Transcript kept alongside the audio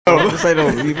This ain't no,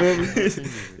 you feel me?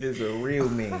 It's a real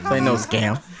man. This ain't no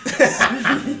scam.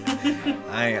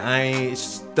 I ain't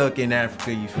stuck in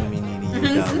Africa, you feel me, needing your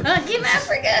dollar. Stuck in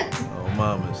Africa. Oh,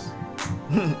 mamas.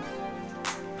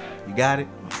 You got it?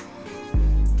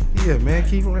 Yeah, man.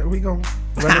 Keep we gonna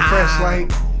run it fresh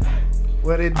like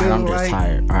what it do. I'm just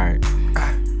tired. All right.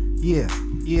 Yeah.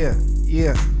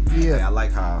 Hey, I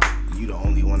like how you the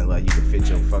only one that like you can fit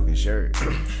your fucking shirt.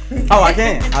 Oh, I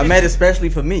can. I made it especially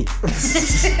for me.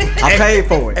 I paid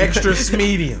for it. Extra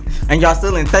medium. And y'all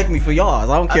still didn't thank me for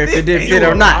y'all. I don't care if it did fit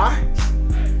or not.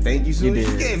 Thank you so You much.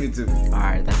 You did. gave it to me. All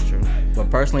right, that's true.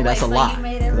 But personally, that's a so lot. You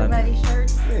made everybody's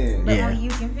shirts, Man. but Yeah. only you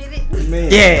can fit it.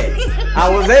 Man. Yeah, I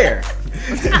was there.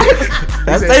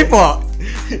 That's their fault.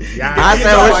 I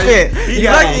said, "Well, shit. You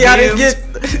lucky I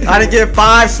didn't get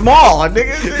 5 small,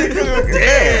 nigga."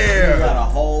 Damn. He got a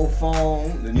whole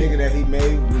phone. The nigga that he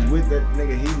made was with that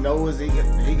nigga. He knows he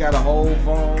got a whole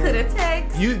phone. Could have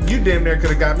text. You damn near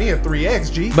could have got me a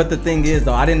 3X, G. But the thing is,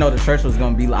 though, I didn't know the church was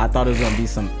gonna be. I thought it was gonna be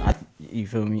some. You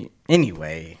feel me?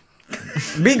 Anyway,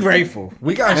 be grateful.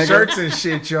 We got shirts and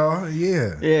shit, y'all.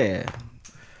 Yeah. Yeah.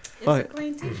 It's Fuck a it.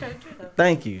 clean t-shirt too, though.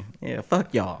 Thank you. Yeah.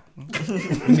 Fuck y'all. We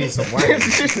need some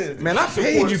white. Man, I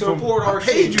paid you for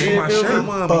my shirt.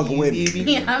 Fuck women.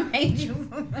 Yeah, I made you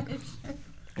for my shirt.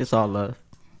 It's all love.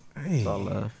 Hey, It's all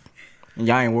love. And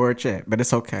y'all ain't wore it yet, but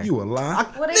it's okay. you a lie?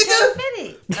 Well, they can't fit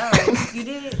it. Oh, you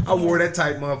did? I wore that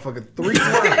type motherfucker 3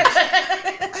 times.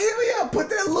 Hell yeah, put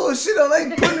that little shit on. They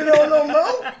ain't putting it on no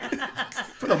more.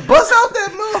 Put a bust out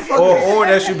that motherfucker. Or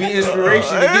that should be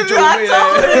inspiration to get your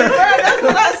That's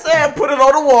what I said. Put it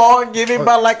on the wall and give it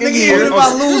about like a Nigga, year. even if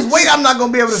I lose weight, I'm not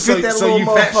gonna be able to fit that so little you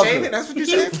fat motherfucker. shaming? That's what you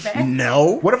said?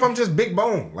 No. What if I'm just big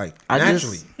bone, like I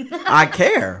naturally? I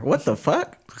care. What the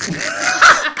fuck?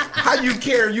 How you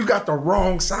care? You got the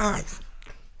wrong size.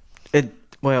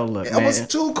 Well, look, I man. was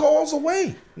 2 calls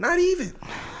away. Not even.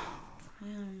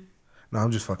 No, I'm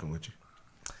just fucking with you.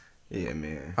 Yeah,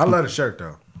 man. I love the shirt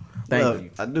though. Thank you.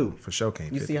 I do. For sure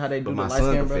can't You fit see how they do But the my light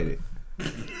son skin, can brother? fit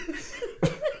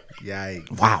it.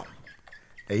 Yikes. Wow.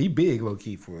 Hey, he big low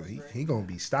key for he gonna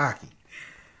be stocky.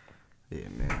 Yeah,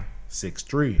 man.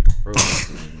 6'3". Bro,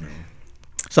 man.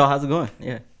 So how's it going?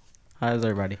 Yeah. How's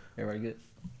everybody? Everybody good?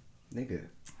 Nigga.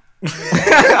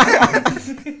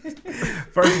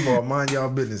 First of all, mind y'all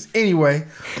business. Anyway,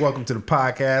 welcome to the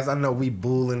podcast. I know we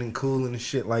bulling and cooling and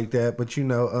shit like that, but you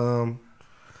know,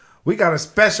 we got a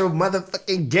special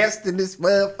motherfucking guest in this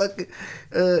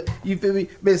motherfucking, you feel me?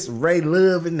 Miss Ray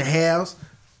Love in the house.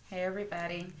 Hey,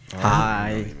 everybody.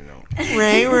 Hi.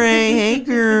 Ray, hey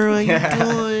girl, how you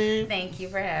doing? Thank you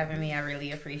for having me. I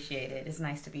really appreciate it. It's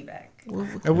nice to be back.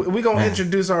 And we're going to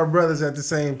introduce our brothers at the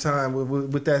same time.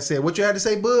 With that said, what you had to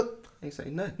say, Bub? Ain't say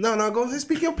nothing. No, go ahead,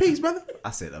 speak your piece, brother.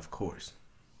 I said, of course.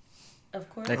 Of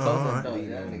course. That close up though. You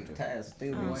That know, nigga Taz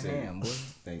still know what I'm going ham, boy.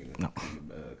 Thank you. No.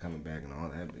 Coming back and all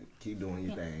that. But keep doing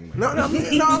your thing. No,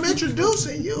 I'm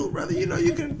introducing you, brother. You know,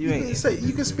 you can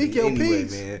speak your anyway,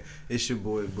 piece. man, it's your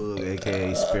boy Bug,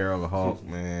 aka Sparrow the Hawk,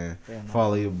 man.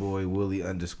 Follow your boy Willie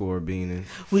 _Beanin.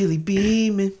 Willie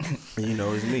beaming, You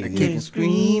know it's me. keep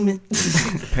screaming.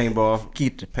 Paintball,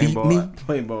 Keep the beat me.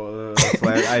 paintball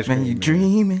slash ice cream. Man, you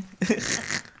dreaming.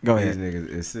 Go These ahead. niggas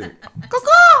is sick.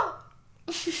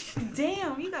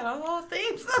 Damn, you got a whole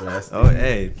theme So song. that's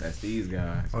that's these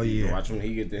guys. Oh, yeah. Watch when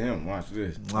he get to him. Watch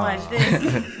this. Watch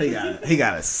this. He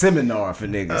got a seminar for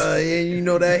niggas. Yeah, you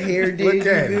know that hair did. Look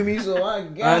at You feel him. me? So I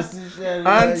got some shit.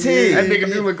 Auntie. That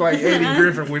nigga do look like Eddie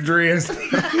Griffin with dreads.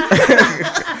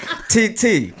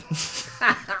 TT.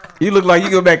 You look like you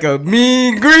go back a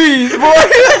mean grease, boy.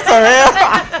 That's the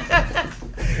hell.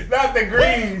 Not the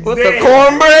green. With the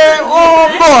cornbread? Oh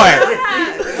boy.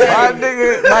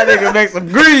 My nigga make some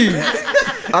greens.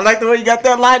 I like the way you got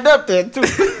that lined up there too.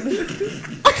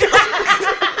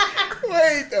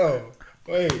 Wait though.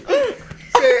 Wait.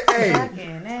 Hey,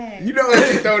 Fucking ass. you know what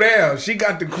she throw down? She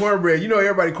got the cornbread. You know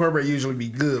everybody cornbread usually be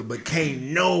good, but can't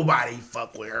nobody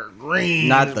fuck with her green.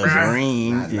 Not the bruh.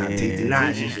 greens. Not TT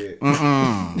Yeah. shit.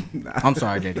 I'm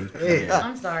sorry, JD.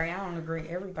 I'm sorry. I don't agree.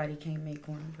 Everybody can't make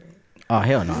cornbread. Oh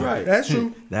hell no. Right. That's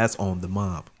true. That's on the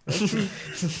mob.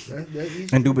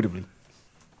 Indubitably.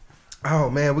 Oh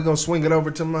man, we're gonna swing it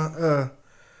over to my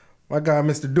guy,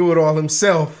 Mr. Do It All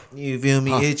himself. You feel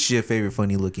me? It's your favorite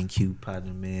funny looking cute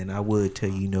partner, man. I would tell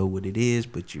you know what it is,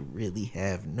 but you really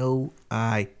have no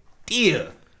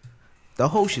idea. The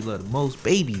host you love the most,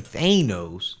 baby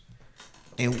Thanos.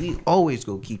 And we always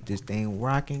go keep this thing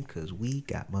rocking because we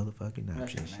got motherfucking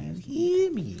options. You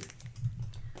hear me?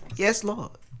 Yes,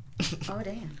 Lord. Oh,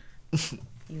 damn.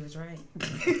 You was right.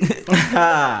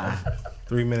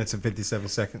 3 minutes and 57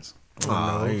 seconds.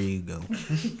 Oh, there you go.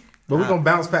 But we're gonna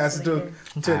bounce past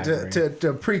it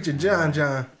to preacher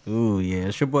John. Ooh, yeah.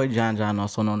 It's your boy John,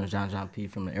 also known as John P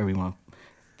from the Area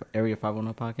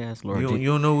 510 podcast. Lord You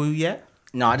don't know where you at?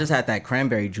 No, I just had that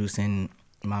cranberry juice and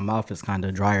my mouth is kind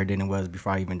of drier than it was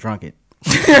before I even drunk it.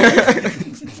 Well,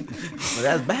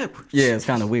 that's backwards. Yeah, it's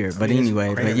kind of weird. But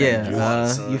anyway,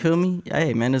 you feel me?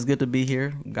 Hey, man, it's good to be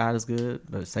here. God is good,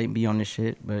 but Satan be on this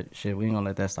shit. But shit, we ain't gonna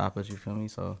let that stop us, you feel me?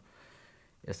 So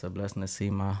it's a blessing to see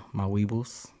my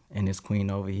weebles and this queen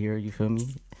over here, you feel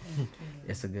me?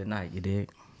 It's a good night, you dig?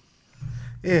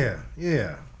 Yeah.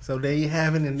 So there you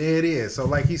have it, and there it is. So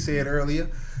like he said earlier,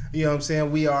 you know what I'm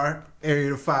saying? We are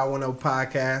Area 510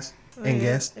 podcast. And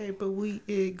guess. Hey, but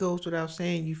it goes without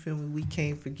saying, you feel me? We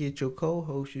can't forget your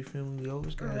co-host, you feel me? We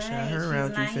always gotta shout her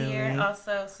out, you feel me?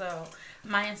 Also, so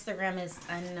my Instagram is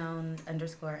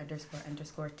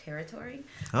unknown___territory.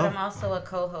 But I'm also a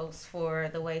co-host for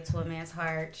The Way to a Man's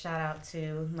Heart. Shout out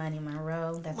to Money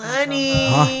Monroe. That's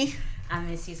Money. I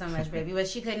miss you so much, baby. But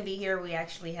she couldn't be here. We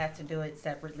actually had to do it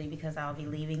separately because I'll be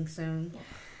leaving soon.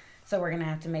 So we're gonna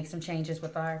have to make some changes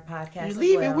with our podcast. You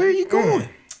leaving? Where are you going?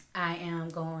 I am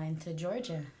going to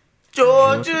Georgia.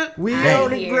 We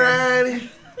on the grind.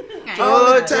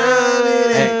 All the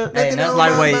time. Hey,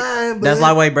 that's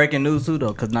lightweight breaking news too,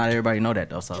 though, because not everybody know that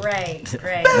though. So Right.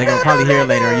 they gonna probably hear it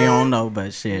later. You don't know,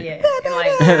 but shit. Yeah, and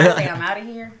like when I say I'm out of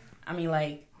here, I mean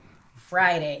like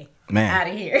Friday. Man, out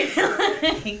of here.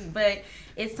 But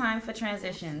it's time for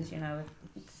transitions. You know,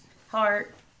 it's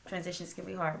hard. Transitions can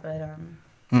be hard, but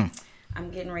I'm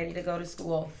getting ready to go to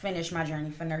school, finish my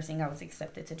journey for nursing. I was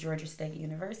accepted to Georgia State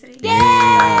University.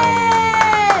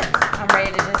 Yeah! I'm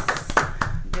ready to just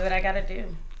do what I gotta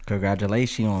do.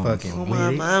 Congratulations. Oh, my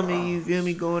mama, you feel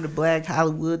me? Going to Black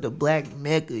Hollywood, the Black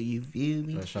Mecca, you feel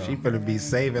me? Sure. She finna be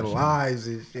saving lives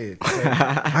and shit.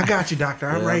 I got you, doctor.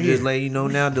 I'm right here. Just letting you know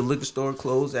now, the liquor store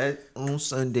closed on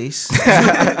Sundays. On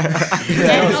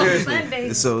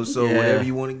Sundays. So whatever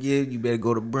you want to give, you better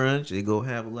go to brunch. They go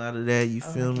have a lot of that, you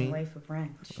feel I me? can't wait for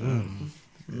brunch.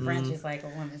 Brunch is like a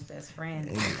woman's best friend.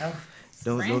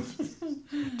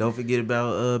 Don't forget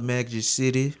about Magic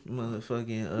City,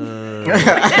 motherfucking you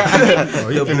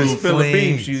finna spill the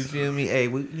beans. You feel me? Hey,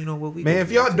 you know what we? Man,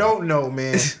 if y'all don't know,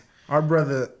 man, our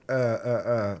brother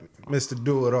Mr.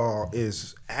 Do It All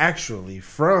is actually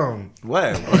from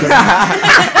what?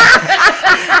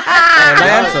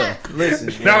 Atlanta. Listen,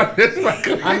 man.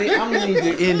 I'm gonna need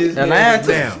to end this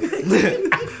now.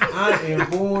 I am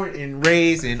born and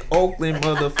raised in Oakland,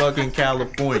 motherfucking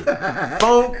California.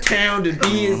 Funktown to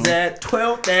be exact,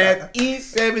 12th Ave,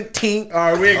 East 17th.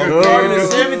 All right, we're gonna go to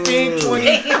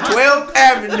 1720 12th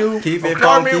Avenue, Keep it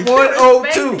apartment funky.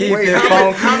 102. Keep Wait, it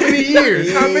how funky. many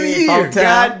years? How many years? Funktown.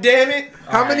 God damn it.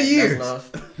 How many years?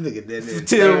 Look at that.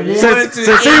 Till 1 to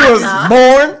Since he 8. was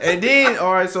born. And then,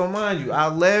 all right, so mind you, I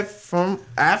left from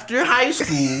after high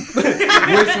school,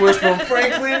 which was from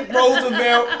Franklin,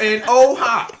 Roosevelt, and Old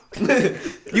Hop.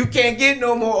 You can't get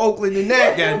no more Oakland than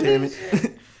that, goddammit.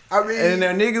 I mean, And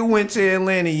that nigga went to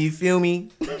Atlanta, you feel me,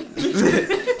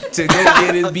 to go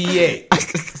get his BA.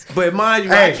 But mind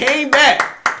you, I came back.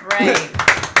 Right.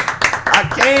 I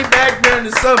came back during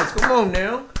the summers. Come on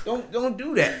now. Don't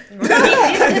do that.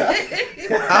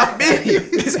 I've been here.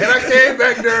 he said I came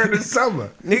back during the summer.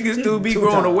 Niggas still be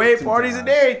growing away parties and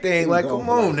everything. Like, come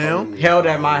on now. Held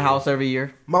at my house every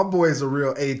year. My boy's a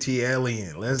real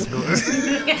ATLian. Let's go.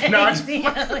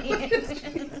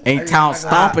 Ain't town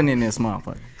stomping in this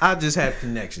motherfucker. I just have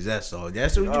connections. That's all.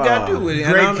 That's what you gotta do with it.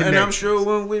 Great And I'm sure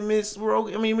when with Miss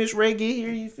Ray get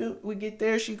here, you feel we get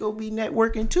there, she go be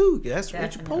networking too. That's what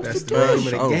you're supposed That's to the do. name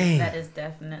of the game. That is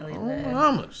definitely the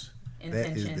Mamas.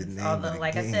 intentions. name of Although, the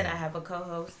like I game. said, I have a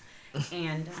co-host,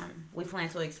 and we plan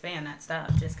to expand, not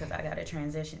stop, just because I got to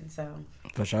transition. So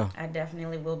For sure. I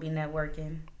definitely will be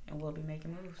networking and we'll be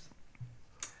making moves.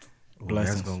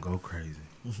 That's gonna go crazy.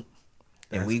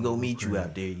 And we go meet you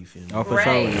out there, you feel me? Oh, for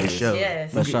Right. sure. sure.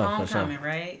 Yes. For sure, for Homecoming, sure.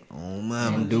 right? Oh,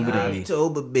 mama. Indubitably.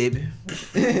 October, baby.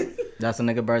 That's a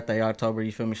nigga birthday, October.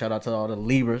 You feel me? Shout out to all the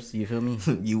Libras. You feel me?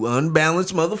 You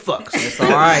unbalanced motherfuckers. It's all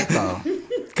right though,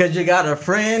 cause you got a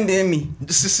friend in me.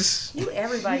 You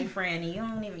everybody friend,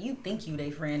 and you think you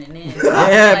they friend, and then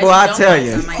Yeah, boy, I don't tell like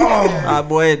you. them, like, they're- Ah,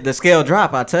 boy, the scale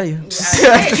drop. I tell you.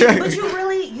 But you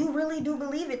really do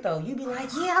believe it though. You be like,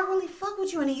 yeah, I really fuck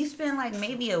with you, and then you spend like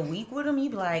maybe a week with them.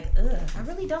 You be like, ugh, I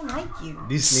really don't like you.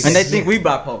 These niggas, And they think we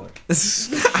bipolar.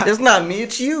 It's not me,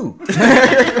 it's you.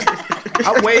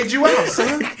 I weighed you out,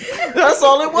 son. That's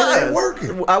all it It was. ain't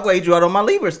working. I weighed you out on my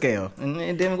Libra scale, and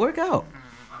it didn't work out.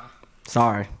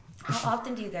 Sorry. How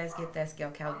often do you guys get that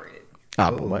scale calibrated?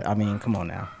 Oh, boy, I mean, come on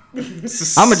now.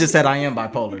 I'ma just said I am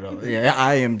bipolar though. Yeah,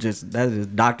 I am just. That is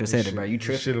doctor said it, bro. You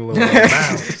tripping? Shit a little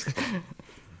unbalanced.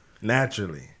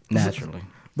 Naturally.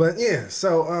 But yeah,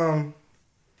 so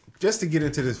just to get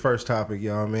into this first topic,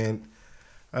 y'all, man.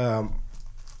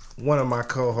 One of my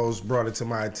co-hosts brought it to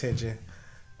my attention.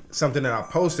 Something that I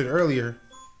posted earlier.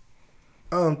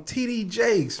 TD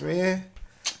Jakes, man.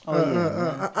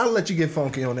 I'll let you get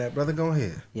funky on that, brother. Go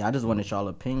ahead. Yeah, I just wanted y'all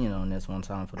opinion on this one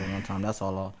time for the one time. That's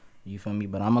all. You feel me?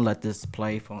 But I'm gonna let this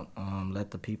play for let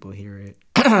the people hear it,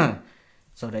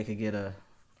 so they could get a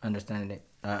understanding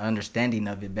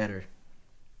of it better.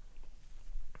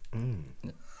 For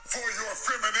your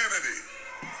femininity,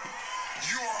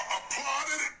 you are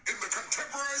applauded in the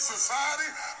contemporary society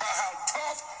by how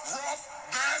tough, rough,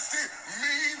 nasty,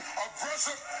 mean,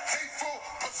 aggressive, hateful,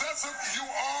 possessive you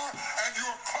are, and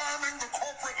you're climbing the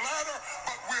corporate ladder,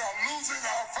 but we are losing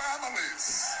our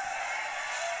families.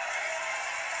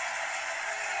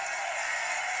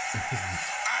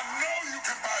 I know you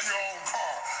can buy your own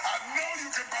car. I know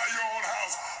you can buy your own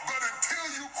house, but until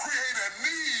you create a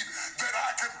need that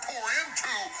I can pour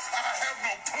into, I have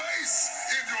no place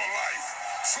in your life.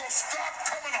 So stop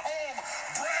coming home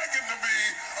bragging to me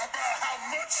about how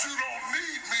much you don't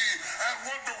need me and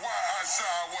wonder why I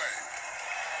shy away.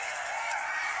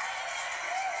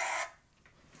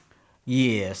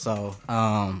 Yeah, so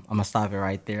I'm gonna stop it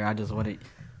right there. I just wanted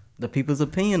the people's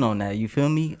opinion on that. You feel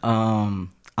me?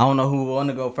 I don't know who want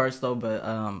to go first though, but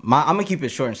I'm gonna keep it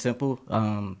short and simple.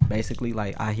 Basically,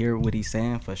 like I hear what he's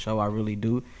saying for sure, I really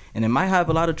do, and it might have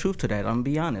a lot of truth to that. I'm gonna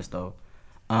be honest though.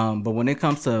 But when it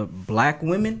comes to black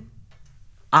women,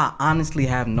 I honestly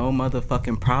have no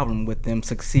motherfucking problem with them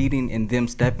succeeding and them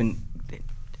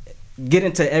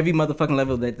getting to every motherfucking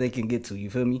level that they can get to. You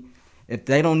feel me? If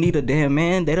they don't need a damn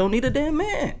man, they don't need a damn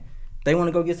man. They want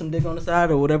to go get some dick on the side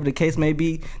or whatever the case may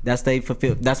be. That's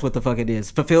what the fuck it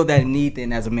is. Fulfill that need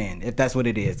then as a man, if that's what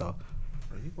it is though.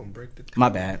 You gonna break the My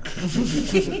bad.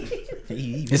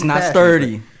 It's not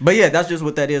sturdy. But yeah, that's just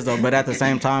what that is though. But at the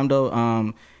same time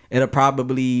though, it'll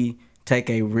probably take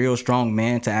a real strong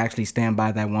man to actually stand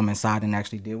by that woman's side and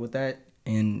actually deal with that.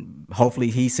 And hopefully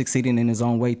he's succeeding in his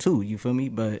own way too. You feel me?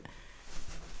 But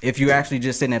if you actually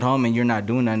just sitting at home and you're not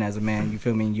doing nothing as a man, you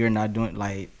feel me? You're not doing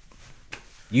like.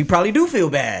 You probably do feel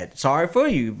bad. Sorry for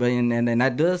you, but and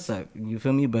that does suck. You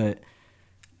feel me? But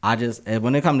I just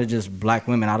when it comes to just black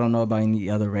women, I don't know about any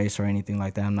other race or anything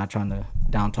like that. I'm not trying to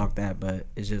down talk that, but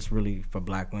it's just really for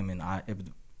black women. If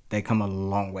they come a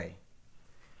long way.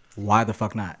 Why the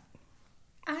fuck not?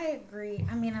 I agree.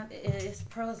 I mean, it's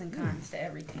pros and cons to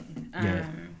everything. Yeah.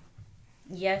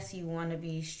 Yes, you want to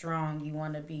be strong. You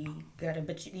want to be good,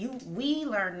 but we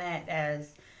learn that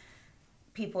as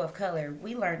people of color,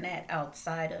 we learn that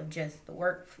outside of just the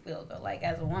work field though. Like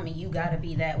as a woman, you gotta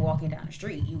be that walking down the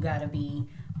street. You gotta be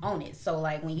on it. So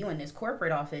like when you in this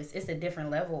corporate office, it's a different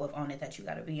level of on it that you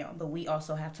gotta be on. But we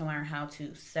also have to learn how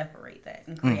to separate that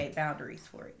and create boundaries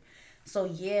for it. So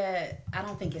yeah, I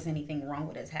don't think it's anything wrong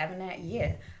with us having that.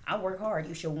 Yeah, I work hard.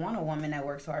 You should want a woman that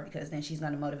works hard because then she's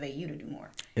going to motivate you to do more.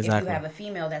 Exactly. If you have a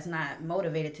female that's not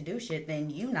motivated to do shit,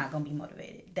 then you're not going to be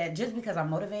motivated. That just because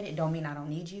I'm motivated don't mean I don't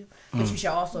need you. But you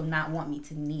should also not want me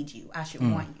to need you. I should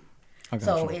want you.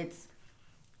 So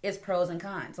it's pros and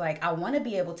cons. Like I want to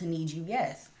be able to need you,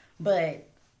 yes. But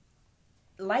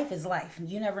life is life.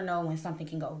 You never know when something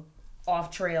can go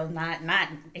off trail, not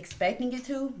expecting it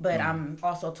to, but I'm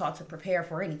also taught to prepare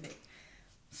for anything.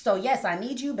 So yes, I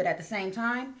need you, but at the same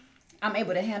time, I'm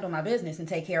able to handle my business and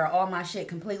take care of all my shit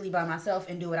completely by myself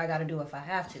and do what I gotta do if I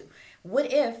have to.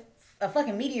 What if a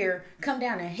fucking meteor come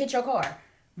down and hit your car?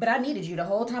 But I needed you the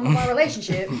whole time of our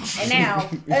relationship, and now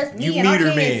me and our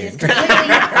kids is completely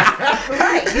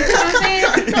right. You see what I'm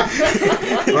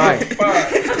saying?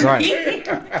 Right.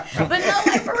 But no,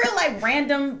 like for real, like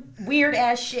random weird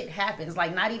ass shit happens.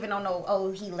 Like not even on no,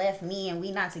 oh he left me and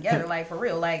we not together. Like for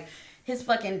real, like his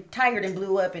fucking tire done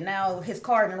blew up and now his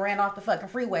car done ran off the fucking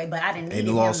freeway. But I didn't need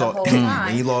him the whole time.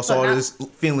 And he lost all his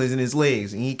feelings in his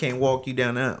legs, and he can't walk you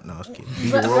down the aisle. No, I was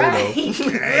kidding.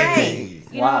 Right.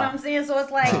 You know what I'm saying? So it's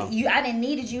like I didn't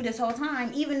needed you this whole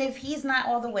time. Even if he's not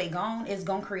all the way gone, it's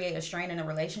gonna create a strain in a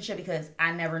relationship because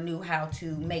I never knew how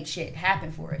to make shit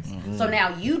happen for us. So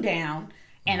now you down,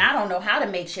 and I don't know how to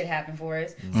make shit happen for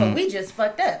us. So we just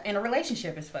fucked up, and a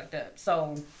relationship is fucked up.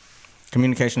 So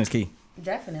communication is key.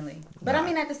 Definitely. But I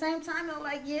mean, at the same time, though,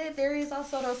 like there is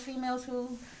also those females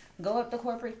who go up the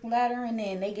corporate ladder and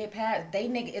then they get past.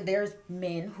 There's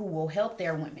men who will help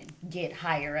their women get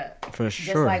higher up. For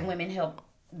sure. Just like women help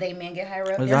they men get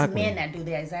higher up. Exactly. There's men that do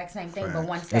the exact same thing, but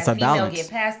once that female get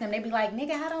past them, they be like,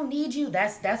 "Nigga, I don't need you."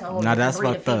 That's a whole different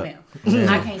breed of female.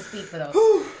 I can't speak for those.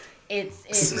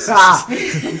 it's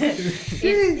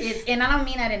and I don't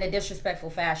mean that in a disrespectful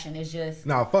fashion. It's just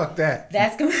no, fuck that.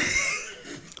 That's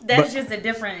just a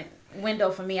different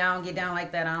window for me. I don't get down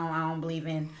like that. I don't believe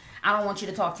in. I don't want you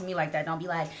to talk to me like that. Don't be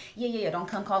like, yeah. Don't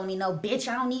come calling me no bitch.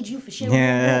 I don't need you for shit.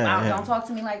 Don't talk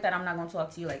to me like that. I'm not gonna talk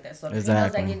to you like that. So the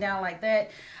females that get down like that,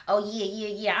 oh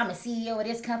yeah. I'm a CEO of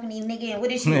this company, nigga. And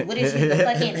what is you? The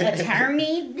fucking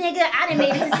attorney, nigga? I done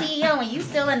made it to CEO, and you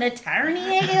still an attorney,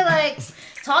 nigga? Like,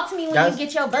 talk to me when you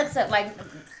get your butts up. Like,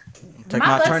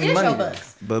 my butts is your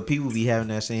butts. But people be having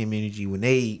that same energy when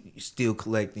they still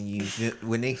collecting you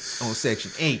when they on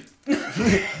Section 8.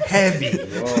 Heavy.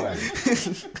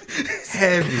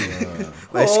 Heavy.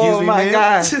 Like, excuse me, man.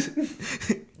 God.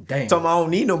 Damn. Talking about I don't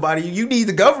need nobody. You need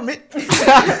the government.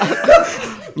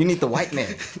 You need the white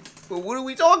man. But what are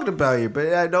we talking about here?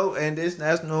 But I know, and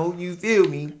that's no, you feel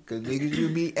me? Because niggas, you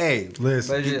be, hey.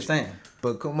 Listen. But you're just saying.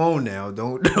 But come on now,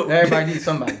 don't. Everybody needs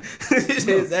somebody.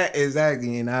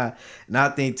 Exactly, and I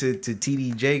think to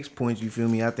TD Jake's point, you feel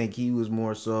me? I think he was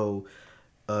more so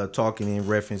talking in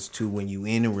reference to when you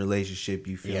in a relationship,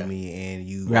 you feel me, and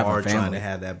you are trying to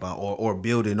have that bond or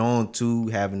building on to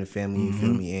having a family, you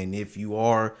feel me? And if you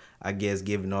are, I guess,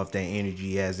 giving off that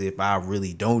energy as if I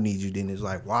really don't need you, then it's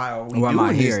like, why are we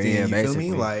doing this thing? You feel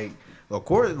me? Like. Of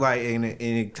course, like, and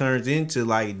it turns into,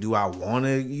 like, do I want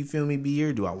to, you feel me, be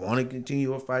here? Do I want to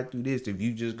continue to fight through this? If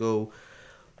you just go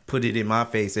put it in my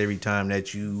face every time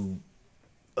that you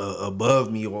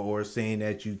above me or saying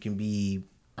that you can be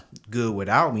good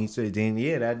without me, so then,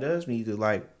 yeah, that does me to,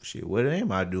 like, shit, what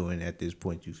am I doing at this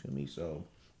point, you feel me? So,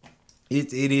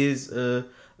 it is a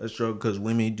struggle because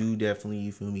women do definitely,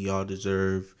 you feel me, y'all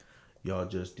deserve y'all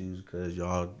just dues because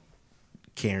y'all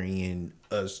carrying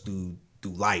us through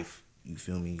life. You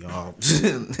feel me, y'all?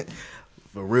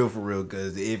 for real,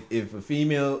 because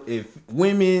if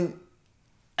women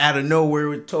out of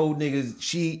nowhere told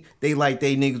niggas they like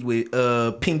they niggas with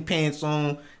pink pants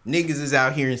on, niggas is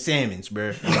out here in salmons, bro.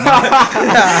 And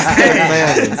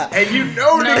you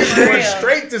know niggas going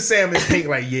straight to salmon pink,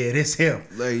 like, yeah, this him.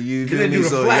 Like, you feel me?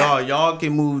 So y'all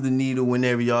can move the needle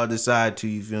whenever y'all decide to,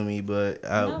 you feel me? But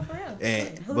no, for real.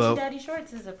 Hoochie Daddy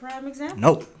Shorts is a prime example.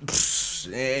 Nope.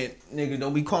 And nigga,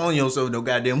 don't be calling yourself no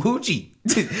goddamn hoochie.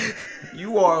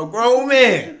 You are a grown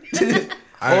man.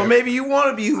 Or maybe you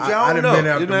want to be hoochie. I don't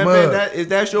know. If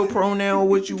that's your pronoun,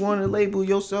 what you want to label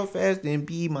yourself as, then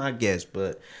be my guest.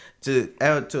 But to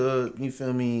you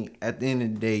feel me, at the end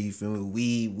of the day, you feel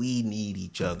me, we need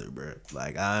each other, bro.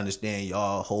 Like, I understand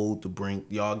y'all hold the brink,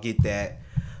 y'all get that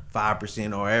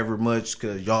 5% or ever much,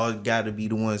 because y'all got to be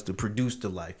the ones to produce the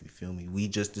life, you feel me? We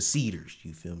just the seeders,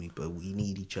 you feel me? But we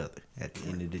need each other at the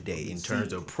end of the day in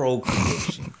terms of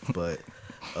procreation. But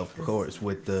of course,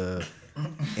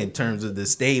 in terms of the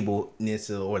stableness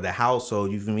or the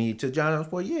household, you feel me? To John's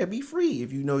point, yeah, be free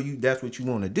if you know that's what you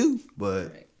want to do.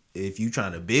 But if you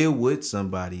trying to build with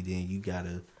somebody, then you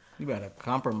gotta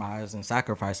compromise and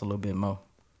sacrifice a little bit more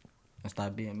and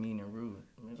stop being mean and rude.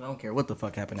 I don't care what the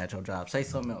fuck happened at your job. Say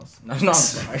something else. No, I'm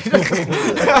sorry. Damn,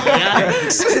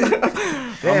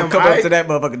 I'm gonna come up to that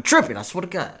motherfucker tripping. I swear to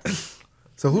God.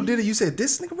 So who did it? You said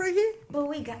this nigga right here? But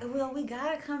we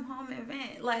gotta come home and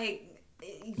vent. Like,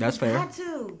 that's fair. Got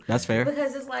to. That's fair.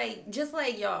 Because it's like, just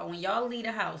like y'all, when y'all leave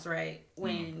a house, right?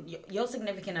 When your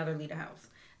significant other leave a house,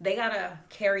 they gotta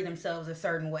carry themselves a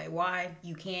certain way. Why?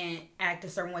 You can't act a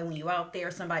certain way when you out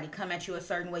there. Somebody come at you a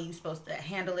certain way. You supposed to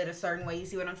handle it a certain way. You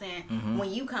see what I'm saying? Mm-hmm.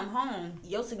 When you come home,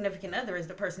 your significant other is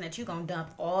the person that you gonna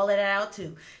dump all of that out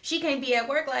to. She can't be at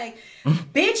work like,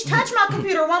 bitch, touch my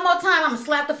computer one more time, I'm gonna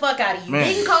slap the fuck out of you.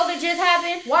 Didn't COVID just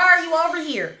happen? Why are you over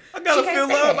here? I gotta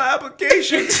fill out my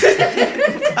application.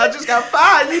 I just got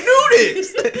fired. You knew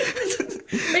this.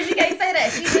 But she can't say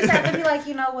that. She just have to be like,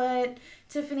 you know what?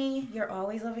 Tiffany, you're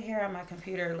always over here on my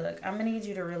computer. Look, I'm going to need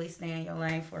you to really stay in your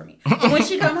lane for me. And when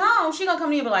she come home, she going to come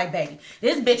to you and be like, baby,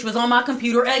 this bitch was on my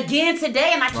computer again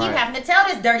today, and I keep having to tell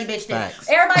this dirty bitch this. Facts.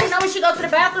 Everybody know when she go to the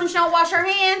bathroom, she don't wash her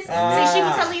hands. See, she be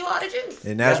telling you all the juice.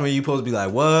 And that's when you supposed to be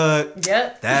like, what?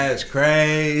 Yep. That's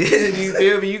crazy. You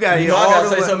feel me? You got to hear all the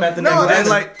say something at the next. That's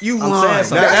like, you lying.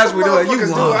 That's what you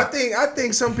do. I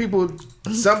think some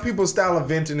people's style of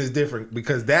venting is different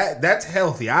because that's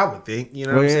healthy, I would think. You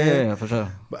know what I'm saying? Yeah, for sure.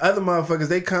 But other motherfuckers,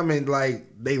 they come and like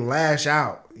they lash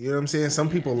out. You know what I'm saying? Some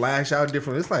people lash out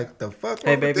different. It's like, the fuck?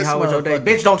 Hey baby, how was your day?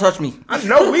 Bitch, don't touch me. I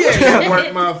know we ain't at work,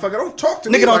 motherfucker. Don't talk to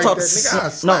me like that. Nigga,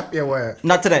 I'll slap your ass.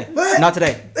 Not today. What? Not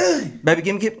today. Baby,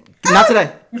 give me. Not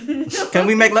today. Can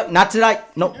we make love? Not tonight.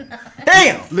 Nope.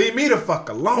 Damn. Leave me the fuck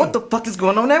alone. What the fuck is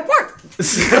going on at work?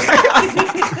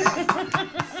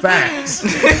 Facts.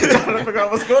 Trying to figure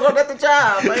out what's going on at the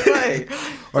job. Like, wait.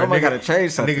 Somebody gotta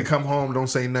change A something. nigga come home, don't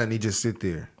say nothing. He just sit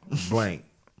there, blank.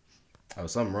 Oh,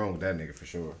 something wrong with that nigga for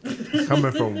sure.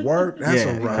 Coming from work, that's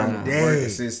Yeah, a rough Work day.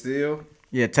 and sit still.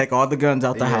 Yeah, take all the guns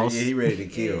out the house Yeah, he ready to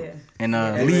kill. Yeah. and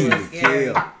That's leave.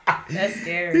 scary. That's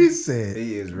scary. He said,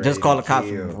 He is ready Just call the to cops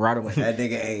kill. right away. That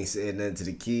nigga ain't said nothing to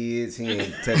the kids. He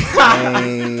ain't touched the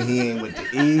thing. He ain't with the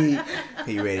eat.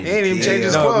 He ready he to ain't even kill. changed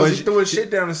his No, clothes. but He threw his shit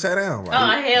down and sat down. Oh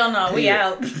Like, hell no, we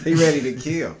out. He ready to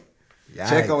kill.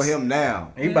 Check on him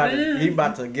now. He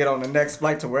about to get on the next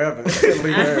flight to wherever. Leave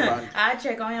everybody. I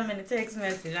check on him in the text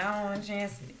message. I don't want to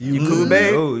chance it. You cool,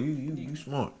 babe? Oh, you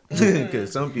smart.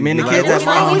 Because some people Me and the be kids like, at what's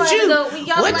wrong with you?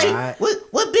 What you?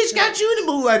 What bitch got you in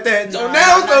the mood like that? So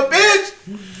now it's a bitch.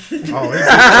 oh,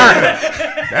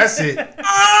 that's it.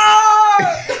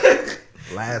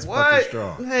 Last fucking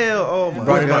straw. Hell, oh my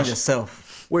Brought it on gosh.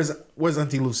 yourself. Where's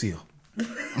Auntie Lucille?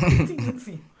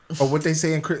 Oh, what they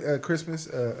say in Christmas?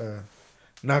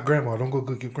 Not grandma. Don't go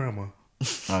cook your grandma.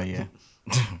 Oh yeah.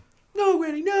 No,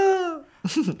 Granny, no.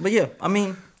 But yeah, I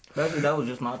mean, that was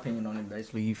just my opinion on it.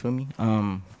 Basically, you feel me?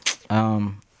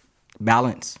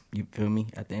 Balance. You feel me?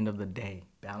 At the end of the day,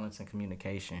 balance and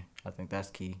communication. I think that's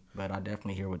key. But I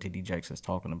definitely hear what TD Jakes is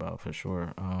talking about for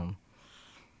sure.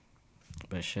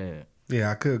 But shit.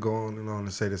 Yeah, I could go on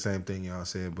and say the same thing y'all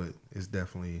said, but it's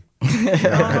definitely. No,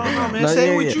 man. No, Say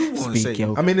yeah, what yeah. you want to Speak say.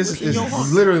 your- I mean, it's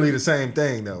literally the same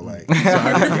thing though. Like, I'm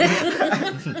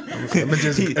gonna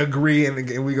just agree and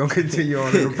we gonna continue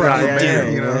on in the proper Yeah, manner. yeah,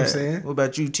 You know what I'm yeah. saying? What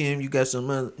about you, Tim? You got some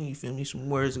other, you feel me, some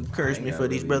words of encouragement for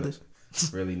these brothers?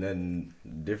 Really nothing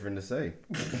different to say.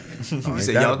 Oh, You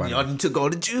said y'all done took all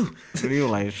the Jew. You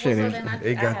like Well, shit. so then I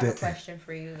They got have a that question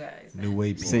for you guys. New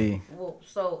wave. See, Well,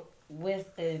 so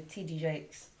with the TD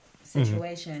Jakes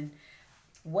situation,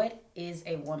 what is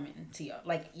a woman to y'all?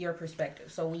 Like your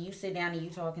perspective. So when you sit down and you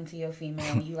talking to your female,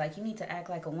 and you like you need to act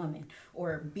like a woman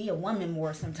or be a woman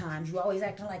more. Sometimes you always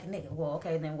acting like a nigga. Well,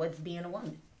 okay, then what's being a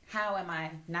woman? How am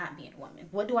I not being a woman?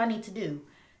 What do I need to do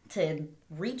to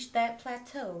reach that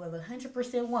plateau of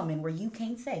 100% woman where you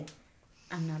can't say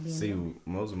I'm not being See, a woman?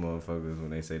 most motherfuckers when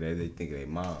they say that, they think they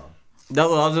mom. that's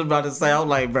what I was just about to say. I was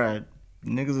like, bruh,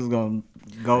 niggas is gonna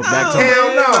go back to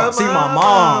hell no. see my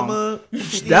mom.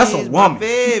 That's a woman.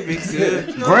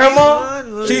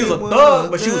 Grandma, she was a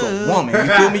thug, but she was a woman.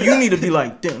 You feel me? You need to be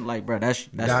like, damn, like, bro, that's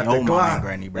Got your the mom Glock. and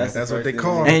granny, bro. That's what they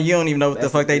call it. And you don't even know what the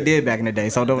fuck they did back in the day,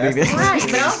 so don't even. Right,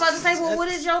 but I was about to say, well, what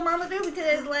does your mama do?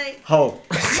 Because like, Ho.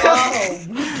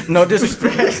 oh, No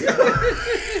disrespect.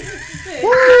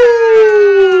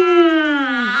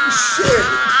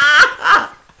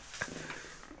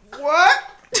 What?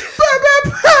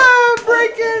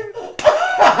 Breaking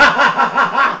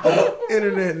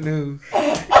internet news.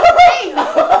 Wait,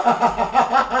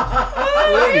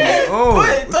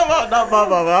 talk about not my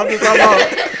mama. I'm just talking about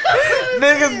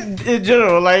niggas in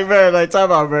general. Like, bro, like, talk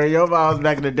about, bro. Your mom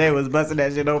back in the day was busting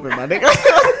that shit open, my nigga.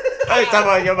 I ain't talking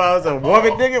about your mom was a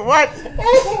woman, nigga. What?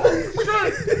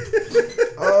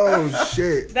 Oh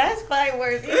shit. that's fight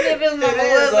words. Even if his mama It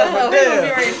is, was a hoe, he yeah. gonna be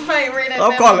ready to fight right at I'm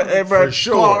that calling, moment. hey, bro. For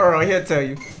sure. Call Earl. He'll tell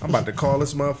you. I'm about to call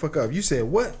this motherfucker up. You said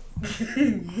what?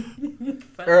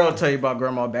 Earl will tell you about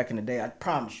grandma back in the day. I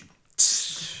promise you.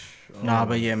 Nah,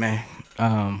 but yeah, man.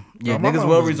 Yeah, No, my niggas mom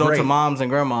will was resort to great. moms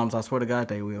and grandmoms. I swear to God,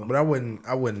 they will. But I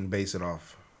wouldn't base it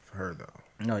off of her though.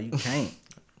 No, you can't.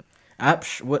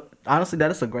 What? Honestly, that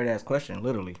is a great ass question.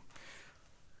 Literally,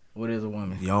 what is a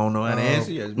woman? Y'all don't know how to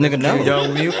answer. Nigga, no. Y'all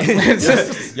mute.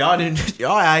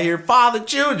 y'all out here father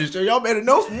children, so y'all better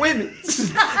know some women.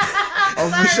 Oh,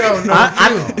 for sure. No,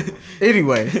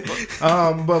 Anyway,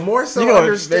 but more so you gonna make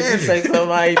you understanding. say something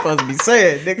I ain't supposed to be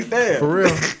saying, nigga. Damn. For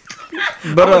real.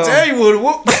 But I'll tell you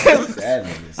what. That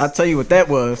niggas. I'll tell you what that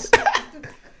was.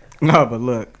 No, but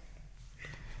look,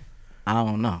 I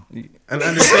don't know. And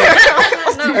understand.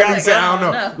 No, I like, say, I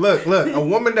don't know. know. Look, a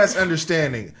woman that's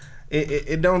understanding,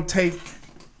 it don't take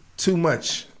too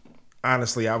much,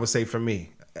 honestly, I would say for me.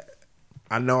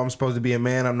 I know I'm supposed to be a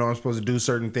man. I know I'm supposed to do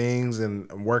certain things, and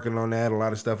I'm working on that. A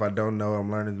lot of stuff I don't know,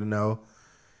 I'm learning to know.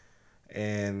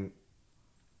 And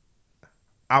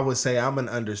I would say I'm an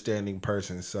understanding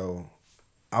person, so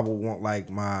I would want like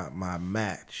my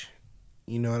match.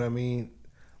 You know what I mean?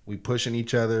 We pushing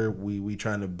each other. We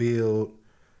trying to build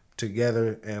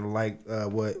together, and like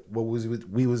what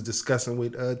we was discussing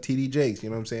with TD Jakes. You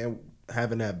know what I'm saying?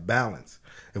 Having that balance.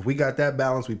 If we got that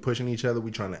balance, we pushing each other.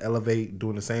 We trying to elevate,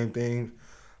 doing the same thing.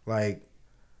 Like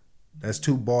that's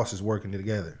two bosses working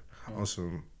together on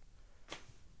some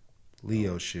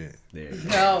Leo shit. There you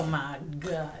go. Oh my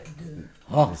god, dude.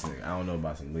 This nigga, I don't know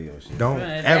about some Leo shit. Don't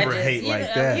Bruh, ever that just- hate you like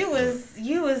know, that.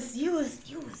 You was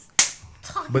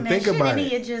talking talking But that think shit about and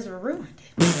it. he just ruined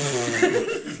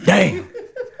it. Damn.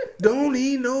 Don't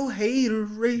need no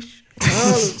hateration.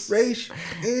 Toleration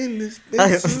in this bitch.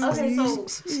 Okay, so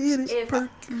if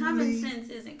common sense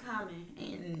isn't common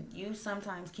and you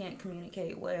sometimes can't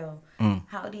communicate well,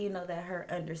 how do you know that her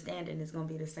understanding is going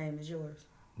to be the same as yours?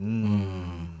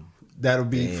 That'll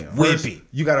be first,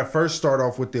 you got to first start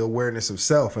off with the awareness of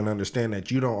self and understand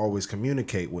that you don't always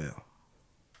communicate well.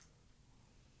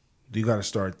 You got to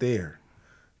start there.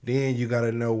 Then you got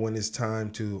to know when it's time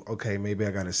to, okay, maybe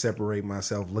I got to separate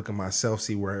myself, look at myself,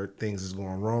 see where things is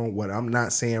going wrong, what I'm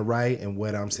not saying right and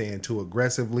what I'm saying too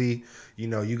aggressively. You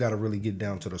know, you got to really get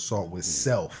down to the salt with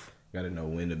self. Got to know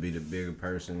when to be the bigger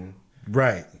person.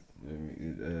 Right.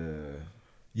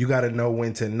 You got to know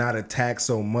when to not attack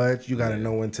so much. You got to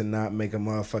know when to not make a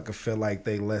motherfucker feel like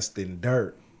they less than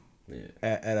dirt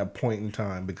at a point in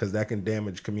time, because that can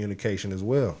damage communication as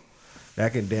well.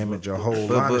 That can damage a whole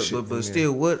lot of shit. But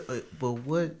still, what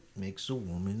makes a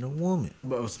woman a woman?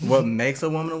 What makes a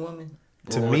woman a woman?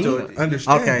 To me,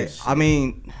 understand. Okay, this. I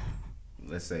mean,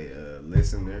 Let's say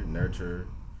listener, nurturer.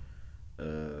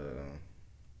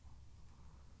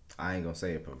 I ain't gonna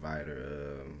say a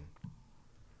provider.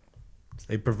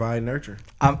 They provide nurture.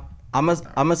 I'm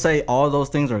gonna say all those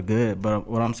things are good, but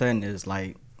what I'm saying is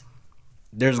like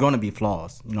there's gonna be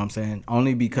flaws. You know what I'm saying?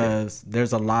 Only because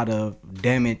there's a lot of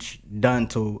damage done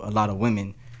to a lot of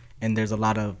women, and there's a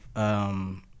lot of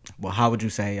well, how would you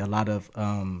say, a lot of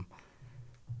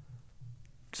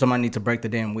somebody needs to break the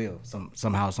damn wheel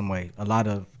somehow, some way. A lot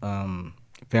of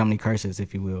family curses,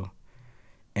 if you will,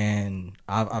 and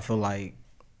I feel like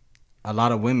a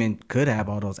lot of women could have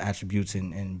all those attributes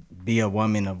and be a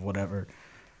woman of whatever.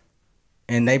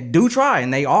 And they do try,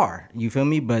 and they are. You feel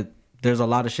me? But there's a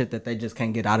lot of shit that they just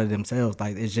can't get out of themselves.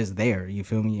 Like, it's just there. You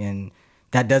feel me? And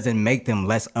that doesn't make them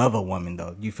less of a woman,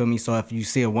 though. You feel me? So if you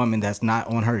see a woman that's not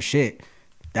on her shit,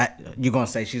 that you're going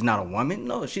to say she's not a woman?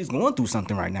 No, she's going through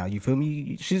something right now. You feel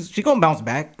me? She's going to bounce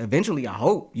back eventually, I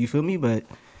hope. You feel me? But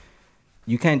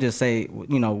you can't just say,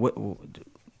 you know, what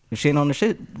she ain't on the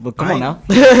shit. But come on now.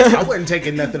 I wasn't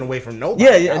taking nothing away from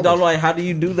nobody. Yeah. Like, how do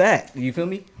you do that? You feel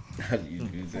me? How do you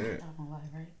do that?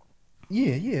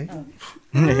 Yeah.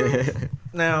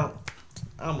 Now,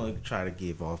 I'm gonna try to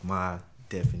give off my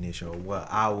definition of what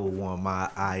I would want my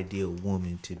ideal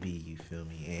woman to be. You feel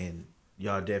me? And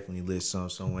y'all definitely list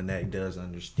someone that does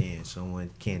understand,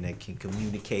 someone that can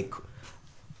communicate,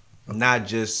 not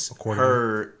just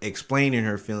her explaining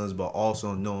her feelings, but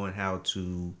also knowing how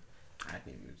to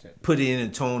put it in a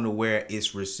tone to where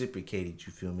it's reciprocated.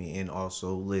 You feel me? And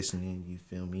also listening. You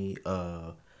feel me?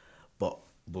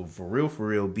 But for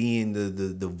real, being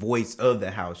the voice of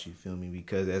the house, you feel me?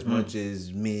 Because as much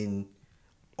as men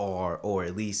are, or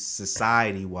at least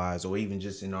society-wise, or even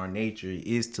just in our nature,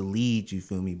 is to lead, you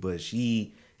feel me? But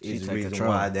she is the reason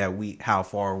why that how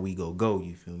far we go,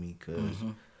 you feel me? Because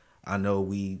I know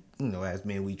we, you know, as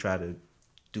men, we try to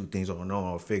do things on our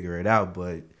own or figure it out,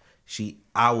 but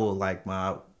I would like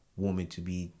my woman to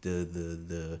be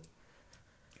the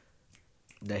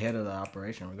head of the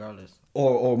operation, regardless.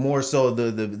 Or more so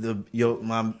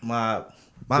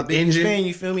my biggest fan,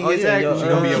 you feel me? Oh, exactly. Yeah, you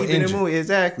know, keeping it moving.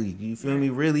 Exactly. You feel me?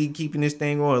 Really keeping this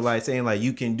thing on, like saying like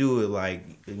you can do it, like,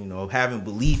 you know, having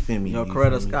belief in me. Yo,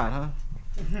 Coretta Scott, huh?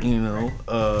 You know,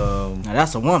 now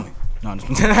that's a woman. No, I'm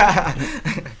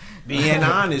just being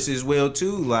honest as well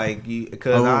too, like,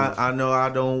 because I know I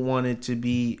don't want it to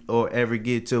be or ever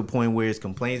get to a point where it's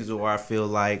complaints, or I feel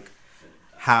like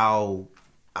how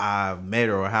I met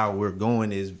her or how we're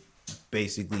going is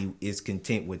basically is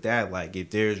content with that. Like, if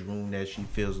there's room that she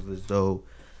feels as though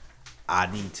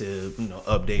I need to, you know,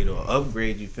 update or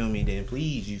upgrade, you feel me, then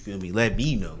please, you feel me, let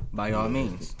me know. By all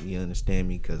means. You understand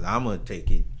me? Because I'm going to take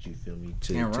it, you feel me,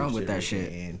 and run with that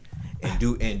shit. And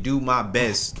do my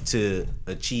best to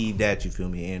achieve that, you feel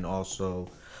me? And also,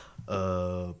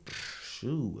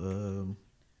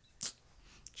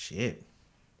 shit.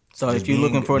 So just if you're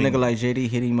looking for a nigga like JD,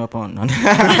 hit him up on.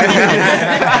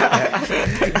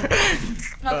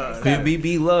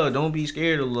 Be love. Don't be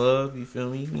scared of love. You feel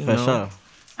me? For sure.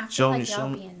 I feel like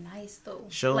y'all being nice though.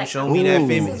 Show like, me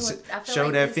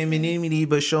that femininity,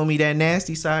 but show me that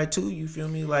nasty side too. You feel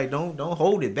me? Like, don't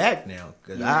hold it back now,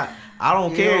 cause I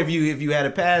don't care if you had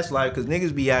a past life, cause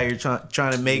niggas be out here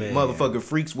trying to make motherfucker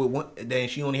freaks with one. Then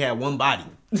she only had one body,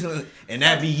 and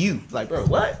that be you. Like, bro,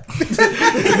 what?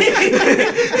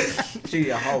 She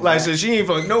a hoe. Like, so she ain't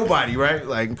fuck nobody, right?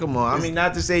 Like, come on. I mean,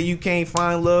 not to say you can't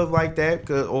find love like that,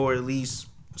 or at least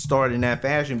start in that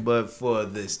fashion, but for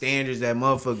the standards that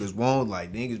motherfuckers want,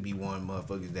 like, niggas be wanting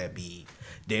motherfuckers that be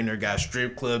dinner got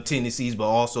strip club tendencies, but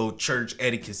also church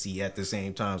etiquette at the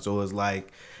same time. So it's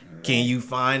like, can you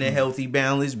find a healthy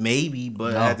balance? Maybe,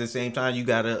 but at the same time, you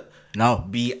gotta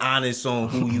be honest on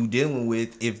who you dealing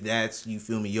with. If that's, you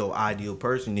feel me, your ideal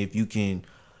person. If you can,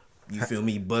 you feel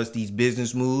me, bust these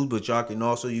business moves, but y'all can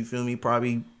also, you feel me,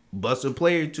 probably bust a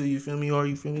player too. You feel me, or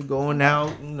you feel me, going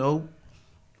out, you know.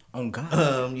 Oh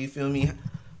God. You feel me?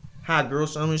 Hot girl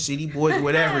summer, city boys,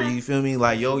 whatever. You feel me?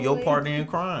 Like your partner in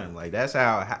crime. Like that's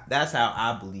how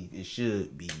I believe it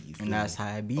should be. You feel And that's me?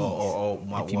 how it be.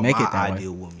 If you make it that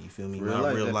ideal way. woman. You feel me?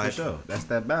 Real life. For sure. That's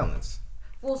that balance.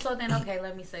 Well, so then, okay,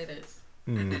 let me say this.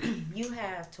 You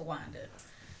have Tawanda.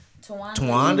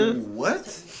 Tawanda? What?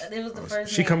 It was the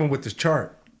first. She coming with this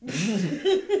chart.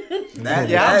 That's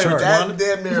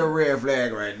damn near a red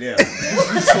flag right there.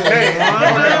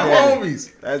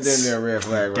 Homies. That's damn near a red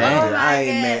flag right Damn. there. I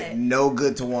ain't met no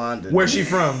good Tawanda. Where's she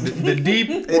from? The deep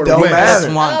or It the don't west?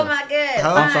 matter. Oh my God!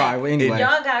 I'm sorry. Well, anyway.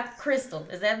 Y'all got Crystal.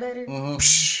 Is that better?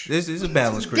 This is a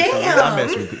balanced crystal. Damn. I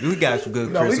mess with. We got some good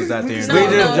crystals out there.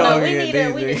 No, we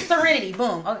need Serenity.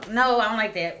 Boom. Okay, no, I don't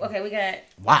like that. Okay, we got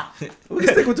We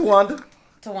can stick with Tawanda.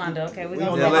 Tawanda. Okay, we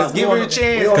don't gonna know. Let's give her a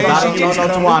chance. I don't know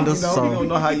Tawanda, We so don't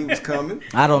know how you was coming.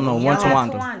 I don't know one Y'all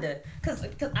got Tawanda. Cause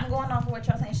I'm going off of what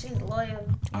y'all saying. She's loyal. You know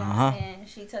what I'm saying?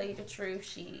 She tell you the truth.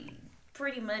 She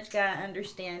pretty much got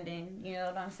understanding. You know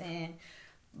what I'm saying?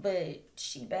 But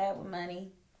she bad with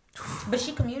money. But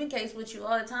she communicates with you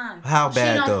all the time. How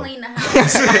bad, She don't though? clean the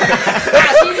house.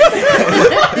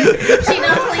 She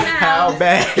don't clean the house. How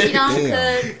bad? She don't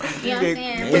cook. You know what I'm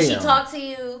saying? But she Damn. talk to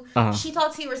you. She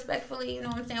talk to you respectfully. You know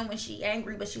what I'm saying? When she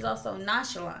angry, but she's also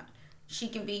nonchalant. She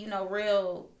can be,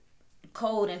 real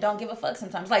cold and don't give a fuck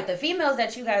sometimes. Like the females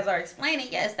that you guys are explaining,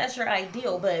 yes, that's your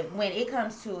ideal. But when it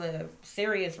comes to a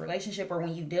serious relationship or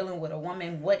when you dealing with a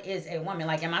woman, what is a woman?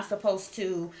 Like, am I supposed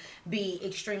to be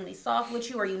extremely soft with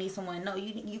you, or you need someone? No,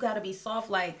 you got to be soft.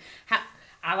 Like, how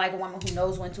I like a woman who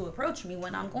knows when to approach me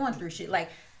when I'm going through shit. Like,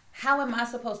 how am I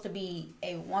supposed to be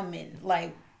a woman?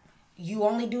 Like, you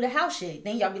only do the house shit.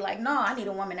 Then y'all be like, no, I need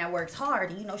a woman that works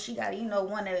hard. And, she got to,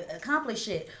 want to accomplish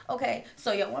shit. Okay,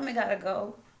 so your woman got to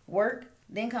go work,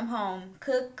 then come home,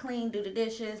 cook, clean, do the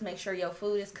dishes, make sure your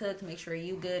food is cooked, make sure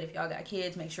you good. If y'all got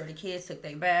kids, make sure the kids took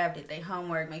their bath, did their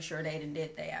homework, make sure they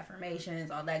did their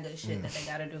affirmations, all that good shit that they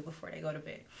got to do before they go to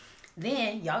bed.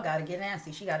 Then y'all gotta get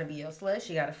nasty. She gotta be your slut.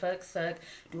 She gotta fuck, suck,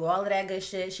 do all of that good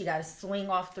shit. She gotta swing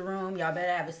off the room. Y'all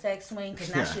better have a sex swing,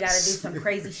 because now she gotta do some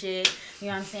crazy shit. You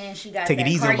know what I'm saying? She got Take it that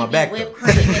easy Cardi on my B back, whipped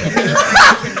cream and the mini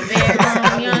fridge in the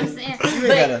bedroom. You know what I'm saying?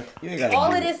 You ain't gotta All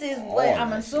do of this is what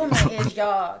I'm assuming is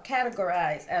y'all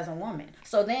categorized as a woman.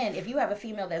 So then, if you have a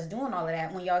female that's doing all of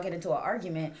that, when y'all get into an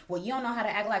argument, well, you don't know how to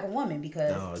act like a woman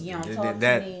because you don't talk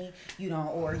to me,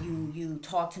 or you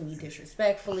talk to me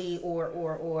disrespectfully,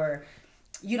 or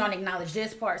you don't acknowledge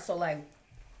this part. So like,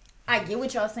 I get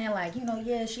what y'all saying, like,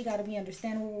 yeah, she got to be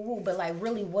understandable, but like,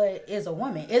 really, what is a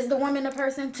woman? Is the woman the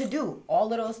person to do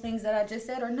all of those things that I just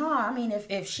said? Or no, I mean,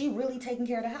 if she really taking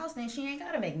care of the house, then she ain't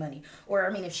got to make money. Or,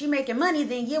 I mean, if she making money,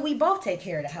 then yeah, we both take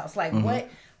care of the house. Like,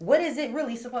 what is it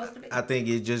really supposed to be? I think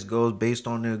it just goes based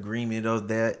on the agreement of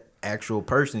that actual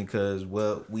person, because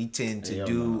we tend to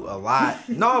do a lot.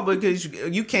 No, because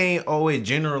you can't always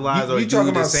generalize or you do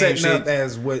talking the about same setting shit. up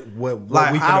as what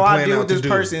Like we how I plan deal out with to this do.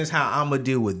 person is how I'm gonna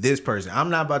deal with this person.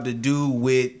 I'm not about to do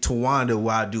with Tawanda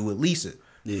what I do with Lisa.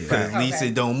 Because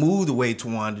Lisa don't move the way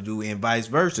Tawanda do, and vice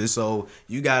versa. So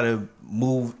you gotta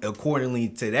move accordingly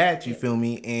to that. You feel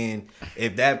me? And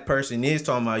if that person is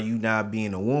talking about you not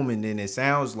being a woman, then it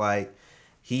sounds like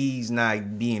he's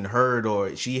not being heard,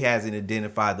 or she hasn't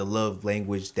identified the love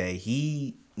language that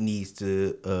he needs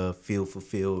to feel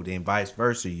fulfilled, and vice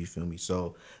versa. You feel me?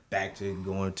 So back to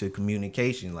going to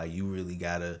communication, like you really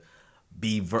gotta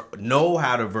know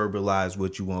how to verbalize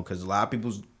what you want, because a lot of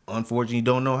people unfortunately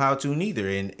don't know how to neither.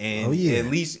 And at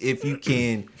least if you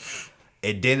can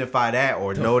identify that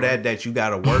or know that you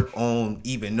gotta work on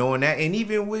even knowing that, and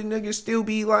even with niggas still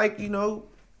be like, thinking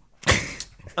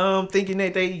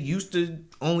that they used to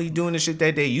only doing the shit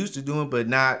that they used to doing, but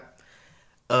not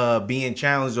being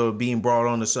challenged or being brought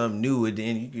on to something new, and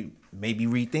then you could maybe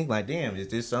rethink, like, damn, is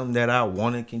this something that I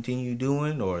want to continue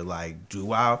doing, or like,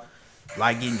 do I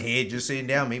like getting head just sitting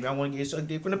down? Maybe I want to get sucked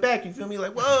dick from the back. You feel me?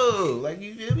 Like, whoa, like,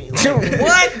 you feel me? Like,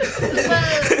 what?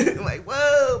 Like,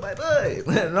 whoa, my boy.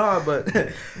 No, but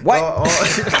what?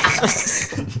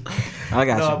 I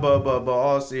got you. But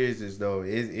all seriousness though,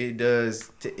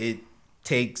 it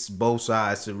takes both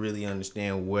sides to really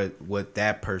understand what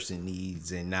that person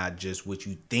needs, and not just what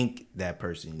you think that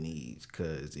person needs.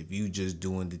 Because if you just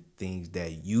doing the things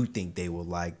that you think they will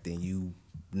like, then you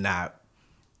not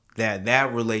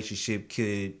that relationship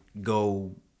could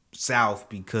go south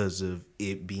because of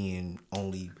it being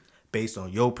only based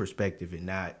on your perspective and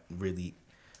not really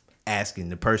asking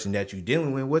the person that you're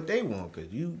dealing with what they want,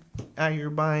 because you out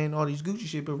here buying all these Gucci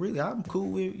shit, but really I'm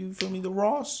cool with, you feel me, the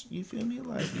Ross, you feel me,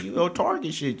 like you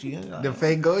Target shit, you know, the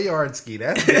fake Goyard ski,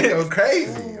 that's go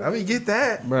crazy. I mean, get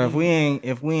that, bro.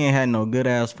 If we ain't had no good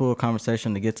ass full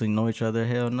conversation to get to know each other,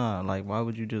 hell nah. Like, why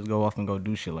would you just go off and go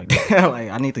do shit like that?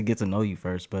 Like, I need to get to know you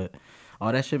first, but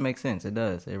all that shit makes sense. It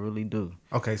does. It really do.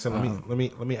 Okay, so let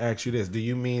me ask you this: do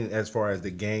you mean as far as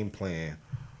the game plan,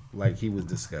 like he was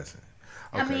discussing?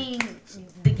 Okay. I mean,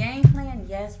 the game plan,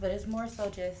 yes, but it's more so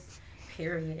just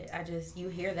period. You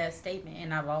hear that statement,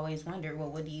 and I've always wondered, well,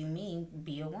 what do you mean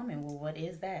be a woman? Well, what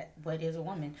is that? What is a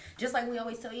woman? Just like we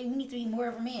always tell you need to be more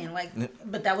of a man. Like,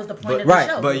 but that was the point of the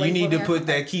show. But you need to put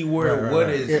that key word. What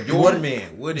is your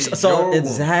man? What is your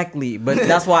exactly? Woman? But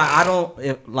that's why I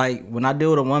don't like when I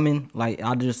deal with a woman. Like,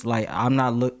 I just like I'm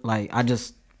not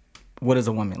what is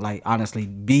a woman? Like, honestly,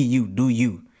 be you, do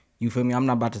you. You feel me? I'm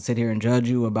not about to sit here and judge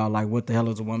you about like what the hell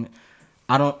is a woman.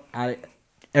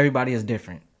 Everybody is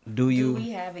different. Do we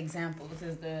have examples?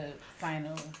 Is the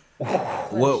final.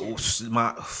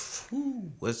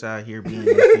 What's out here being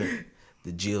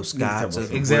the Jill Scotts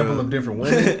example of different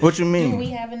women? What you mean? Do we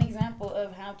have an example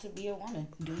of how to be a woman?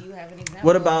 Do you have an example?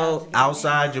 What about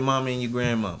outside your mama and your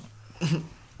grandmama?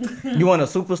 You want a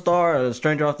superstar, or a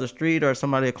stranger off the street, or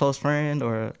somebody a close friend,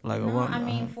 or like a woman? I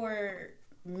mean, for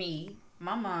me,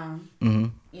 my mom,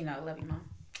 you know, love you, mom.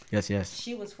 Yes.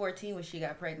 She was 14 when she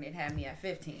got pregnant, had me at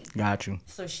 15. Got you.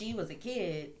 So she was a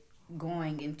kid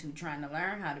going into trying to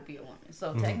learn how to be a woman.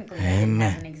 So technically, I didn't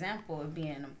have an example of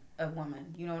being a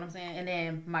woman. You know what I'm saying? And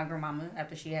then my grandmama,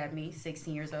 after she had me,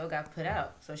 16 years old, got put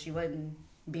out. So she wasn't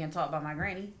being taught by my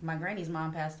granny. My granny's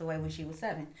mom passed away when she was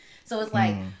 7. So it's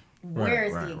like, where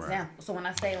is the example? So when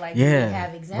I say like we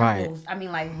have examples, I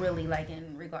mean like really like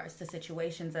in regards to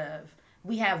situations of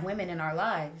we have women in our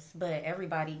lives, but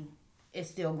everybody is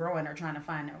still growing or trying to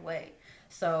find their way.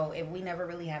 So if we never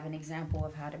really have an example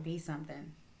of how to be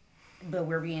something, but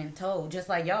we're being told, just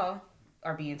like y'all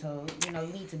are being told, you know,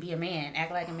 you need to be a man,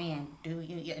 act like a man, you know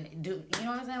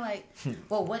what I'm saying? Like,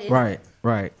 well, what is right.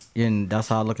 And that's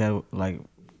how I look at it, like,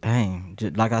 dang,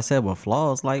 just, like I said, with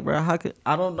flaws, like, bro,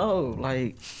 I don't know,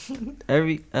 like,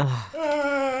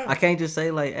 I can't just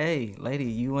say like, hey, lady,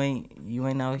 you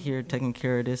ain't out here taking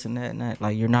care of this and that,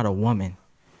 like, you're not a woman.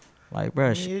 Like,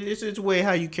 bro, it's the way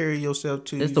how you carry yourself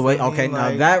too. It's the way. Okay,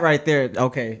 now that right there.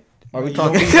 Okay, are we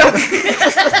talking?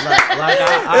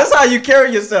 That's how you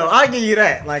carry yourself. I give you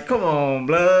that. Like, come on,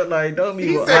 blood. Like, don't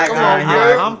be like,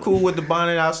 I'm cool with the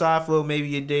bonnet outside for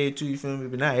maybe a day or two. You feel me?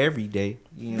 But not every day.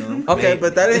 You know. Okay,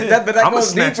 but that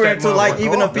goes deeper into like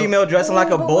even a female dressing like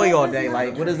a boy all day.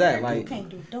 Like, what is that? Like,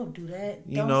 don't do that.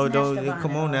 You know, don't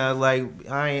come on now. Like,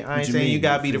 I ain't saying you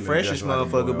gotta be the freshest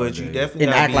motherfucker, but you definitely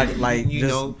and act like you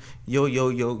know,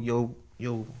 yo.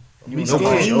 No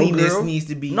cleanliness needs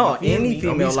to be. No, any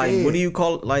female. Like, what do you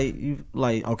call it? Like, you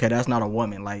like? Okay, that's not a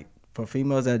woman. Like, for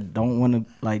females that don't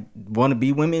want to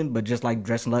be women, but just like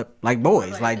dressing up like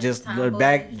boys, like just the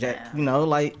back, you know,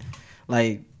 like,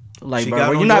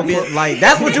 bro, you're not being like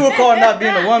that's what you would call not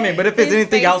being a woman. But if it's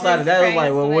anything outside of that, it's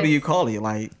like, well, what do you call it?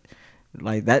 Like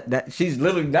that she's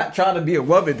literally not trying to be a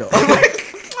woman though.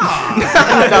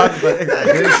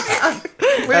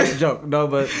 That's a joke. No,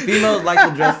 but females like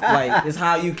to dress like it's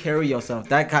how you carry yourself.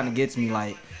 That kind of gets me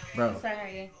like, bro.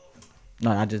 Sorry.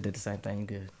 No, I just did the same thing. You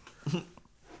good?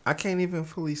 I can't even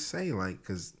fully say like,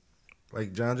 cause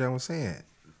like John was saying,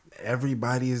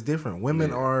 everybody is different.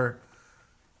 Women are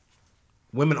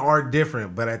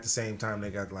different, but at the same time they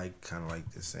got like kind of like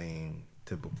the same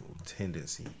typical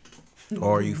tendency.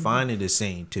 Or are you finding the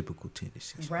same typical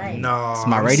tendencies? Right. No, it's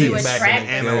my radius.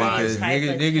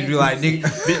 Niggas be like,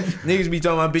 niggas be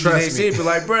talking about bitches ain't shit, but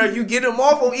like, bro, you get them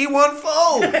off on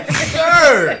E14.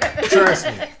 Sure. Trust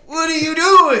me. What are you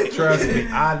doing? Trust me.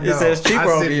 I know. It says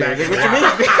cheaper over here. What you mean?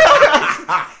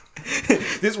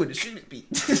 This what the shit be.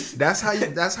 That's how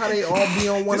they all be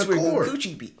on one accord.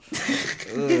 Gucci be.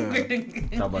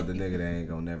 Talk about the nigga that ain't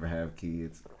gonna never have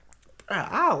kids.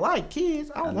 I like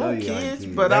kids. I want kids,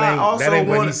 like but that I also that ain't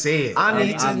want. What he said. I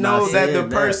need to know that the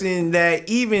person that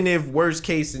even if worst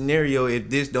case scenario, if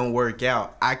this don't work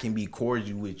out, I can be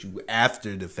cordial with you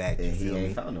after the fact. And he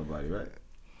ain't found nobody, right?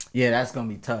 Yeah, that's gonna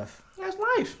be tough. That's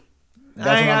life.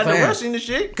 I ain't got to rush into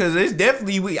shit because it's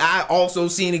definitely. I also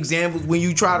seen examples when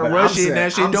you try to rush it and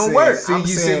that shit don't work. See, you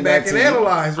sit back and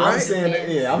analyze, right? I'm saying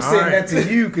that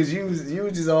to you because you was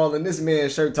just all in this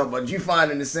man's shirt talking about you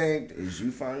finding the same. Is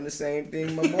you finding the same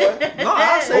thing, my boy? No,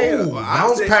 I say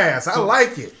bounce pass. I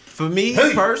like it. For me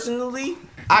personally,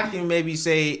 I can maybe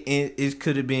say it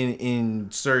could have been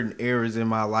in certain areas in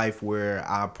my life where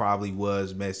I probably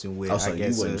was messing with. Also, I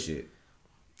guess you wasn't shit.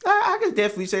 I could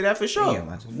definitely say that for sure.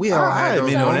 Damn, We all had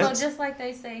those So moments. just like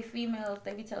they say, females,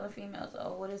 they be telling females,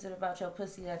 oh, what is it about your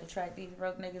pussy that attract these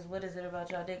broke niggas? What is it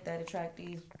about your dick that attract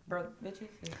these broke bitches?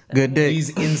 Good dick. He's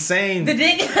insane. The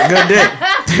dick. Good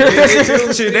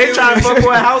dick. Shit, they trying to fuck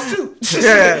for a house too.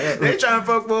 Yeah, they trying to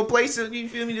fuck for a place. You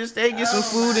feel me? Just stay, get some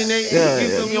food, and they you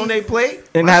feel me on their plate.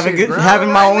 And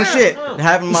having my own shit.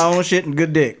 Having my own shit and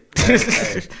good dick.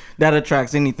 That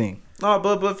attracts anything. No,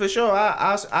 but for sure,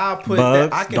 I put Bugs,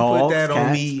 that. I can dogs, put that cats.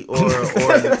 on me,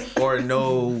 or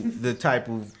know the type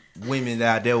of women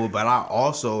that I dealt with. But I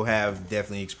also have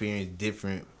definitely experienced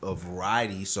different a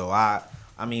variety. So I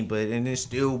mean, but and there's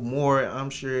still more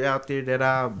I'm sure out there that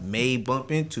I may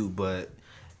bump into. But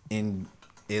in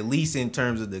at least in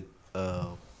terms of the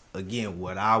again,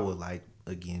 what I would like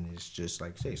again is just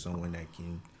like say someone that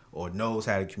can or knows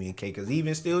how to communicate. Because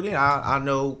even still, then I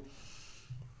know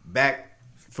back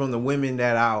from the women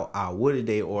that I would have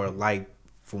dated, or like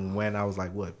from when I was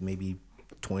like what maybe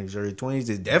 20s, early 20s,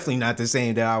 is definitely not the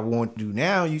same that I want to do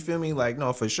now. You feel me? Like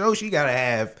no, for sure she gotta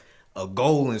have a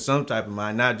goal in some type of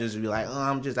mind, not just be like, oh,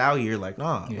 I'm just out here. Like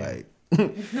nah, like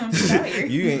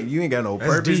you ain't got no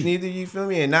purpose deep. neither. You feel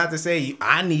me? And not to say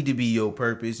I need to be your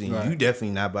purpose, and you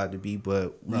definitely not about to be.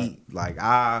 But we like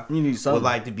I You need would something.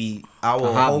 like to be. I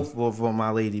would hope for my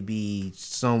lady to be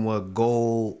somewhat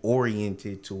goal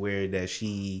oriented to where that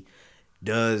she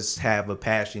does have a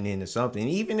passion into something,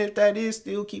 even if that is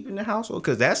still keeping the household,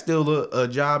 because that's still a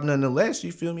job nonetheless.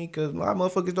 You feel me? Because a lot of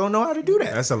motherfuckers don't know how to do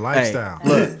that. That's a lifestyle.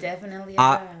 That is definitely a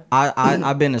job.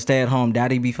 I've been a stay-at-home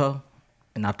daddy before,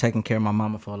 and I've taken care of my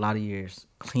mama for a lot of years.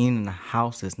 Cleaning the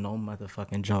house is no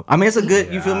motherfucking joke. I mean, it's a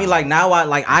good, you feel me? Like now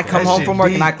I come home from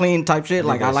work and I clean type shit.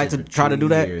 Like I like to try to do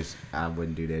that. I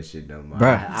wouldn't do that shit no more.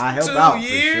 Bruh. I help 2 out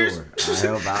years? for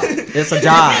sure. I help out. It's a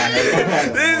job.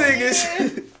 This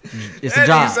nigga, It's that a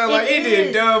job. nigga sound like he It did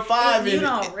is. dub 5 You in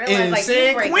don't realize like you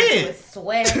San break into Quinn. a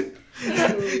sweat.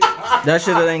 That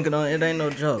shit it ain't no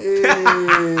joke.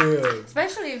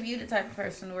 Especially if you the type of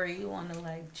person where you want to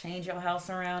like change your house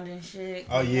around and shit.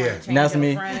 Oh, You yeah. wanna change That's your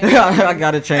me. furniture. I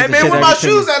gotta change Hey the man, shit where my every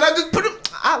shoes 10 at? I just put them.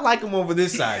 I like them over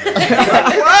this side.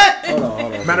 What? Hold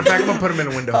on. Matter of fact, I'm gonna put him in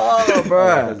the window. Oh,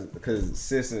 bro. Because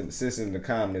sis in the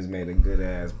comments made a good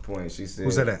ass point. She said,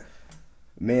 Who said that?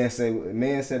 Men say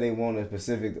they want a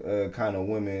specific kind of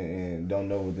woman and don't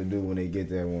know what to do when they get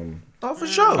that woman. Oh, for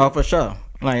sure. Oh, for sure.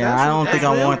 Like I don't think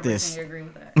I want this. 100% agree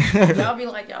with that. Y'all be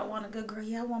like, y'all want a good girl.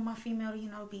 Yeah, I want my female to,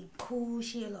 be cool.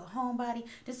 She a little homebody.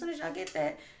 As soon as y'all get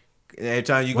that, Every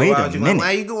time you go Wait a out, you like, minute.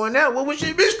 why you going out? What was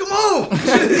shit, bitch? Come on.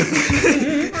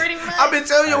 pretty much. I've been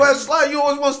telling you as slide, you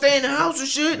always want to stay in the house and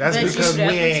shit. That's But you- because we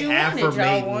that's what ain't you wanted. Y'all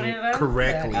affirmating wanted us.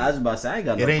 correctly. I was about to say I ain't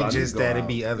got no It ain't problem. just Go that, it out.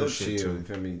 be other Go shit, chill, too. You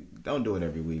feel me? Don't do it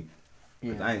every week.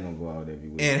 'Cause I ain't gonna go out every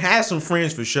week. And have some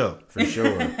friends for sure. For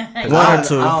sure. One or two.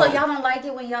 So y'all don't like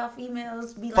it when y'all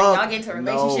females be like, Fuck y'all get into a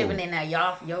relationship no. and then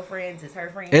now your friends is her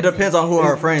friends. It depends on who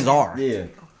her friends are. Yeah.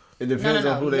 It depends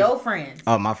on who they. Your friends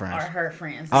Oh, my are friends. her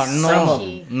friends. Oh, Some no. of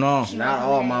them. No. She Not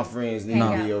wanna all hang- my friends need hang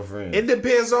to out. be your friends. It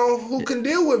depends on who can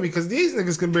deal with me, because these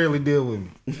niggas can barely deal with me.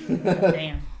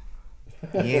 Damn.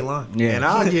 You ain't lying. Yeah. And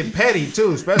I'll get petty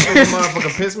too, especially when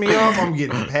motherfucker piss me off. I'm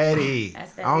getting petty.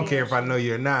 That's that I don't bitch. care if I know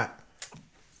you or not.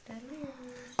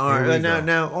 All Here we right, go.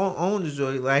 now on the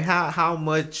joy, like how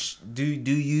much do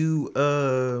you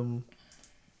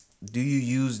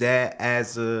use that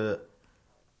as a,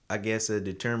 I guess, a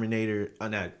determinator,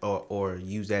 or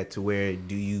use that to where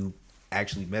do you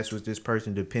actually mess with this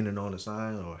person depending on the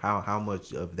sign, or how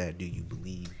much of that do you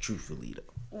believe truthfully though?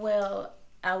 Well,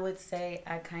 I would say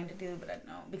I kind of do, but I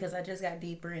don't, because I just got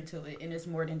deeper into it, and it's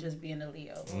more than just being a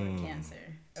Leo or a Cancer.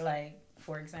 Like,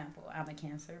 for example, I'm a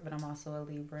Cancer, but I'm also a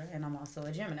Libra, and I'm also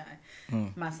a Gemini.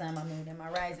 My sun, my moon, and my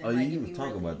rising. Oh, like, you if was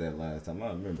talking about that last time. I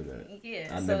remember that. Yeah,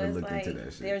 I so never it's looked like into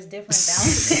that shit. there's different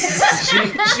balances.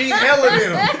 She hella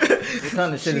them. What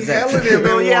kind of shit She is that? hella them.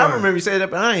 Oh in yeah, I one. remember you said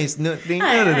that, but I ain't none of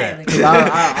that.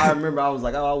 I remember I was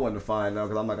like, I wanted to find out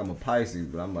because I'm like, I'm a Pisces,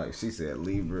 but I'm like, she said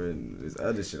Libra and this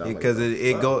other shit. I'm Because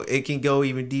like, it can go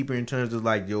even deeper in terms of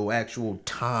like your actual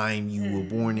time you were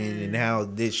born in and how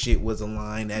this shit was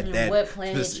aligned at that. What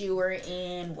planet you were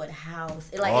in, what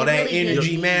house. Like, all it that really energy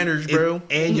gives matters, me- bro.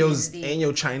 And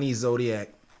your Chinese zodiac.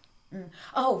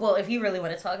 Oh, well, if you really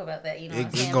want to talk about that, you know It what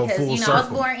I'm can saying? go Because, full I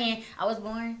circle. was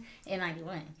born in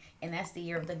 91, and that's the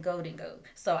year of the golden goat.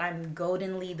 So I'm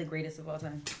goldenly the greatest of all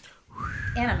time.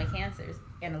 And I'm a Cancer,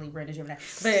 and a Libra and a Gemini.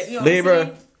 But, you know Libra. what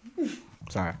I'm saying?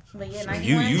 Sorry. But yeah,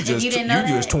 You just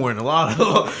you touring a lot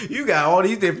of. You got all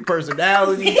these different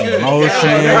personalities, Emotions.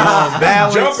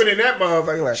 Jumping in that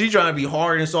motherfucker. Like, She trying to be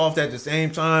hard and soft at the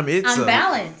same time. It's I'm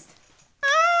balanced.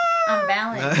 I'm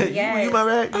balanced. Yes. You my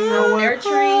bad. You know what?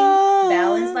 Nurturing,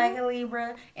 balanced like a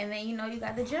Libra, and then you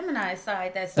got the Gemini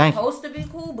side that's Thank supposed to be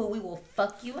cool, but we will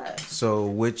fuck you up. So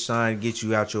which sign gets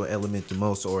you out your element the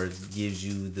most, or gives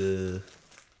you the,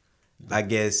 I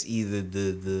guess either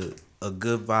a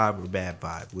good vibe or bad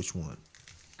vibe? Which one?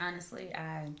 Honestly,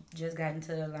 I just got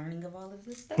into the learning of all of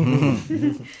this stuff.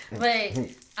 But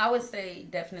I would say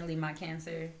definitely my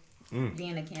Cancer.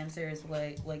 Being a Cancer is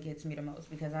what gets me the most,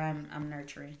 because I'm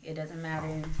nurturing. It doesn't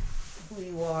matter who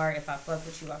you are. If I fuck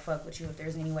with you, I fuck with you. If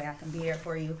there's any way I can be there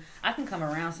for you, I can come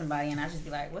around somebody and I just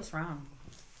be like, what's wrong?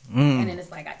 And then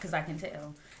it's like, because I can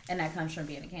tell. And that comes from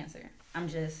being a Cancer. I'm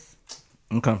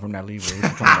coming from that Libra. What you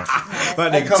talking about? My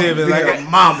nigga Tim is like a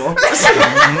mama.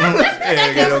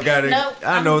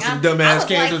 I know some dumbass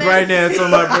Cancers like right now. So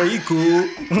my bro, you cool.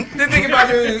 This nigga about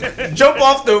to jump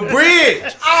off the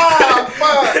bridge. Oh,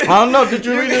 fuck. I don't know. Did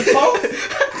you read his post?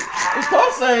 His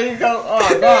post saying he goes,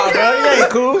 oh, nah, bro. He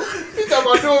ain't cool. He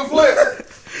talking about doing flip.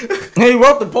 He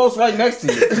wrote the post right next to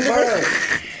you.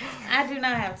 I do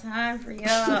not have time for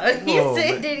y'all. You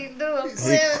said, did he do a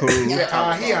flip? He cool. He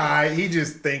alright. He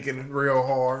just thinking real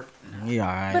hard. He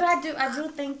alright. But I do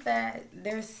think that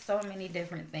there's so many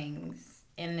different things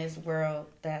in this world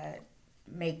that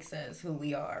makes us who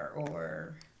we are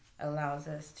or allows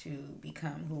us to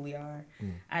become who we are.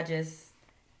 I just,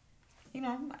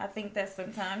 I think that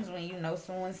sometimes when you know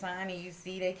someone's sign and you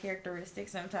see their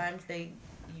characteristics, sometimes they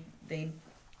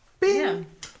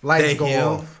Lights go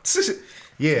off.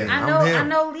 Yeah, I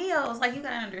know Leos. Like, you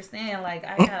gotta understand. Like,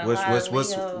 I got a lot of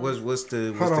Leos. What's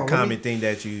the common thing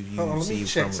that you see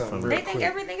from? They think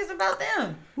everything is about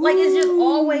them. Like, it's just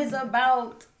always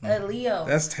about a Leo.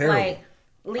 That's terrible. Like,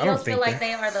 Leos feel like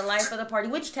they are the life of the party,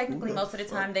 which technically most of the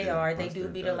time they are. They do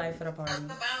be the life of the party,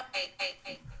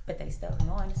 but they still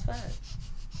annoying as fuck.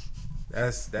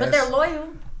 That's. But they're loyal.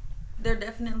 They're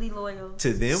definitely loyal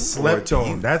to them. Slept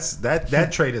on. That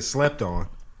trait is slept on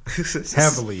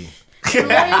heavily. They're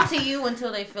loyal to you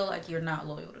until they feel like you're not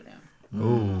loyal to them.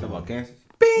 Ooh. Talk about Cancer.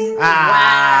 Bing.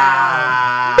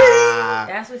 Wow.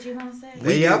 That's what you gonna say?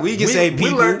 We can say people.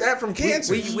 We learned that from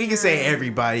Cancer. We can say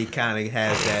everybody kind of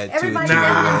has that.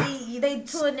 Everybody they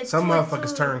turn it. Some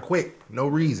motherfuckers turn quick, no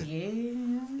reason.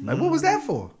 Yeah. Like, what was that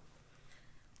for?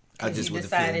 I just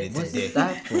wasn't feeling it today.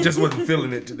 Just wasn't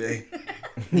feeling it today.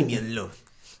 Leave me alone.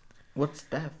 What's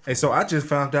that? Hey, so I just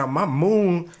found out my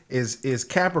moon is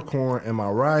Capricorn and my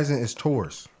rising is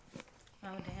Taurus. Oh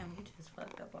damn, you just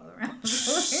fucked up all around. I'm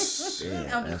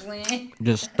just playing.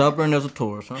 Just stubborn as a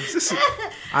Taurus, huh?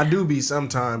 I do be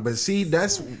sometime, but see,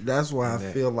 that's why I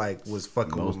feel like was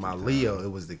fucking with my Leo. It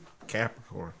was the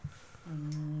Capricorn.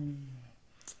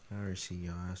 I see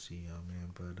y'all,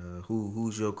 man. But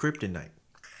who's your kryptonite?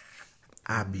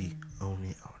 I be on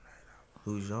it all night.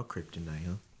 Who's your kryptonite,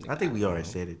 huh? I think we already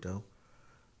said it, though.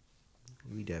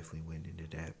 We definitely went into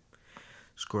that.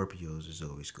 Scorpios is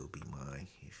always going to be mine.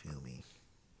 You feel me?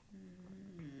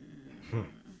 I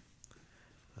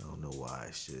don't know why.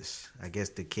 It's just, I guess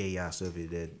the chaos of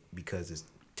it, that because it's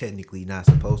technically not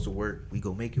supposed to work, we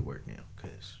going to make it work now.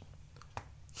 Because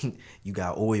you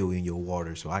got oil in your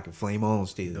water, so I can flame on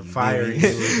still. The fire is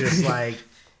just like,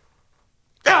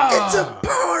 it's a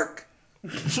park.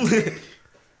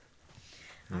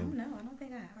 I don't know. I don't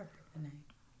think I have a kryptonite.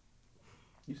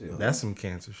 You said that's some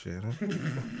Cancer shit, huh?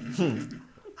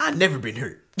 I've never been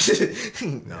hurt.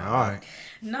 No, all right.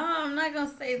 No, I'm not gonna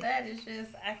say that. It's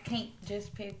just I can't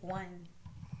just pick one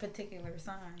particular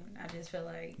sign. I just feel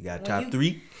like you got top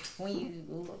three. When you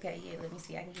let me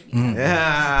see. I can give you.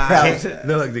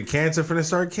 Look, the Cancer finna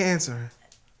start Cancer.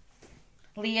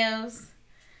 Leos.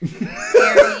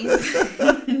 Aries.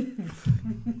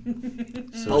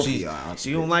 So she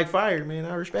don't like fire, man.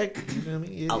 I respect it. You feel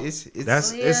me?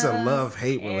 It's a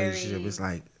love-hate relationship. It's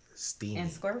like steamy.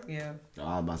 And Scorpio. Oh,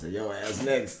 I was about to say your ass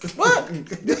next. What? he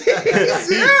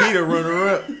the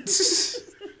runner-up.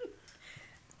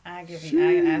 I give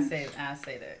you. I say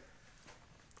that.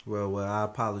 Well, I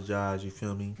apologize. You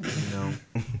feel me? You know,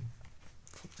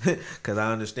 because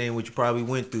I understand what you probably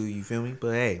went through. You feel me?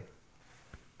 But hey.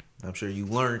 I'm sure you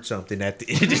learned something at the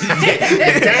end of the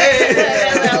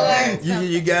day.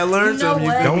 you gotta learn something.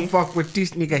 Don't fuck with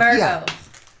this nigga here.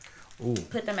 Ooh.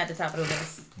 Put them at the top of the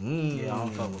list. Yeah, I don't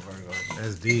fuck with Virgos.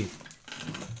 That's deep.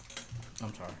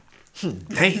 I'm sorry.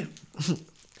 Damn.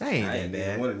 That I ain't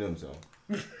bad. One of them, so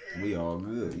we all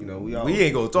good. You know, we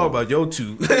ain't gonna talk about your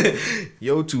two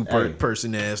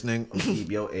person ass nigga.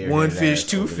 Keep your air one fish,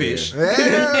 two fish.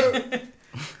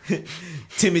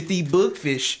 Timothy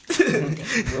Bookfish.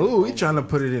 Ooh, we trying to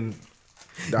put it in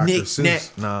Dr. Nick Seuss. Nack.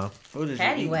 Nah.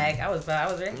 Paddywhack. I was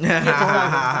ready.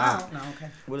 Oh, no, okay.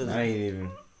 What is I that? ain't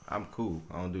even. I'm cool.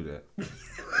 I don't do that.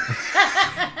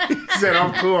 He said,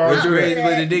 I'm cool. I'll What's do crazy, that.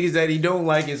 but the niggas that he don't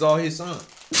like is all his sons.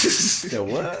 So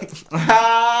what?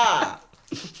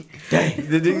 Dang.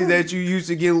 The niggas that you used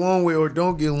to get along with or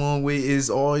don't get along with is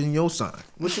all in your sign.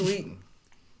 What you eating?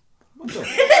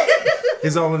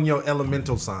 It's all in your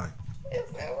elemental sign.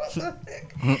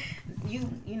 You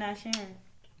not sharing.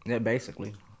 Yeah,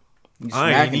 basically. You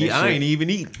I smacking this ain't shit. even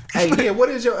eating. Hey, yeah, what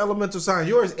is your elemental sign?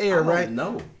 Yours air, right?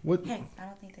 No. What? Hey, I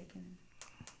don't think they can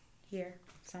hear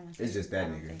someone. It's just that I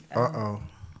don't nigga. think- Uh-oh.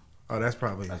 Oh, that's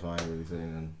probably. That's why I ain't really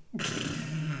saying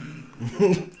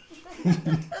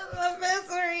I'm bad,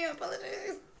 sorry. I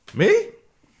apologize. Me?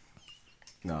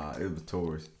 Nah, it was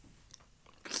Taurus.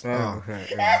 Oh.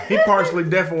 He partially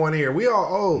deaf in one ear. We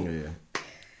all old. Yeah.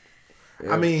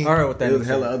 I mean, I heard what that There was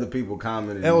nigga hella said. other people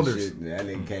commenting Elders. and shit. And that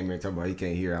nigga came here talking about he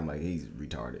can't hear. I'm like, he's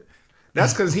retarded.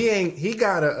 that's because he ain't even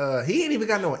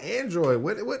got no Android.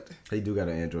 What? He do got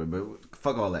an Android, but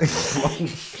fuck all that. Fuck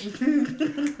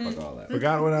all that.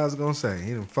 Forgot what I was going to say.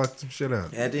 He done fucked some shit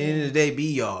up. At the end of the day,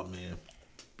 be y'all, man.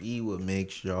 Be what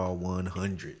makes y'all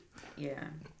 100. Yeah.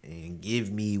 And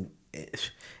give me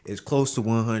as close to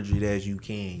 100 as you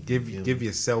can. Give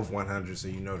yourself 100 so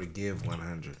you know to give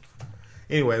 100.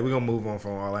 Anyway, we're going to move on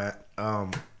from all that.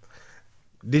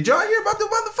 Did y'all hear about the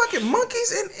motherfucking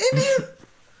monkeys in India?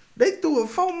 They threw a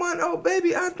 4-month-old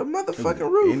baby out the motherfucking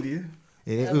roof. India?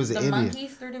 Yeah, it was in the India.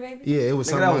 monkeys through the baby? Yeah, it was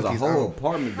Nigga, some that was monkeys. a whole Oh,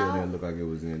 apartment building that looked like it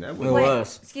was in. That It was Wait,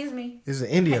 was. excuse me. it's in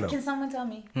India, though. Can someone tell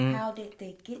me how did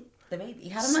they get the baby?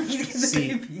 How the monkeys get the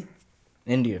See, baby?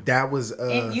 India. That was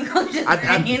And you gonna just I say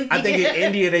think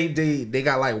in India they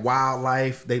got like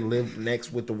wildlife. They live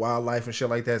next with the wildlife and shit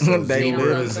like that. So They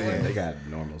zebras live. and They got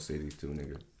normal cities too,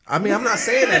 nigga. I mean, I'm not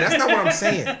saying that. That's not what I'm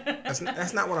saying.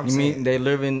 That's not what I'm You saying. mean they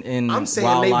live in I'm saying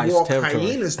they wildlife walk territory?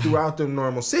 hyenas throughout the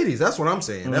normal cities. That's what I'm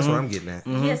saying. That's what I'm getting at.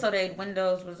 Yeah, so the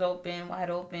windows was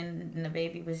wide open, and the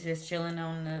baby was just chilling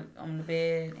on the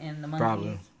bed, and the monkeys.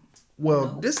 Probably. Well,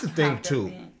 No, this is the thing hopped up too.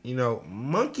 in. You know,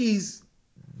 monkeys,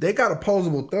 they got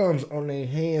opposable thumbs on their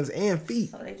hands and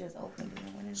feet. So they just opened it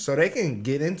and went in. So they can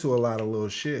get into a lot of little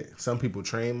shit. Some people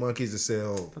train monkeys to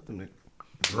sell Fuck them niggas.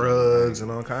 drugs and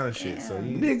all kind of shit. So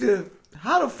you, Nigga,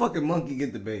 how the fucking monkey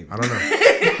get the baby? I don't know.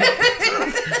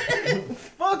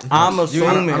 I'm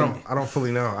assuming I don't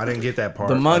fully know. I didn't get that part.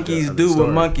 the monkeys of the do what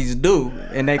story. monkeys do,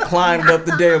 and they climbed up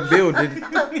the damn building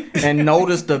and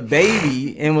noticed the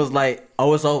baby and was like,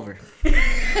 "Oh, it's over."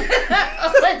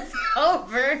 Oh, it's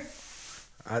over.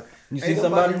 You see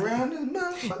somebody? around this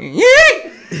motherfucker? Yeah.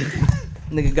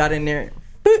 Nigga got in there.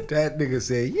 That nigga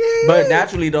said, "Yeah." But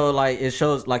naturally though, like it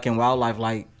shows, like in wildlife,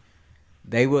 like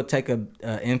they will take a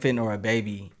infant or a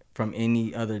baby from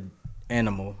any other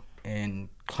animal and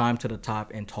climb to the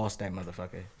top and toss that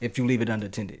motherfucker if you leave it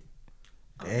unattended.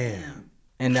 Damn.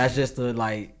 And that's just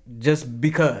just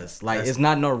because, like, it's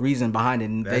not no reason behind it.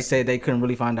 And they said they couldn't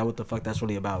really find out what the fuck that's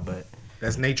really about, but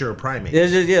That's nature of primate.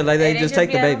 it's just like they Hey, just take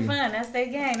be the having baby. Fun. That's their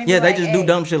game. Yeah, be they like, just hey, do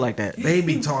dumb shit like that.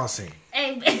 Baby tossing.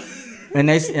 Hey,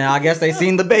 And I guess they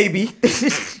seen the baby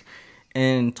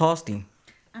and tossed him.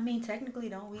 I mean, technically,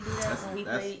 don't we do that when we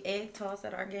play egg toss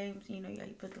at our games? You know, you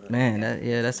put the little Man,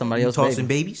 that's somebody else's Tossing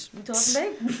baby. babies? you toss the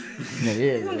baby.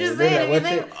 Yeah, I'm just saying. If you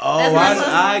think, Oh, that's not supposed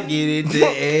to- I get it. The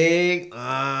egg.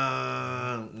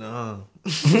 No.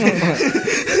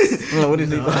 What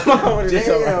is he?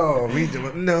 Damn, we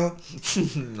doing no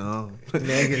No.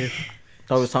 negative.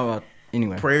 So I was talking about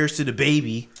anyway. Prayers to the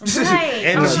baby. Right.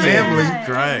 And oh his my family. God.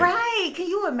 Right. Right. Can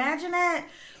you imagine that?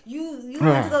 You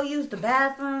went to go use the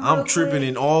bathroom. I'm real tripping quick.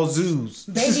 in all zoos.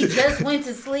 Baby just went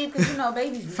to sleep because you know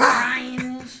baby's crying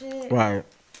and shit. Right.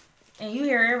 And you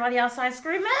hear everybody outside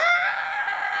screaming.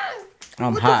 "Ah!"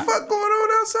 I'm What hot. the fuck going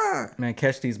on outside? Man,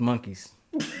 catch these monkeys.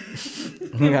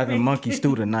 We having monkey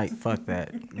stew tonight. Fuck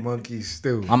that. Monkey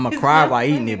stew. I'ma cry while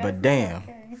eating it, but damn.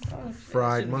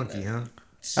 Fried monkey, huh?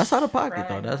 That's out of pocket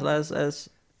though. That's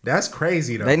That's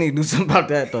crazy though. they need to do something about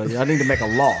that though. Y'all need to make a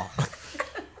law.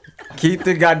 Keep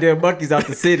the goddamn monkeys out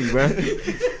the city, bro.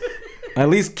 At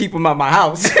least keep them out my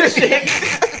house.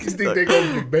 You think they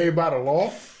gonna get babe by the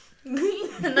law?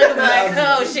 Niggas like,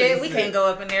 oh shit, we can't go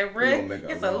up in there, bro. gonna make a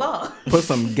It's a law. law. Put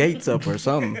some gates up or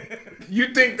something.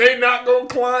 You think they not gonna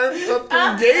climb up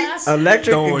through gates?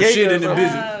 Electric Throwing gate shit or in the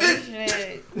something. business.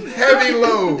 Oh shit. Heavy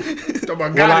load. Talking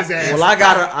about got his ass. Well, I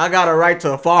got a right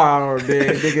to a firearm,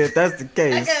 then, nigga. If that's the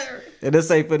case, and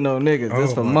this ain't for no niggas.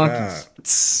 This Oh for my monkeys.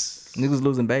 Niggas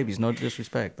losing babies. No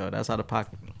disrespect though. That's out of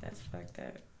pocket. That's fucked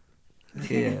up.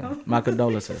 Yeah, my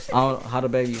condolences. How the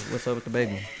baby? What's up with the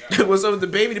baby? What's up with the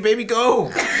baby? The baby go.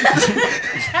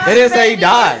 They didn't say he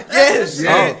died. Yes.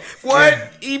 Yeah.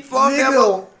 What? He fucked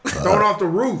Nigga, Thrown off the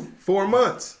roof. 4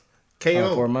 months.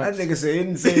 KO. 4 months. that nigga said he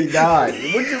didn't say he died.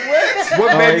 What?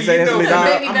 What baby he said you know? instantly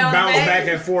died. I'm bounced back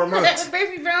at 4 months.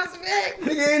 Baby bounce back.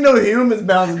 Nigga, ain't no humans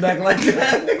bouncing back like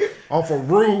that. Nigga, Off a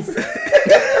roof.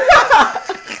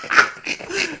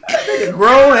 nigga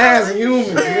grown ass humans.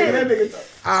 Nigga. That nigga.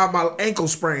 My ankle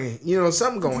sprain. You know,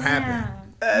 something gonna happen.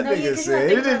 That No, nigga 'cause said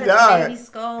you he gotta think didn't about it, die. the baby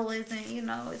skull isn't,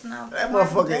 it's not. That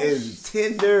motherfucker is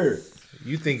tender.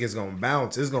 You think it's gonna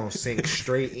bounce? It's gonna sink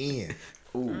straight in.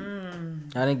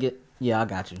 I didn't get. Yeah, I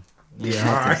got you. You didn't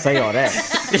all have right. to say all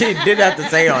that. You didn't have to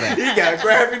say all that. He got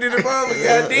graphic in the moment.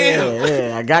 Goddamn.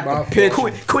 Yeah, I got the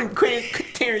picture. Quentin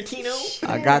Tarantino.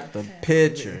 I got the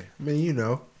picture. I mean, you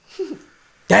know.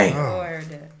 Dang.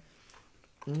 Lord.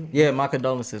 Yeah, my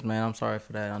condolences, man. I'm sorry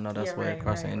for that. I know that's Yeah, way right,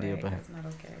 across right, India, right. but That's not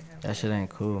okay. that shit ain't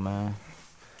cool, man.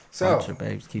 So, Watch your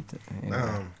babies keep the.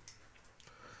 Anyway,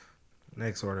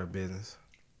 next order of business.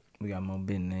 we got more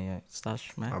business yet. Stop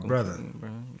smacking. My brother. me, bro.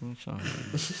 Give me some.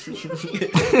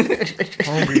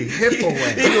 Hungry hippo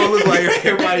way. He gonna look like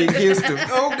everybody against him.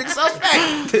 Oh, nigga,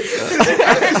 suspect.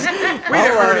 We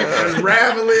heard him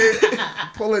unravel it,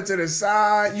 pull it to the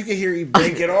side. You can hear he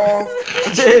break it off.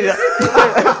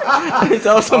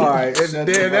 All right, Damn,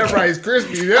 that Rice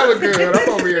Krispies, hella good. I'm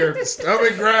over here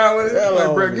stomach growling.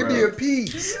 Like, bro, give me a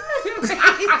piece.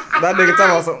 That nigga talking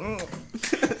about something.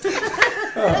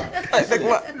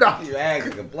 No, you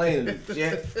acting complaining.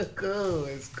 Shit.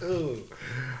 It's cool.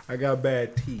 I got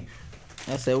bad teeth.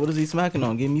 I said, what is he smacking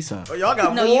on? Give me some. Oh, y'all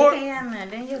got No, you more? can't have none.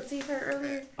 Didn't your teeth hurt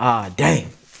earlier? Ah, dang.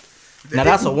 Now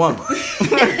that's a woman.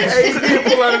 Hey, you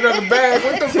didn't pull out another bag.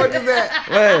 What the fuck is that?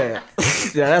 Man.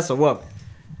 Yeah, that's a woman.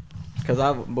 Cause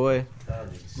boy,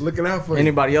 Looking out for you.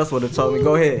 anybody else would have told me,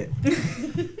 go ahead.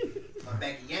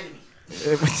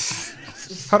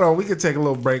 Hold on, we can take a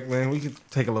little break, man. We can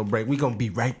take a little break. We gonna be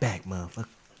right back, motherfucker.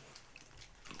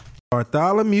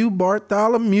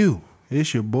 Bartholomew.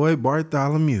 It's your boy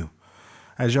Bartholomew.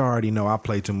 As y'all already know, I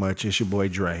play too much. It's your boy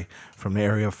Dre from the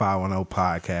Area 510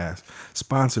 podcast,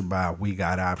 sponsored by We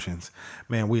Got Options.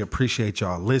 Man, we appreciate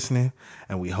y'all listening,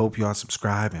 and we hope y'all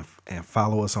subscribe and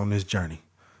follow us on this journey.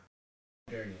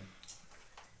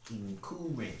 Cool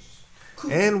ranch.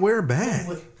 And we're back.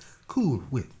 Cool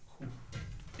Whip.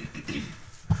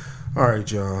 All right,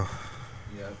 y'all.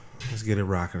 Yep. Let's get it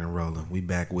rocking and rolling. We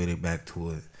back with it, back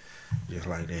to it. Just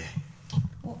like that.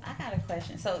 Well, I got a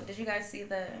question. So, did you guys see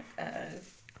the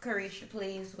Carisha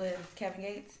Please with Kevin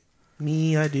Gates?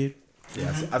 Me, I did.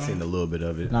 Yeah, I've seen a little bit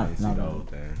of it. No, I didn't see no, the no. whole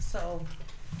thing. So,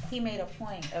 he made a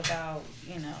point about,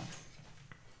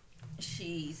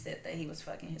 she said that he was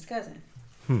fucking his cousin.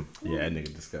 Yeah, that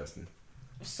nigga disgusting.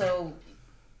 So,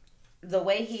 the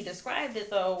way he described it,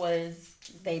 though, was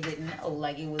they didn't know.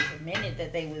 Like, it was admitted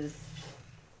that they was,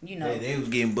 Yeah, they was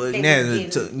getting bugged They now. was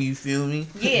getting- You feel me?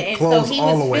 Yeah, and Clothes so he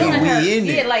all was the way feeling on. her. We in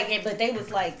Yeah, it. but they was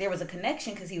like, there was a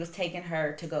connection because he was taking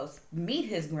her to go meet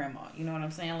his grandma. You know what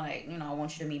I'm saying? Like, I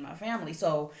want you to meet my family.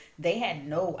 So they had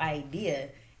no idea.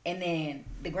 And then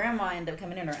the grandma ended up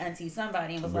coming in, or auntie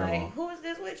somebody, and was like, "Who is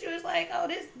this with you?" It's like, "Oh,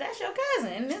 that's your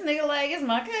cousin." And this nigga like, "It's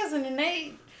my cousin," and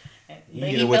he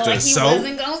felt like he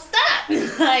wasn't gonna stop.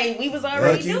 Like, we was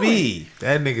already doing it.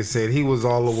 That nigga said he was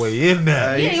all the way in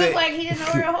there. Yeah, he was like, he didn't know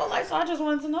her whole life, so I just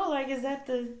wanted to know, like, is that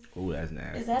Ooh, that's is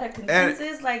nasty. that a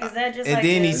consensus? Like, is that just And like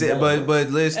then a- he said, but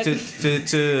let's but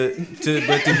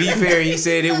to be fair, he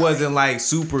said it wasn't like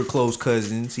super close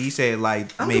cousins. He said like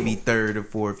maybe third or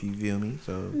fourth. You feel me?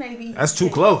 So maybe That's too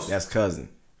close. That's cousin.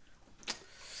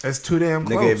 That's too damn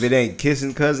close. Nigga, if it ain't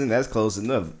kissing cousin, that's close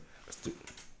enough.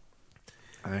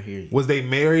 I hear you. Was they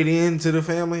married into the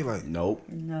family? Like, Nope.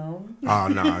 No. oh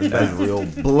no, That's real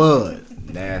blood.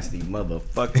 Nasty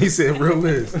motherfucker. he said real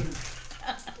is.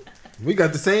 We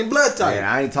got the same blood type. Man,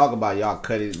 I ain't talking about y'all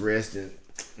cut his wrist and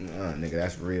nigga,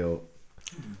 that's real.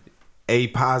 A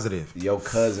positive. Your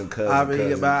cousin. I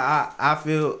mean, but I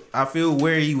feel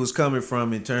where he was coming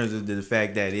from in terms of the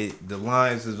fact that the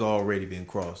lines has already been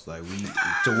crossed. Like we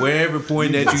to wherever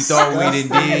point that you thought we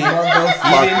didn't did, he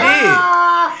didn't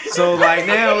did. So like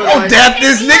now, it's like, dap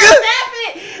this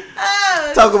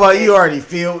nigga. Talk about you already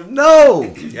feel no.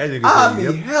 That nigga I'll said, be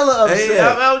yep. hella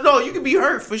upset. hey, no, you can be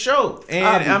hurt for sure. And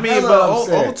I'd be I mean, hella but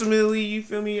upset. ultimately, you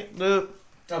feel me?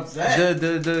 Upset.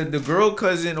 The girl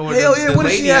cousin or Hell the yeah, what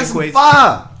if lady she has some equation.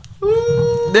 fire?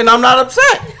 Then I'm not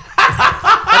upset.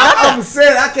 I'm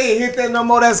upset. I can't hit that no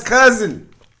more. That's cousin.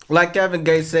 Like Kevin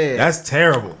Gates said. That's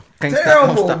terrible. Can't stop-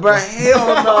 Terrible, stop- bro.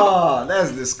 Hell no.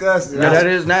 That's disgusting. Yeah, that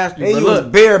is nasty. And But you was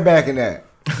look, barebacking that.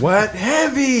 What?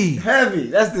 Heavy. Heavy.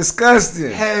 That's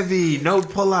disgusting. Heavy. No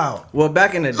pull out. Well,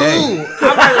 back in the day. Ooh,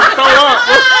 I'm about to throw up.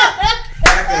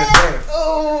 Back in the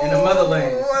day. In the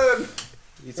motherland.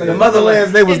 In the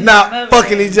motherlands, they was not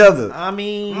fucking each other. I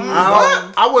mean,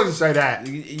 I wouldn't say that.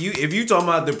 if you talking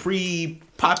about the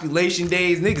pre-population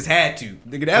days, niggas had to.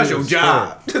 Nigga, that was your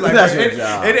job. Like, That's your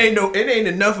job. It ain't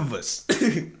enough of us.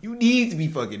 You need to be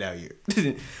fucking out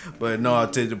here. But no,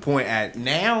 to the point at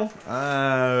now,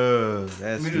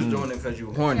 that's We just doing it because you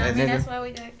were horny. Yeah, I mean, nigga. that's why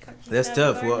we got cookies. that's up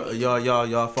tough. already. Well,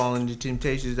 y'all fall into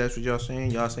temptations. That's what y'all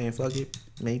saying. Y'all saying fuck it,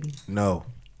 maybe. No.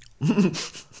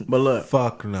 But look.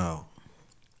 Fuck no.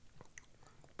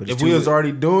 But If we was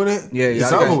already doing it, Yeah, it's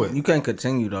y'all over can't- with. You can't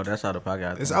continue though. That's how the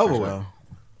podcast. It's goes, over for with. sure.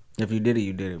 If you did it,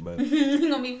 you did it. But You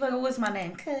gonna be fucking, what's my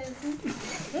name? Cousin.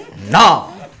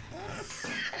 no,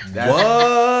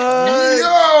 what?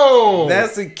 Yo!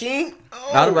 That's a king.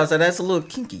 I was about to say that's a little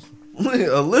kinky.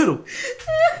 A little.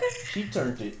 She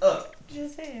turned it up.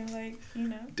 Just saying, like, you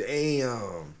know.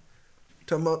 Damn.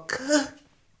 Talking about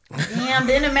Damn,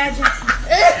 then imagine.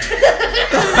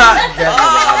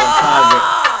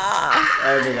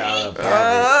 That nigga out of pocket.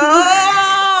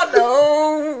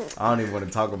 I don't even want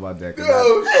to talk about that.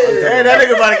 Hey, that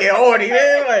nigga about to get horny.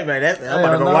 Man. Like, man, I'm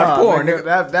about to go watch porn,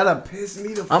 nigga. That'll piss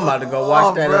me the fuck I'm about to go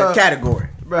watch that bruh. category.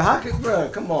 Bro, how can, bro,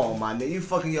 come on, my nigga. You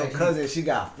fucking your cousin, she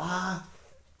got 5.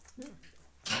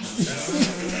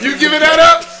 You giving that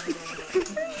up?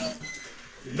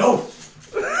 No.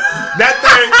 That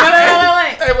thing.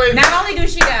 Wait. Hey, wait. Not only do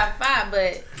she got 5,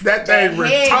 but That that thing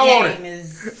head retarded. game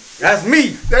is That's me.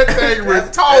 That thing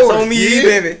retarded. That's on me, yeah.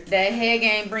 baby. that head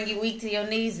game bring you weak to your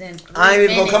knees and I ain't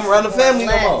even gonna come around the family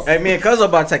no more. Hey, me and Cuz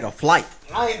about to take a flight.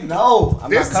 I ain't know. I'm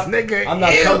This not nigga I'm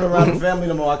not ill. coming around the family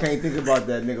no more. I can't think about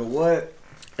that, nigga. What?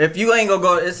 If you ain't gonna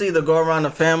go, it's either go around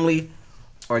the family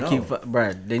or No. keep,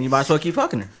 bruh. Then you might as well keep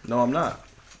fucking her. No, I'm not.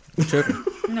 You tripping?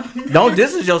 Don't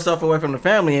distance yourself away from the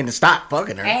family and stop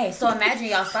fucking her. Hey, so imagine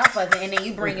y'all stop fucking and then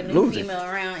you bring a new Lose it. female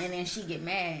around and then she get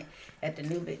mad at the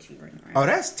new bitch you bring around. Oh,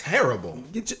 that's terrible.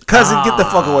 Cousin, get the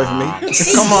fuck away from me.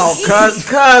 Come on,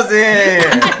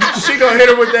 cousin. She gonna hit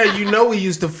her with that. You know we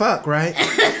used to fuck, right?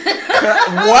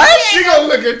 What? She gonna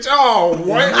look at y'all.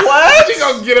 What? What? She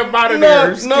gonna get up out of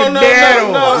No, there.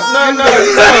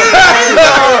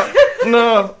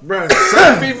 No. Bro,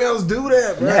 some females do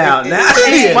that, bro. Now,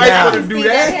 It's white now, gonna do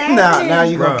that. now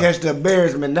you gonna Bruh. catch the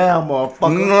embarrassment now,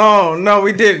 motherfucker. No,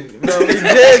 we didn't. No, we didn't.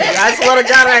 I swear to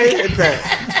God, I hit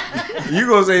that. You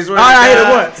gonna say swear? I hit it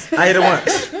once. I hit it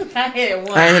once. I hit it once.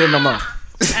 I ain't hit it no more.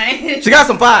 I ain't- She got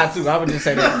some fire too. I would just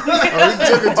say that. Oh, you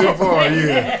took it too far,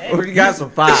 yeah. She got some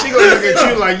fire. She gonna look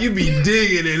at you like you be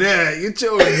digging in that. You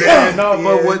children, man.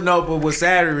 But what's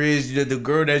sadder is the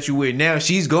girl that you with now,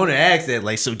 she's gonna ask that,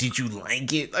 like, so did you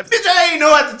like it? Like, bitch, I ain't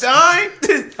know at the time.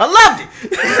 I loved it.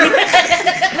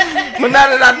 But now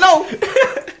that I know,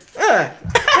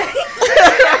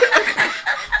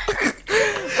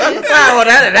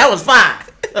 that was fine.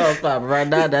 That was fine, but right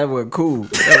now that was cool.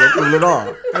 That was cool at all.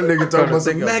 That nigga talking about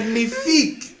some Think of it.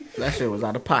 magnifique. That shit was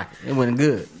out of pocket. It wasn't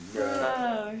good.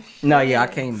 Oh, No, yeah, I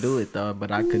can't do it though, but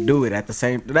I could do it at the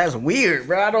same. That's weird,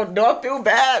 bro. I feel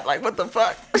bad. Like, what the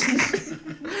fuck?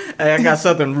 Hey, I got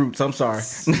Southern roots. I'm sorry.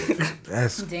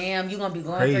 That's damn, you gonna be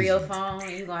going Crazy. through your phone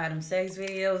and you gonna have them sex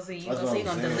videos and you That's gonna, what you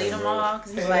gonna I'm saying, delete them bro. all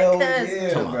because he's Hell like, cuz.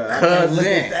 yeah, bro. I can't Cousin. look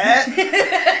at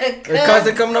that.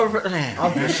 Cousin coming over. Damn.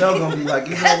 I'm for sure gonna be like,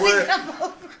 you know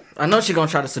what? I know she gonna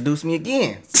try to seduce me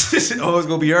again. Oh, it's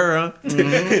gonna be her, huh? You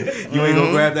ain't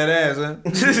gonna grab that ass, huh?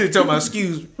 Talking about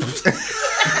excuse.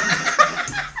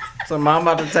 So I'm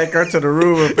about to take her to the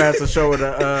room and pass the show with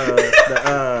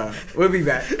we'll be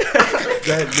back.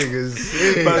 that nigga's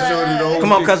sick.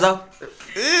 Come on, cuzzo.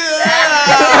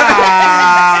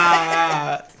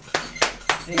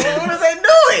 What was they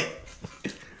doing?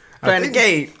 Playing the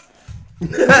game.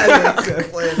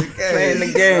 Playing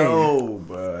the game. Oh,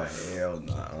 bro, hell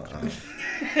no.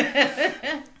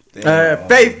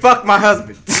 Faith, fuck my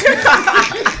husband.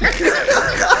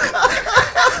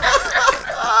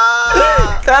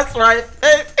 That's right.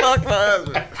 Faith, fuck my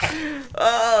husband.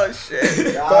 Oh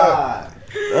shit. God.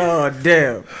 Oh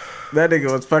damn. That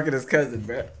nigga was fucking his cousin,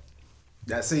 bro.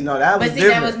 That see, no, that was But see,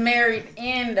 different. that was married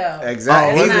in though.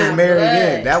 Exactly. Oh, He it's was not married blood.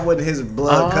 in. That wasn't his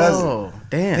blood cousin. Oh,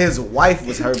 damn. His wife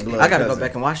was her blood I gotta cousin. go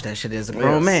back and watch that shit as a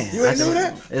grown man. You ain't know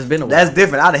that? It's been a while. That's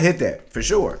different. I'd have hit that for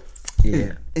sure.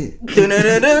 Yeah.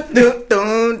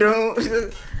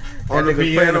 On the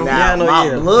piano. Now, no, my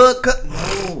yeah. blood cut.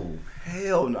 No,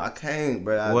 hell no, I can't,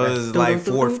 bro. Was like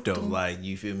fourth though, like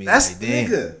you feel me? That's like, damn.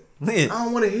 nigga. I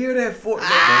don't want to hear that for.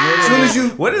 Ah. As soon as you,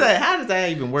 What is that? How does that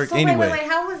even work So anyway? wait,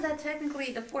 how was that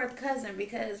technically the fourth cousin?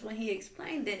 Because when he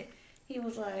explained it, he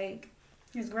was like,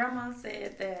 his grandma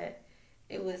said that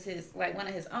it was his, like, one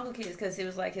of his uncle kids, because it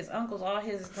was like his uncles, all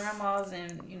his grandmas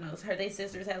and, you know, they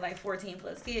sisters had like 14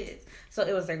 plus kids. So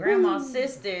it was their grandma's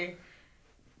sister,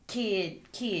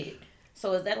 kid.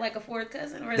 So is that like a fourth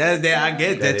cousin? Or That's that. I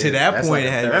get that. To that point,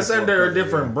 that's under a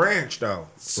different branch, though.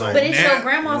 So but it's your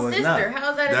grandma's sister.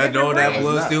 How's that a different branch? That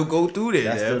blood still go through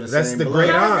there. That's the great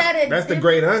aunt. That's the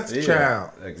great aunt's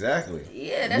child. Exactly.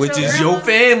 Yeah, that's which is your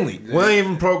family. We don't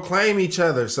even proclaim each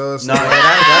other, so it's no,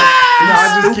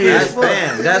 that's kids.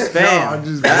 That's fam.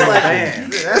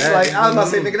 That's like I was about to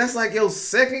say, nigga. That's like your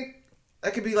second.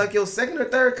 That could be like your second or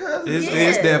third cousin.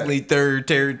 It's definitely third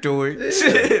territory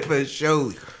for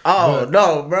sure. Oh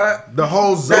no, bro. The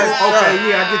whole zone. Okay,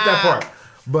 yeah, I get that part.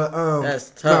 But that's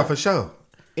tough. No, for sure.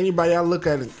 Anybody I look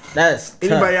at it. That's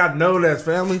anybody tough. I know that's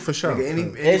family for sure.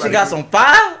 Nigga, and she got some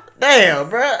fire. Damn,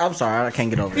 bro. I'm sorry, I can't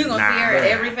get over it. You gonna see her at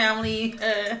every family.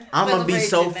 I'm gonna be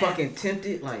so fucking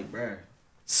tempted, like, bro.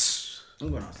 I'm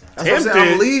going outside. That's what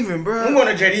I'm leaving, bro. I'm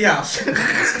going to JD house.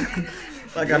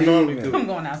 Like I normally do. I'm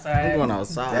going outside. Going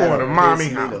to mommy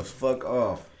house. Me the fuck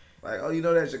off. Like, oh, you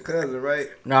know that's your cousin, right?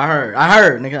 No, I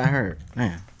heard, nigga, I heard.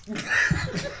 Man.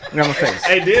 Got my face.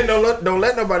 Hey, then don't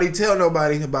let nobody tell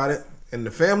nobody about it, and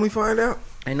the family find out.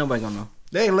 Ain't nobody gonna know.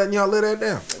 They ain't letting y'all live that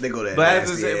down. They go that.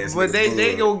 But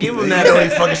they gonna give them that. They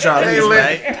fucking Charlize,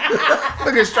 right?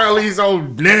 Look at Charlize's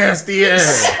old nasty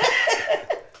ass.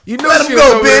 You know let him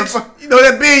go, bitch. You know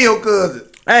that being your cousin.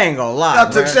 I ain't gonna lie.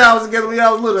 Y'all took showers together when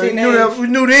y'all was little. We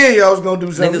knew then y'all was gonna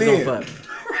do something. Niggas gonna fuck.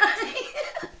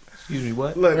 Excuse me,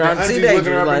 what? Look, man, Auntie's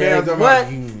looking up and down.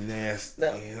 What? You nasty.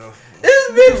 You know.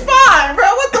 This bitch fine, bro.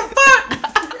 What the fuck?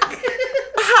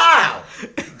 How?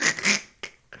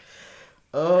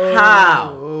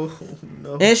 How?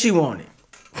 No. And she want it.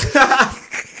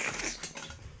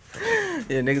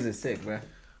 Yeah, niggas is sick, bro.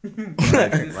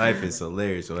 Life is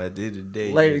hilarious. So at the end of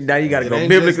the day, now you gotta go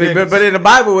biblically, but in the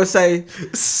Bible would say,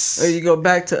 you go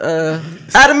back to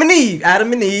Adam and Eve.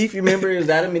 Adam and Eve, you remember it was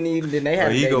Adam and Eve. Then they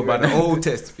had. You go by the Old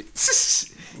Testament.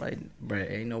 Like, bro,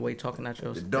 ain't no way talking out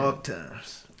your. The dog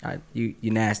times. You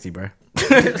nasty, bro.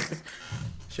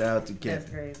 Shout out to Kevin. That's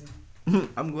crazy.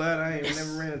 I'm glad I ain't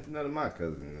never ran into none of my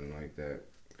cousins like that.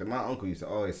 Cause my uncle used to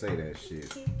always say that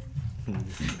shit.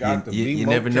 You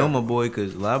never know, my boy,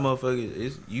 because a lot of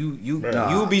motherfuckers,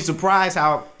 you'll be surprised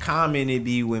how common it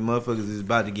be when motherfuckers is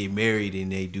about to get married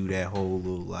and they do that whole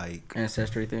little like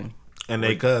ancestry thing, and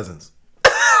they cousins.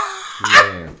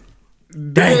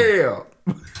 Damn.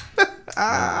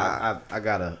 I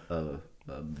got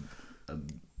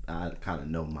I kind of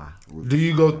know my roots. Do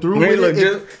you go through it?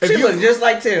 She look just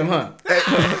like Tim, huh?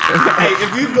 Hey,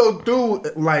 if you go through,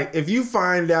 like, if you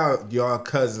find out y'all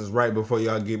cousins right before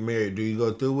y'all get married, do you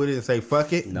go through with it and say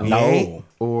fuck it? No.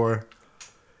 Or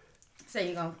say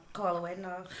you gonna call a wedding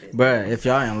off? Bruh, if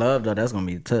y'all in love though, that's gonna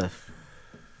be tough.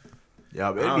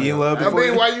 Y'all better be in love before. I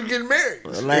mean, why you getting married?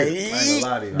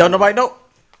 Like, don't nobody know.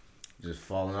 Just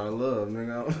falling out of love,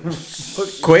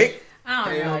 nigga. Quick.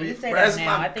 I don't know. You say that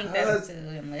now. I think that's too,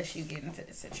 unless you get into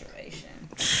the situation.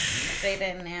 Say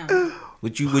that now.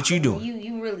 What you doing?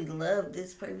 You really love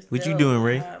this person. What you doing,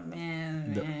 Ray?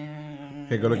 Man.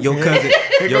 Here go the your cousin.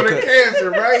 Here go the cancer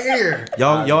right here.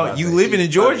 Y'all, you living in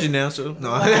Georgia now, so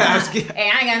no. Hey,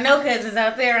 I ain't got no cousins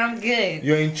out there. I'm good.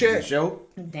 You ain't checked, show.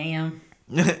 Damn.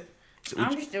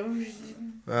 I'm still.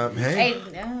 Hey.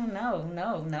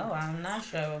 No, I'm not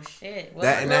sure. Shit.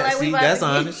 Well, that's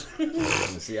honest.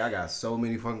 See, I got so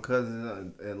many fucking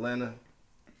cousins in Atlanta.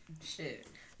 Shit.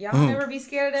 Y'all never be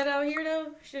scared of that out here,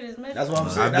 though? Shit is messy. That's what I'm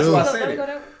saying. That's why I said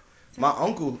it. My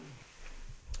uncle,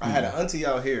 I had an auntie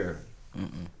out here.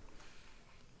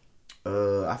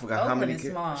 I forgot how many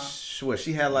kids. Sure,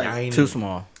 she had like too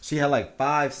small. She had like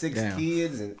 5, 6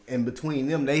 kids, and in between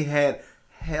them, they had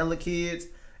hella kids.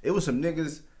 It was some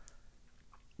niggas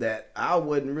that I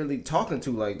wasn't really talking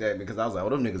to like that because I was like, oh,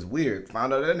 them niggas weird.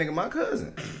 Found out that nigga my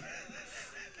cousin.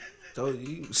 So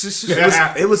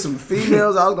it was some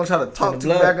females I was gonna try to talk to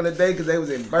back in the day because they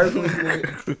was in Berkeley.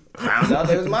 Found out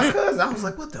they was my cousin. I was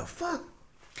like, what the fuck?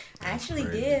 I actually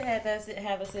did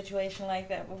have a situation like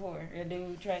that before. A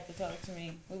dude tried to talk to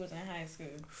me. We was in high school.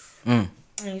 And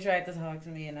he tried to talk to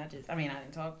me, and I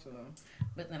didn't talk to him.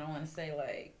 But then I want to say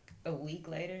like a week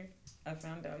later, I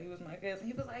found out he was my cousin.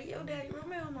 He was like, yo, Daddy,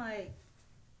 remember? I'm like,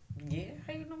 yeah,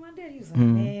 how you know my dad? He was like,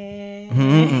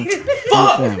 man.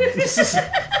 Fuck!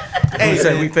 Hey,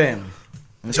 said we family.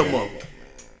 Show up.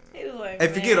 He was like, hey,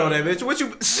 forget all that, bitch. What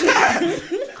you...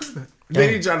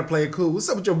 Then he trying to play it cool. What's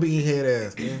up with your bean head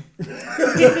ass, man?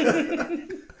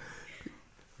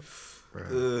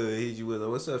 Hit you with a,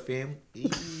 what's up, fam?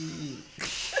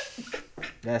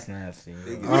 That's nasty.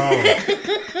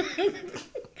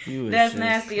 That's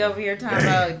nasty over here talking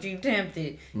about you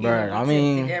tempted. You Bruh, I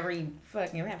mean, every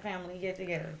fucking family get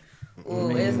together.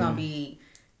 Ooh, it's gonna be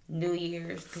New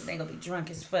Year's because they gonna be drunk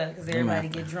as fuck because everybody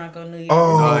get drunk on New Year's.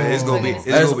 No, it's gonna be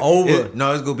over.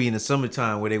 No, it's gonna be in the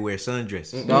summertime where they wear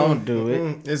sundresses. Don't do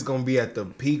it. It's gonna be at the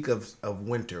peak of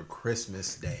winter,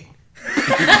 Christmas Day.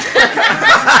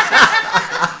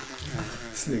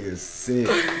 This nigga's sick.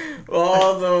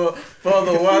 For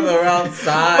the weather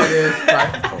outside is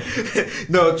frightful.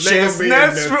 No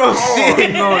chestnuts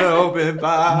roasting on an open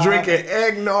fire. Drinking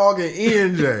eggnog and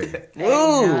E&J.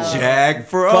 Ooh. Jack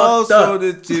Frost on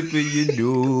the tip of your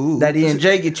nose. That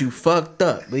E&J get you fucked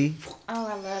up, Lee. Oh,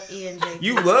 I love E&J.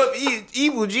 You love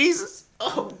Evil Jesus?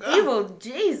 Oh, God. Evil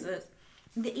Jesus.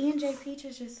 The E&J peach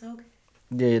is just so good.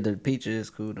 Yeah, the peach is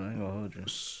cool though. I ain't gonna hold you.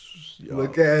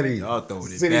 Look at him. Y'all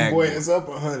throwing it City back. boy is up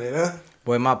 100, huh?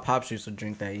 Boy, my pops used to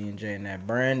drink that E&J and that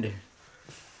brandy.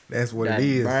 That's what That it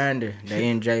is. brandy. The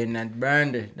E&J and that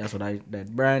brandy. That's what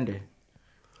that brandy.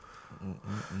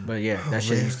 But yeah, that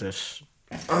shit used to...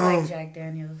 I like Jack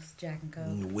Daniels, Jack and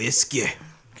Coke. Whiskey.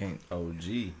 Can't...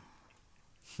 OG.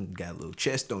 Got a little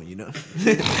chest on you, know.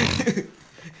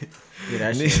 Yeah,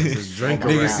 that shit was just drink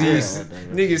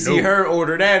Niggas see her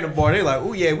order that in the bar. They like,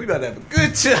 oh yeah, we about to have a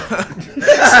good time.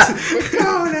 We're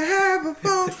gonna have a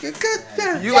fucking good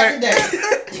time. You like,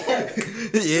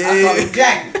 yeah.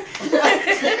 Jack.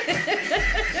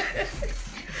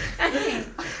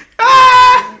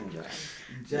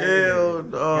 Hell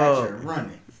no.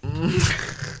 Running.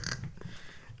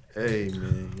 Hey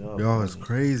man, Y'all is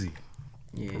crazy.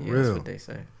 Yeah, real. that's what they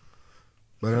say.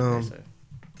 But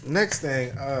next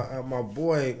thing, my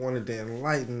boy wanted to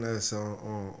enlighten us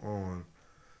on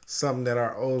something that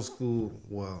our old school,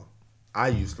 well, I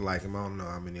used to like him. I don't know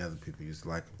how many other people used to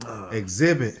like him.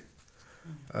 Exhibit.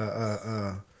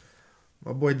 My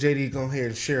boy JD go ahead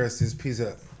and share us this piece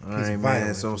of Alright,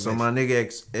 man. So my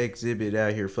nigga Exhibit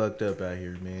out here fucked up out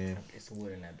here, man. It's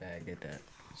wood in that bag. Get that.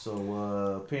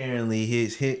 So apparently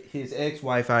his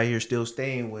ex-wife out here still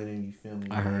staying with him. You feel me?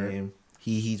 I heard. And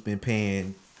he's been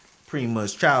paying pretty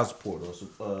much child support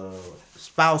or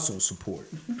spousal support.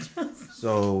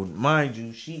 So mind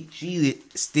you, she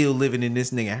still living in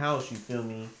this nigga house. You feel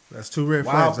me? That's two red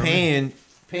While flags.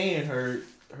 paying her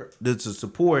the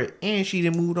support, and she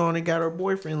done moved on and got her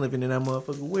boyfriend living in that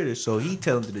motherfucker with her. So he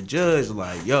telling to the judge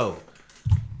like, yo,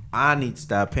 I need to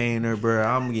stop paying her, bro.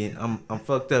 I'm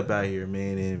fucked up out here,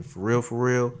 man. And for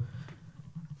real,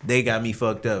 they got me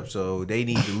fucked up. So they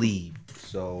need to leave.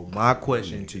 So my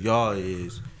question to y'all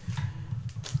is,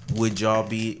 what would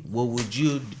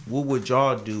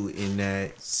y'all do in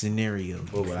that scenario?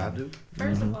 What would I do?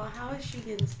 First of all, how is she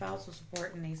getting spousal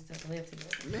support and they still live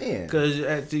together? Man.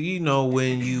 Because you know,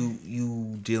 when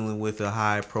you dealing with a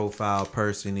high profile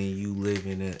person and you live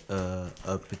in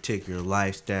a particular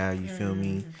lifestyle, you feel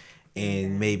me?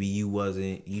 And maybe you was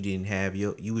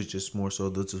just more so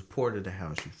the support of the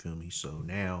house, you feel me? So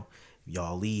now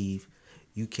y'all leave,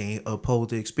 you can't uphold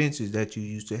the expenses that you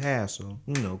used to have. So,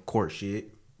 you know, court shit,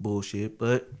 bullshit,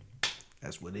 but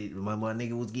that's what my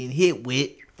nigga was getting hit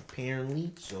with,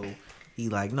 apparently. So he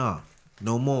like, nah,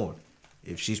 no more.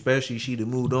 If especially she done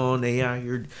moved on, they out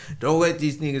here. Don't let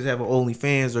these niggas have an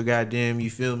OnlyFans or goddamn, you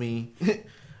feel me?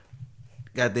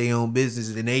 Got their own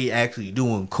business and they actually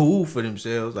doing cool for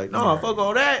themselves. Like, no, fuck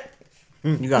all that.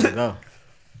 You gotta go.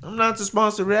 I'm not the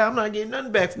sponsor of that. I'm not getting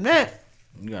nothing back from that.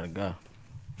 You gotta go.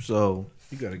 So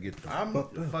You gotta get the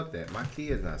fuck that. My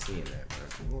kid's not seeing that, bro.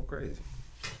 I'm going crazy.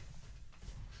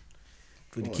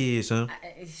 for the kids, huh?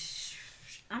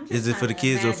 I'm just Is it for the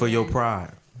kids or for your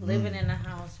pride? Living in a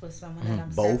house with someone that I'm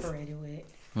Both. separated with.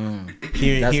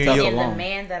 Hearing And your the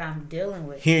man that I'm dealing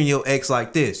with. hearing your ex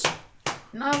like this.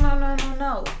 No.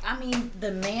 I mean,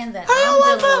 the man that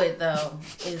I'm dealing with, though,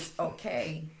 is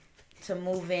okay to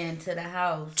move into the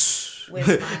house with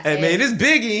my Hey ex. man, it's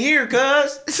big in here,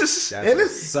 cuz. That's a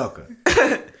sucker.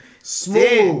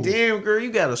 Smooth. Damn, girl,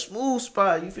 you got a smooth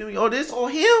spot. You feel me? Oh, this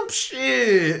on him?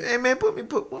 Shit. Hey man,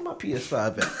 put where my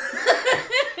PS5 at?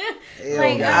 Hell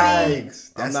Like, no. I mean-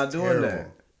 Yikes. I'm not doing that.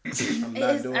 I'm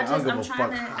not doing. I don't give a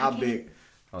fuck how big.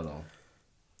 Hold on.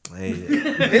 Hey,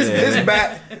 It's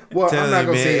bad. Well, Tell I'm not you,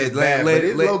 gonna man, say it's bad, but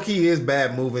it let- low key is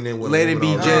bad moving in with. let a it woman be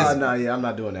all just- that. No, yeah, I'm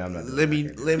not doing that. I'm not. let me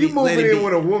You let moving it in be.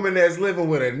 with a woman that's living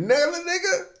with another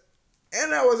nigga,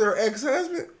 and that was her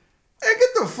ex-husband. Hey, get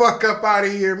the fuck up out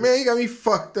of here, man! You got me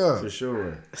fucked up. For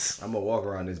sure. I'm gonna walk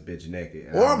around this bitch naked.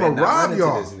 and Or I'm gonna bet not run rob into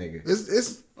y'all. This nigga.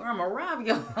 It's Or I'm going to rob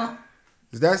y'all.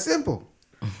 that simple.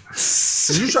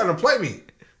 You trying to play me?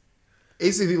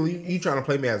 It's either you trying to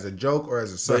play me as a joke or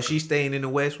as a sucker. But she's staying in the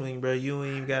West Wing, bro. You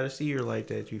ain't even gotta see her like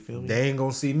that. You feel me? They ain't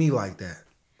gonna see me like that.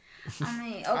 I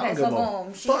mean, okay, so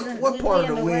boom. Fuck, what part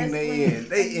of the wing they in?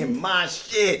 They in my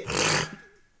shit.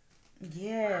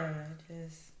 Yeah,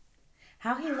 just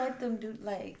how he let them do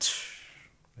like.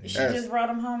 She just brought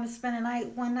him home to spend a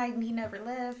night one night and he never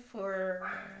left, or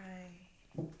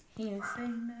he didn't say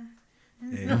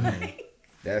nothing.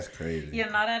 That's crazy. Yeah,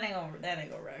 no, that ain't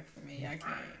gonna rock for me.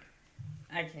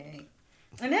 I can't.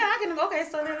 And then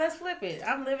so then let's flip it.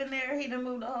 I'm living there. He done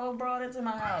moved the whole broad into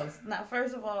my house. Now,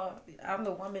 first of all, I'm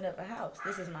the woman of the house.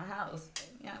 This is my house.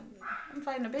 Yeah, I'm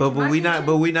fighting a bitch.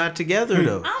 But we not together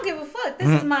though. I don't give a fuck. This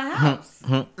is my house.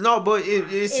 No, but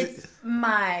it's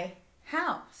my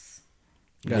house.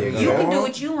 Yeah, you can do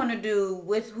what you want to do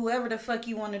with whoever the fuck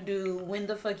you want to do, when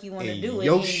the fuck you want to do it,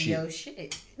 your in shit. your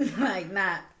shit. Like,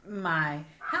 not my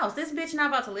house. This bitch not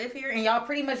about to live here, and y'all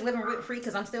pretty much living rent free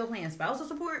because I'm still paying spousal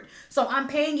support. So I'm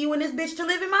paying you and this bitch to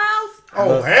live in my house?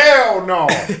 Oh, hell no.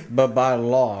 But by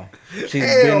law, she's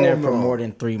been there for more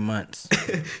than 3 months.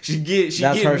 she get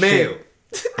her mail.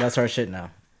 Shit. That's her shit now.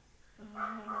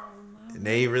 And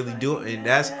they ain't really doing, and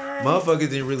that's motherfuckers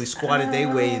didn't really squatted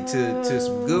their way into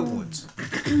some good ones,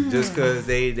 just cause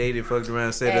they done fucked around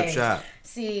and set up shop.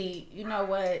 See, you know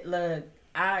what? Look,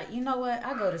 I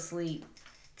go to sleep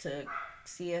to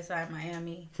CSI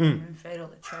Miami and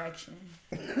Fatal Attraction.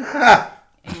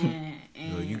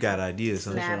 and you got ideas,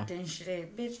 huh? Snapped and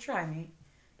shit. Bitch, try me.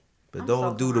 But I'm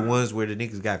don't so do the ones where the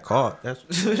niggas got caught. That's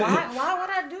why would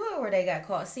I do it where they got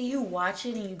caught? See, you watch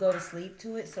it and you go to sleep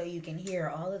to it so you can hear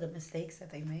all of the mistakes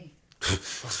that they made.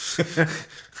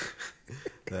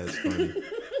 That's funny.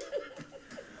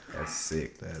 That's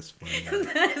sick. That's funny.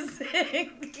 That's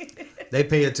sick. They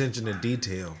pay attention to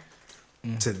detail.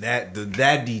 To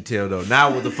that detail though.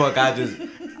 Now what the fuck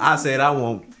I said I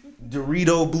want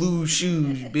Dorito blue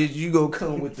shoes, bitch. You gonna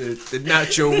come with the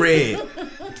nacho red.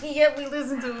 Yeah, we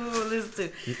listen to what we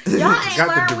listen to. Y'all ain't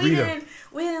learned.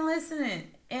 We didn't listen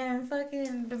in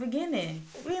fucking the beginning.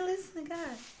 We didn't listen to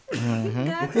God.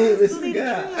 God listen to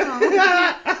God.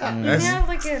 Now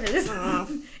look at this.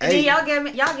 And then y'all get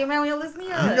mad when you listen to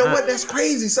y'all. You know what? That's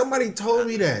crazy. Somebody told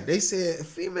me that. They said a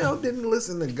female didn't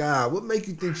listen to God. What make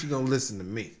you think she gonna listen to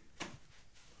me?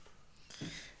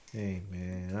 Hey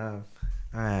man,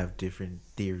 I have different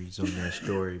theories on that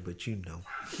story, but you know.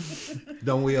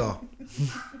 Don't we all?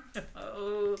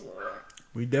 Oh Lord.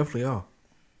 We definitely are.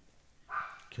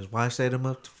 Cause why set them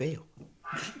up to fail?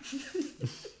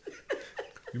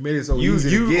 You made it so easy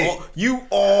to get. You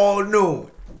all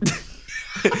know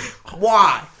it.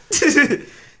 Why?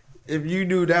 If you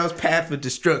knew that was path of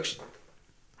destruction.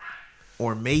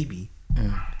 Or maybe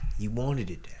you wanted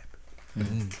it to happen.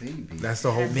 Maybe. That's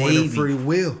the whole point of free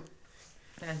will.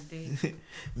 That's deep.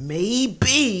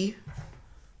 Maybe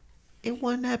it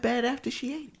wasn't that bad after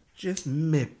she ate it. Just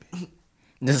maybe.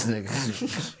 This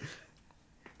nigga.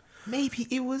 Maybe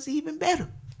it was even better.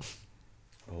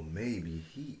 Or maybe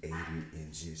he ate it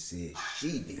and just said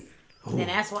she did. And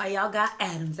that's why y'all got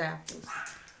Adam's apples.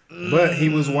 But he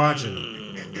was watching.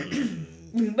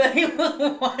 But he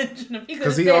wasn't watching them.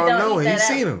 Because he all know it. He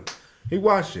seen him. He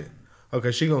watched it.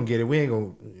 Okay, she gonna get it. We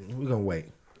gonna wait.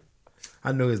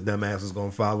 I knew his dumb ass was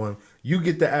gonna follow him. You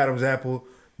get the Adam's apple,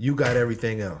 you got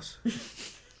everything else.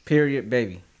 Period,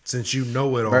 baby. Since you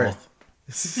know it Birth. all.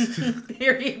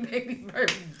 Period, baby,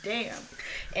 birth. Damn.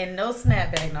 And no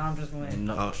snapback. No, I'm just playing.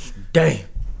 No. Damn.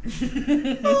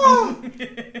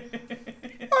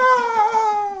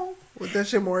 Oh. What that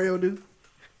shit Mario do?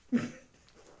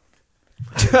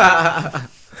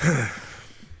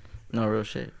 No real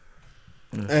shit.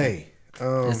 Hey.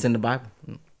 It's in the Bible.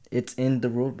 It's in the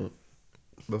rule book.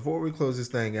 Before we close this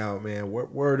thing out, man,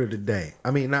 word of the day.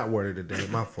 I mean, not word of the day.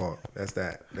 My fault. That's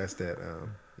that.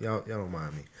 Y'all don't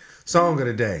mind me. Song of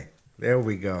the day. There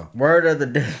we go. Word of the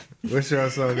day. What's your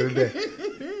song of the day?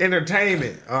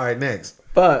 Entertainment. All right, next.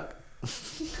 Fuck.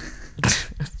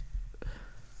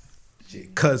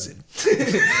 Shit, cousin.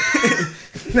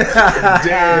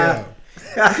 Damn.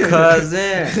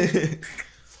 Cousin.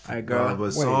 All right, girl.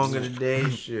 But song of the day,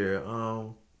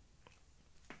 sure.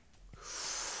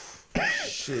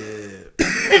 Shit.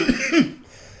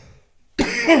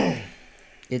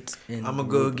 It's in I'm gonna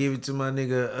go give it to my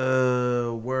nigga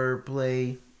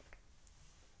Wordplay,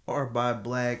 Art by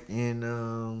Black,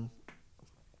 and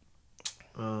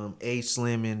A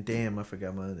Slim, and damn, I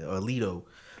forgot my Alito.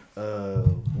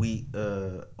 We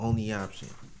only option.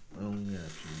 You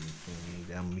feel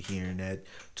me? I'm hearing that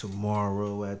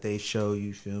tomorrow at they show,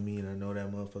 you feel me? And I know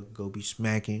that motherfucker go be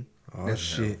smacking. Oh,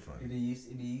 shit. It is.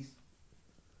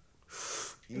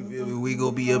 You feel me? We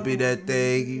gonna be up in that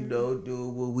thing, you know,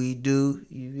 doing what we do.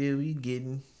 You feel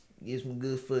me? Get some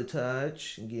good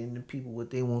footage and getting the people what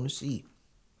they want to see.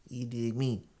 You dig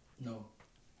me? No.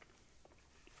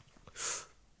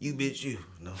 You bitch you.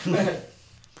 No.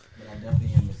 But I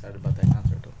definitely am excited about that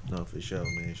concert though. No, for sure,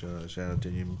 man. Shout out to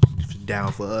you.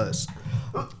 Down for us.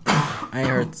 I ain't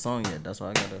heard the song yet. That's why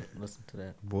I gotta listen to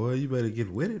that. Boy, you better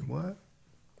get with it. What?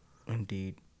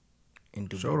 Indeed.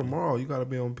 Show tomorrow. You gotta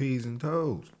be on P's and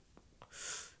toes.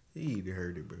 You either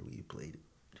heard it, bro. We played it.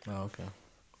 Oh, okay.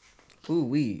 Ooh,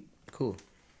 weed. Cool.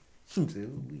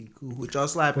 We cool. What y'all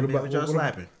slapping, man? What y'all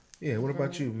slapping? Yeah, what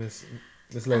about you, Miss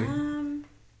Lady?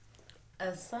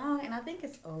 A song, and I think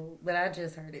it's old, but I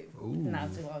just heard it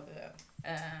not too long ago.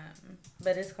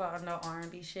 But it's called No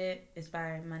R&B Shit. It's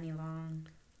by Money Long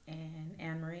and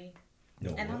Anne Marie.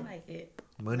 I like it.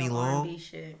 Money no Long? R&B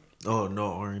shit. Oh,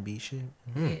 no R&B shit?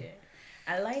 Yeah.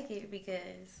 I like it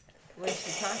because what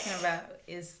she's talking about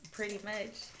is pretty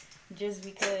much just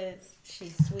because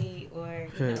she's sweet or,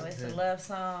 you know, it's a love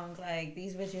song. Like,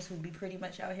 these bitches would be pretty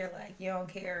much out here like, you don't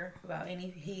care about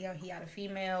he got a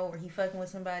female or he fucking with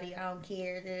somebody, I don't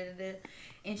care. Da, da, da.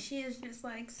 And she is just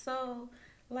like, so,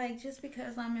 like, just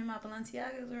because I'm in my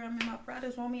Balenciagas or I'm in my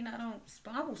Pradas won't mean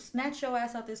I will snatch your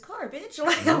ass out this car, bitch.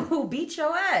 Like, I will beat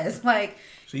your ass. Like,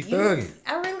 She thugging.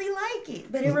 I really like it.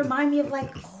 But it remind me of,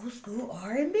 like, old school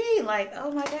R&B. Like,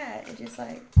 oh my God. It just,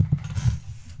 like...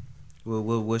 Well,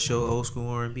 what's your old school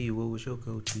R&B? What was your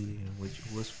go-to then?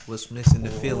 What's missing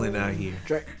the feeling out here?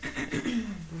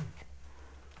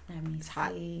 Let me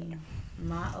see.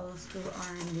 My old school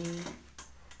R&B.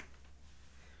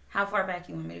 How far back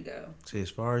you want me to go? Say as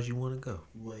far as you want to go.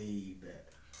 Way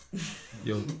back.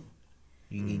 Yo,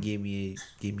 You can give me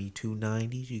two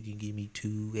 90s. You can give me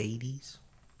two 80s.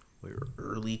 Or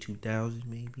early 2000s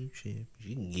maybe. Shit,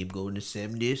 you can keep going to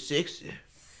 70s, 60s.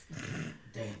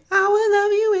 Damn. I will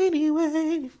love you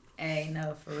anyway. Hey,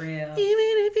 no, for real. Even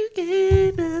if you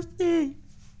can't understand.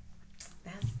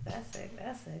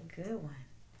 That's a good one.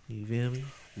 You feel me?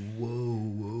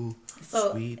 Whoa.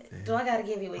 So, Sweet thing. do I gotta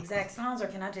give you exact songs or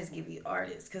can I just give you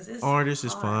artists? Cause it's Artist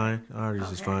is hard. fine.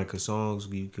 Artist is Okay. fine. Cause songs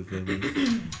you can feel me.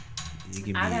 You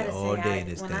can I be gotta all say, day in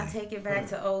this when thing. I take it back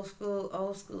to old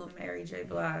school Mary J.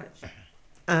 Blige.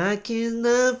 I can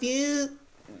love you.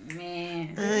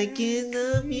 Man. I can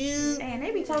love you. Man,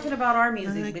 they be talking about our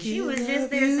music, I but she can was love just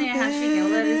there you saying how she can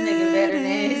love this nigga better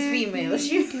than his female.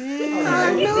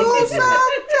 I know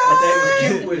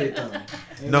sometimes. with it though.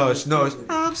 No, it's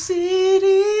I'm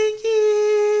sitting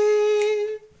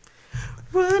here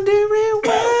wondering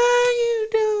why you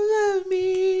don't love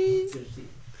me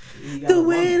the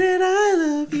way that I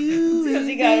love you. Because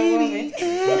he got a woman.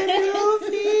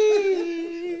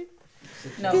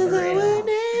 No, for real.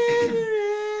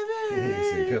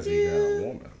 Because he got a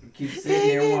woman. Keep sitting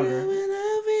there wondering.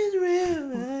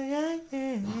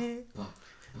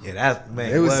 Yeah, that's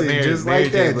man. they was what, sitting Mary- just Mary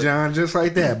like J. that, John, just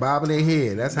like that, bobbing their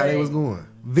head. That's how they was going.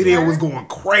 Video was going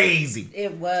crazy.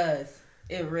 It was.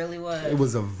 It really was. It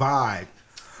was a vibe.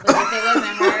 But if it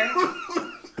wasn't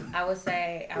her, I would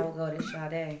say I would go to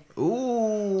Sade.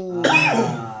 Ooh.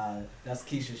 That's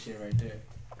Keisha shit right there.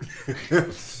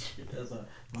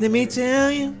 Let me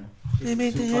tell you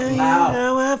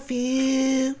how I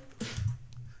feel.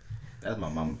 That's my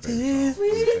mama's favorite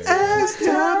song. As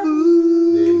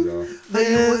There you go.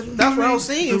 That's what I was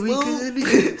singing, fool.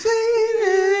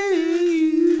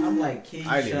 I'm like Keisha.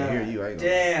 I didn't even hear you. I ain't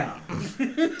gonna-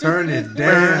 Damn. Turn it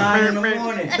down. 9 in the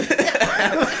morning.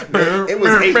 It was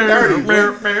 8:30.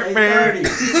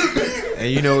 8:30. And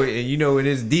you know when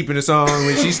it's deep in the song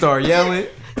when she start yelling,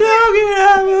 "Don't get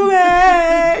out of the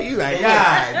way." You like,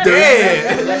 God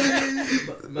damn.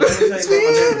 But let me tell you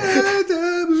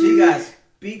something.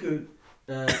 She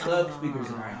got club speakers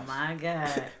in her Oh house. my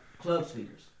God. Club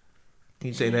speakers. Can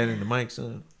you say that in the mic,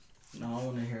 son? No, I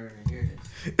want to hear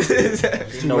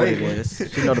this. She know what it is.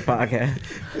 She know the podcast.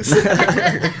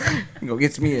 You gonna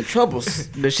get me in trouble.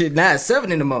 The shit now at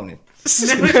 7 in the morning.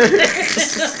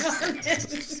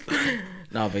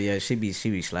 No, but yeah, she be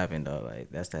slapping though. Like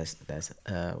that's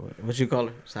what you call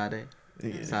her? Sade?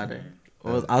 Yeah. Sade.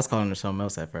 Well, I was calling her something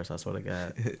else at first, I swear to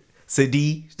God.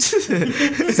 Sadi.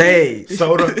 Say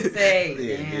Soda. Say,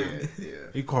 Yeah, damn. yeah.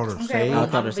 You called her Okay, Sage. well, I'll I'm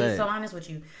call gonna her be Say. so honest with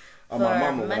you. Oh, For my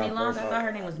mama, when Money I Long, I first thought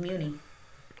her name was Muni.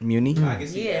 Muni?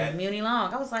 Yeah, Muni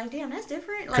Long. I was like, damn, that's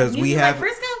different. Like 'Cause we Muni, have- like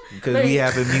Frisco. because But we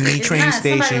have a Muni it's train not.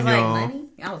 Somebody station, was like, y'all. Money?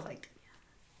 I was like,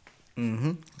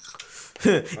 Mm-hmm.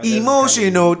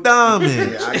 Emotional damage.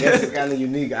 Yeah, I guess it's kind of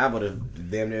unique. I would have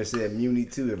damn near said Muni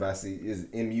too if I see is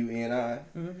MUNI.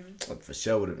 For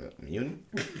sure would have been Muni.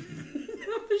 for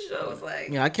sure. I was like,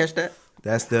 Yeah, I catch that.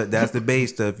 That's the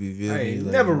base stuff. You feel I me? ain't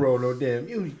Like, never rolled no damn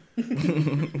uni.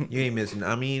 You ain't missing.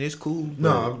 I mean, it's cool.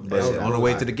 No, but I'm- on the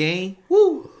way to the game,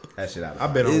 woo, That shit out.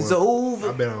 I've been on it's one. over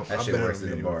I've been on. That I've shit been worse on than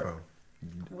the video bar.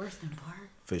 before. Worse than bar.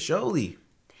 for surely.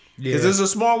 Yeah. Because it's a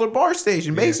smaller bar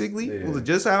station, Yeah. basicking. Yeah. Well,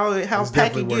 just how It's packed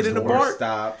definitely it get worse in the than bar. Worse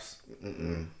stops.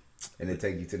 And they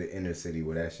take you to the inner city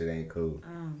where that shit ain't cool. Oh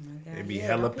my god. It be Yeah,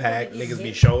 hella don't people packed. get Niggas be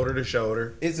hit? shoulder to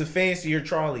shoulder It's a fancier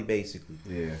trolley, basically.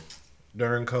 Yeah.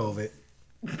 during COVID.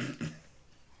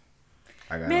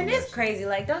 I got Man, on it's that crazy.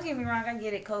 Like, don't get me wrong. I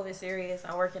get it. COVID serious.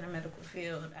 I work in the medical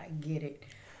field. I get it.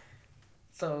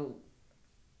 So,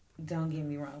 don't get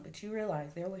me wrong. But you realize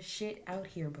there was shit out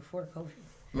here before COVID.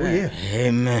 Oh yeah.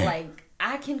 Amen. Like,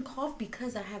 I can cough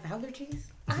because I have allergies.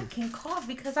 I can cough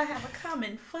because I have a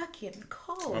common fucking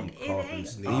cold. I'm It coughing, ain't.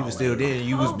 sneezing. Even still, then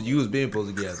you was being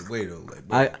supposed to get out the way though.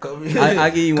 Like, bro, I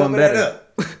give you one cover that better. up.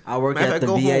 I work Matter at of the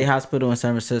fact, go VA home. hospital in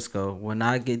San Francisco. When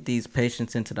I get these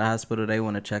patients into the hospital, they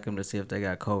want to check them to see if they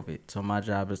got COVID. So my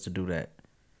job is to do that.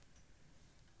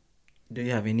 Do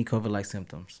you have any COVID-like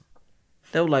symptoms?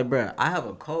 They were like, bruh, I have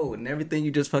a cold, and everything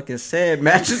you just fucking said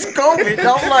matches COVID.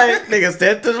 I'm like, nigga,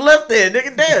 stand to the left there.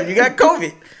 Nigga, damn, you got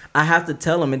COVID. I have to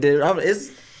tell them, and then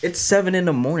it's 7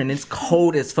 a.m. It's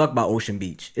cold as fuck by Ocean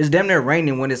Beach. It's damn near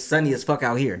raining when it's sunny as fuck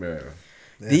out here. Man.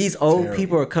 These old terrible.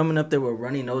 people are coming up there with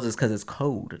runny noses because it's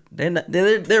cold. They're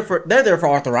there for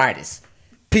arthritis,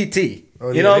 PT. Oh,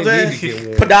 you yeah, know what they I'm need to saying?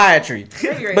 get warm.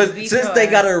 Podiatry. You're But a since they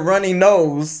got a runny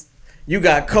nose, you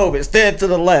got COVID. Stand to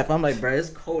the left. I'm like, bro, it's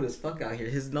cold as fuck out here.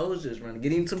 His nose just running.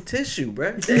 Get him some tissue,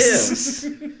 bro. Damn.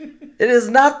 It is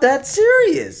not that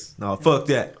serious. No, fuck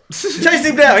that. Chase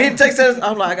him down. He takes us.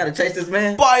 I'm like, I gotta chase this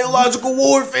man. Biological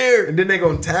warfare. And then they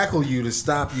gonna tackle you to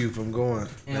stop you from going.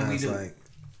 And we it's do. like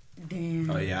Damn.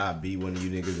 Oh yeah, I'll beat one of you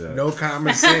niggas up. no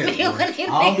common sense. bro.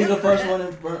 I'll be the first one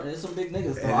in front. There's some big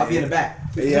niggas. I'll be in the back.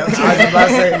 Yeah, I was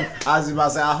just about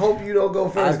to say, I hope you don't go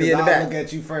first. I'll be in the I'll back. look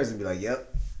at you first and be like, yep.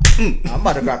 I'm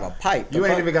about to grab a pipe. You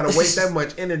ain't even gotta waste that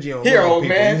much energy on Here, little old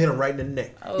people. man. You hit them right in the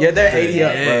neck. Yeah, they're 80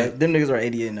 up, Yeah. bro. Them niggas are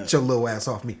 80 and up. Get your little ass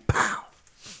off me. Pow.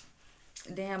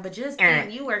 Damn, but just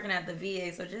think, you working at the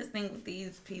VA, so just think what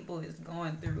these people is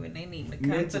going through, and they need to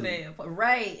come to their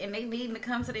right, and they need to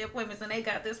come to their appointments, and they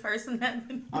got this person that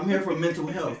I'm here for mental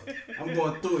health. I'm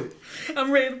going through it.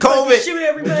 I'm ready to COVID. fucking shoot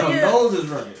everybody up. nose is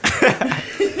running.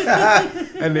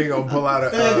 And they gonna pull out To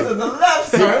a. the left,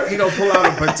 sir. He gonna pull out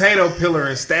a potato pillar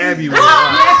and stab you with it.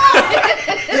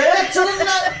 Yeah, to the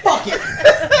left. Fuck it.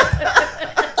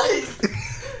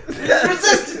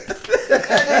 Resist it.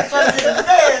 That trying to get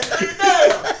his man.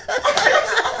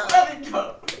 Let it go.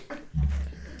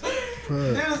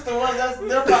 This is the one that's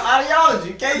there for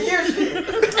ideology. Can't hear shit.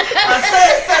 I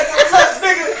said that to the left,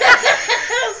 nigga.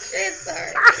 Oh shit,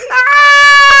 sorry. I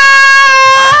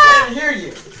can't hear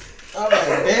you. I'm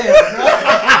like, damn, bro.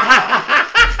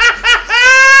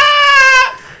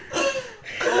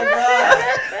 Oh, God.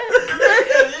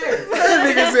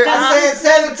 Nigga said, I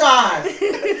said sanitize.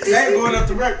 They ain't going up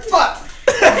the record. Fuck.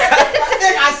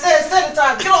 I said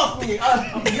sanitize. Get off me.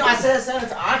 I said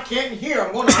sanitize. I can't hear.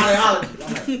 I'm going to ideology.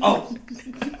 I'm like, oh.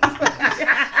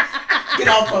 Get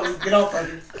off of me. Get off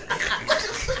of me.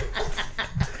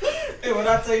 Hey, when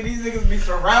I tell you these niggas be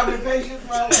surrounding patients,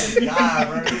 bro, I'm like, nah,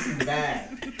 bro, this is bad.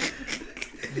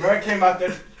 Bro came out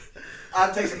there. I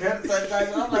take some hand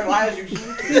sanitizer. I'm like, why is you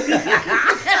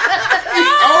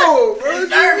oh, bro,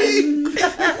 nervous?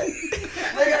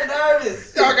 They got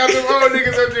nervous. y'all got some old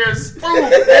niggas up there spoon.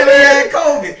 And they had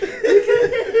COVID.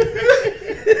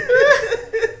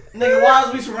 Nigga, why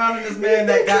is we surrounding this man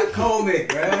that got COVID,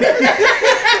 bro?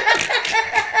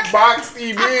 Boxed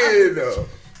him in, though.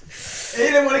 He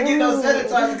didn't want to get no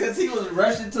sanitizer because he was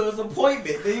rushing to his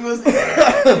appointment. He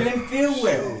didn't feel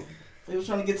well. He was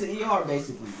trying to get to ER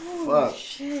basically. Oh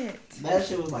shit. That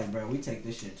shit was like, bro, we take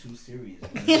this shit too serious.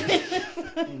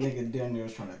 Nigga down there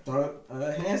was trying to throw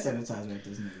hand sanitizer at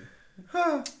this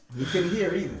nigga. He couldn't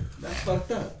hear either. That's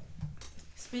fucked up.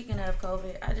 Speaking of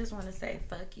COVID, I just want to say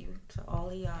fuck you to all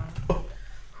of y'all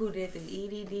who did the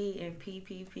EDD and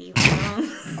PPP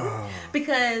loans.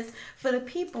 Because for the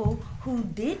people who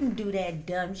didn't do that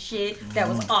dumb shit that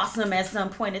was awesome at some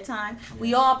point in time,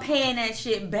 we all paying that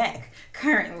shit back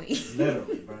currently.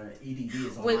 Literally, bro. EDD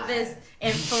is on With my this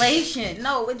ass. inflation.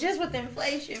 No, just with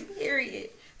inflation, period.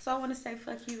 So I want to say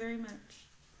fuck you very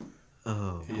much.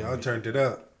 Oh, Y'all turned it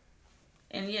up.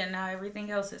 And yeah, now everything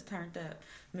else is turned up.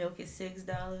 Milk is $6.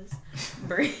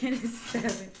 Bread is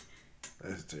 $7.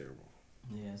 That's terrible.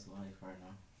 Yeah, it's life right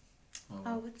now.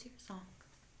 Oh, what's your song?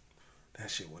 That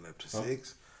shit went up to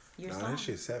 6. Your No, song? that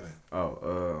shit 7.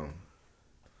 Oh,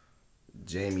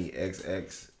 Jamie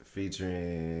XX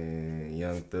featuring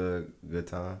Young Thug, Good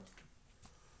Time.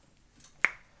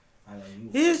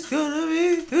 It's gonna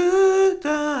be good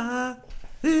time.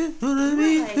 It's gonna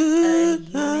be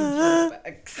good time.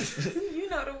 You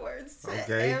know the words to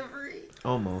Okay. every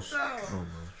Almost. song.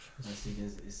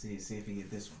 Let's see if he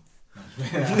get this one.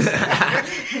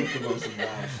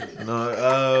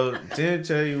 No, didn't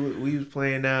tell you we was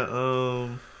playing that.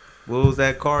 What was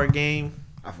that card game?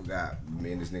 I forgot.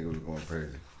 Me and this nigga was going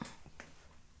crazy.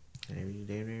 Every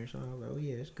damn near song. I was like, oh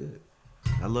yeah, it's good.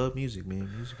 I love music, man.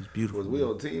 Music is beautiful. Was we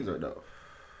on teams or no?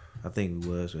 I think we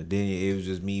was, but then it was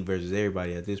just me versus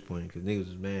everybody at this point because niggas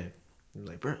was mad. He was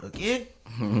like, bro, again?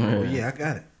 Oh yeah, I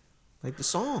got it. Like the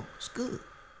song, it's good.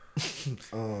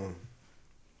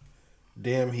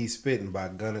 Damn, He's Spitting by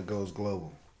Gunna Goes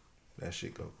Global. That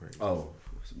shit go crazy. Oh,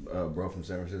 bro from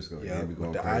San Francisco. Yeah, he be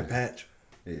going with the crazy. eye patch.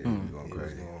 Yeah, he be going He was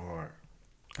crazy. going hard.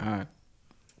 All right.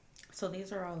 So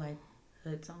these are all like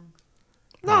hood songs.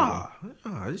 Nah,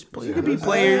 just play. You could be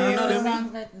player. I You know feel the me?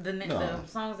 songs that the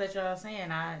songs that y'all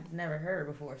saying I never heard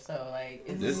before. So like,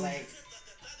 it's This- just like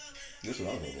This is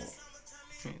what I was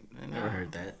talking about. I never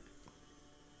heard that.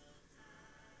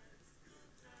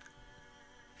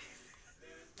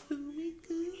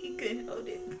 he couldn't hold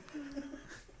it.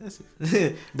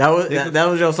 That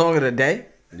was your song of the day.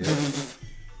 Yeah.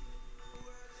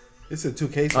 It's a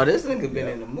 2K Oh, song. this nigga been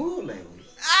in the mood lately.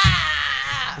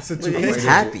 It's a Look, 2K he's song.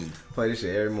 happy. Play this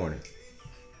shit every morning.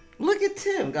 Look at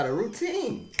Tim, got a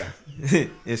routine.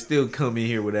 And still come in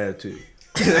here with attitude.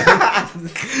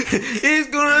 It's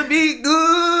gonna be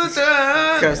good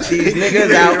time. Cause these niggas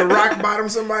You out. rock bottom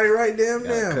somebody right damn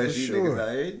Gotta now for cut you niggas out sure.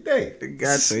 every day.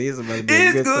 Got to. He's about to be a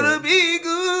It's good gonna time. be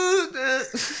good time.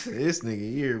 This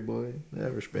nigga here, boy. I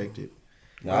respect it.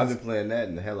 No, I've been playing that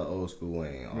in the hella old school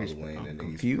Wayne. All the Wayne that niggas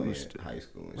confused. playing in high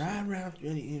school and shit. Ride around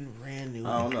in a brand new.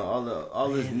 I don't know. All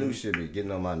this new shit be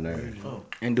getting on my nerves.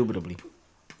 Indubitably.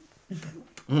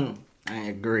 I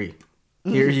agree.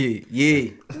 Hear ye.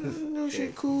 Yeah. No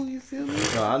shit cool, you feel me?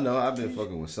 No, I know. I've been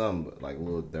fucking with some, but like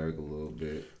Lil Durk a little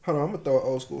bit. Hold on, I'm gonna throw an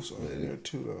old school song in there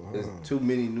too though. Hold There's on. too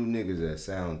many new niggas that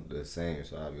sound the same,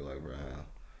 so I'll be like, bro,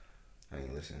 I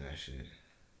ain't listening to that shit.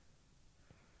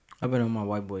 I've been on my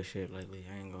white boy shit lately.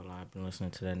 I ain't gonna lie. I've been listening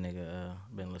to that nigga.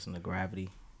 Been listening to Gravity.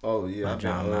 Oh yeah, By I've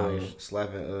John been Myers.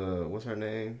 slapping what's her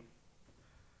name?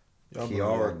 Y'all been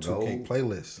Kiara on 2K Gold?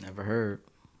 playlist. Never heard.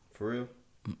 For real?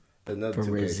 Another For 2K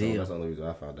song. Brazil. That's the only reason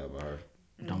I found out about her.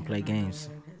 Don't play games.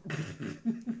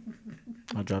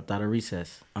 I dropped out of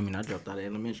recess. I dropped out of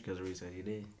elementary because of recess. You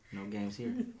did. No games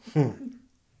here.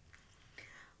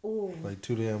 Ooh, Like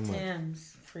too damn much.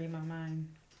 Tim's free my mind.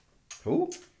 Who?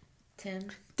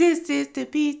 Tim's. This is the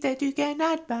piece that you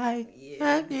cannot buy. Yeah.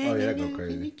 Oh yeah, that go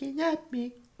crazy.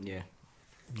 Yeah.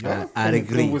 I'd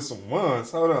agree. With some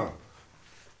ones. Hold on.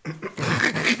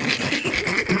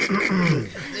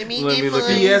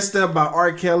 Fiesta by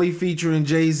R. Kelly featuring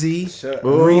Jay-Z. Shut up.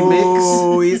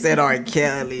 Oh, he said R.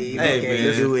 Kelly. Hey,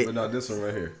 man. Do it. But no, this one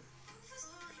right here.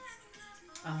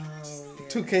 Oh yeah.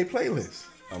 2K playlist.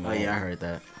 Oh yeah, I heard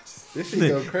that. This shit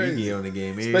go You crazy. get on the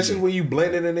game, Especially when you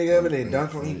blended a nigga up and they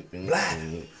dunk on you. Blah.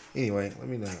 Anyway, let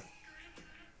me not.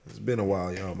 It's been a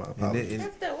while, y'all. My apologies.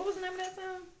 That's that. What was the name of that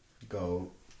song?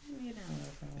 Go. You know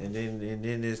that song. and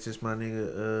then it's just my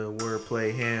nigga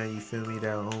wordplay hand. You feel me?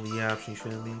 That only option. You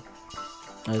feel me?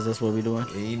 Is this what we doing?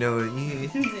 And you know you.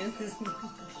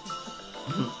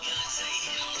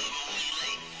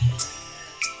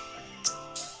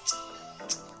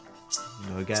 You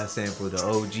know, it got sample the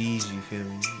OGs, you feel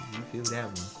me? You feel that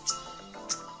one.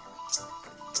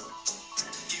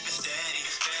 Keep it steady,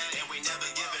 and we never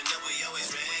giving up, we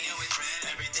always ready.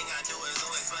 Everything I do is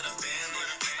always for the family.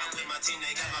 I'm with my team,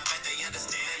 they got my back, they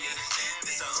understand me.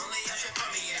 This the only option for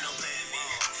me, ain't no plan B.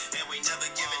 And we never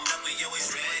giving up, we always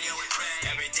ready.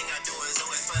 Everything I do is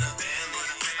always for the family.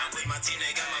 I'm with my team,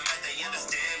 they got my back, they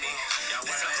understand me.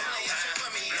 This the only option for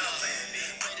me, ain't no plan B.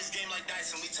 Play this game like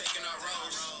dice, and we taking our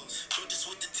roles. Do this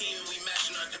with the team, and we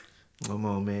mashing our. Come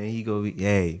on, man. He go be,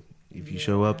 hey, if you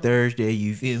show up Thursday,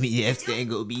 you feel me? That thing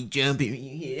go be jumping.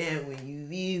 You hear that when you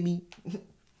feel me?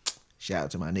 Shout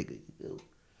out to my nigga.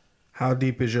 How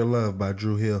Deep Is Your Love by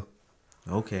Drew Hill.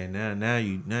 Okay, now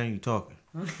you talking.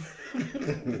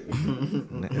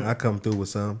 And I come through with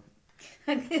some.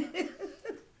 Shout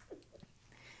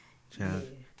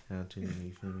out to you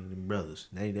feel me? Them brothers.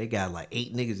 They got like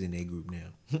 8 niggas in their group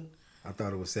now. I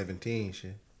thought it was 17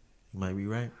 shit. You might be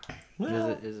right.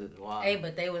 Is it wow? Hey,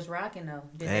 but they was rocking though.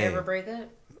 Did Hey. they ever break up?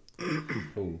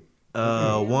 Who?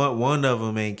 One of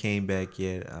them ain't came back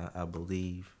yet. I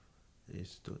believe. I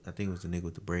think it was the nigga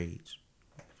with the braids,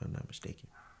 if I'm not mistaken.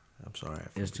 I'm sorry. I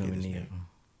There's too forget his many of name. them.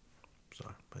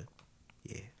 Sorry, but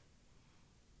yeah.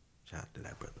 Shout out to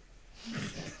that brother.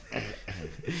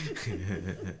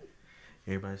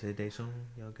 Everybody said they soon.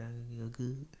 Y'all got y'all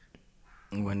good.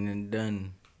 When and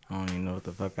done. I don't even know what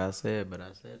the fuck I said, but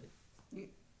I said it.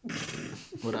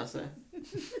 What I say?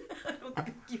 I don't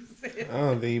think you said. I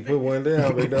don't think you put one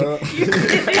down, big dog.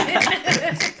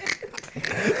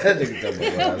 That nigga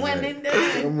talking about what I When said. and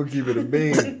done. I'm gonna keep it a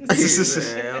bean. I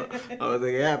don't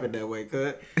think it happened that way,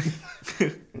 cut.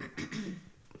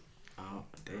 Oh,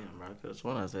 damn, bro. I could have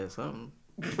sworn I said something.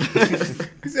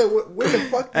 He said, when the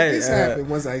fuck did this happen?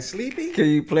 Was I sleepy? Can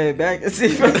you play it back and see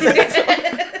if I said something?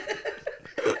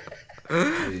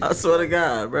 I swear to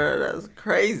God, bro. That's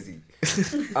crazy.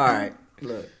 All right.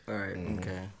 Look. All right.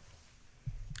 Okay.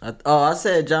 I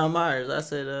said John Myers. I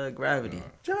said Gravity.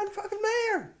 John fucking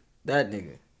Mayer. That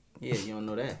nigga. Yeah, you don't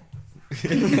know that.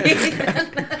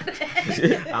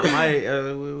 I might.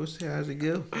 How's it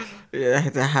go? Yeah,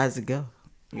 how's it go?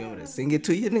 You want me to sing it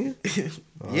to you, nigga?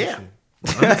 Yeah.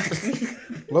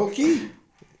 Low key.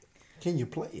 Can you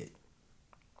play it?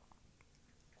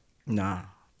 Nah.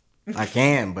 I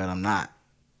can, but I'm not.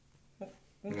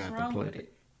 What's I got to wrong play with it.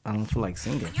 it? I don't feel like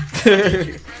singing.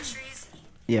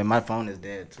 Yeah, my phone is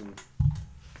dead too.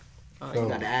 Oh, you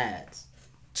got the ads.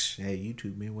 Hey,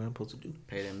 YouTube, man, what I'm supposed to do?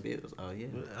 Pay them bills. Oh yeah.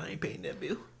 I ain't paying that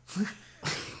bill.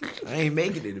 I ain't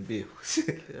making it a bill.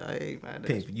 I ain't mad at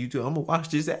Paying you. for YouTube. I'm gonna watch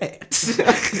this ad.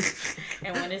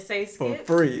 And when it says skip,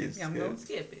 For free. I'm gonna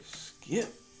skip it.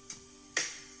 Skip.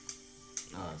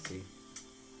 Oh, see.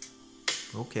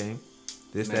 Okay.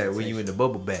 This that when you in the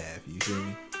bubble bath. You feel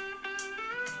me?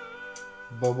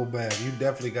 Bubble bath. You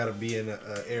definitely got to be in an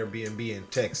Airbnb in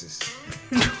Texas.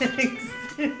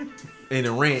 In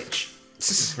a ranch.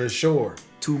 For sure.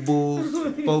 2 bulls,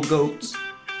 4 goats,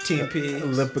 10 pigs,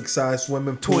 Olympic size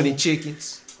swimming pool. 20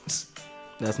 chickens.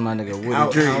 That's my nigga Woody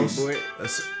Outhouse. Drew, boy.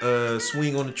 A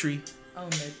swing on the tree. On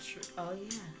the tree. Oh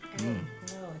yeah. No,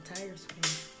 a tire swing.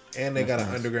 And they got an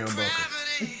underground bunker.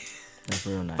 That's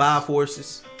real nice. 5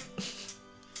 horses.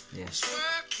 Yeah.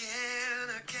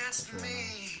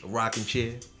 A rocking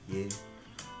chair. Yeah.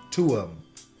 2 of them.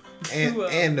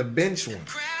 And the bench one.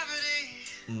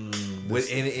 And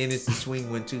it's the swing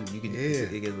one too. You can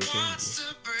it gets a little change.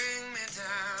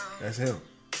 That's him.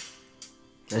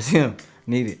 That's him.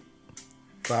 Need it.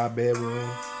 5 bedroom.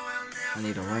 I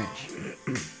need a wrench.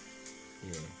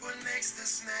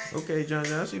 Okay, John,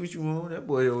 I see what you want. That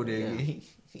boy over there, Yeah.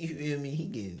 you feel me? He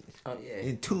getting Oh yeah.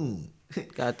 in tune.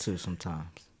 Got to sometimes.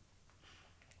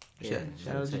 Shout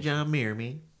out to John Mayer,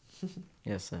 man.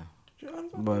 Yes, sir.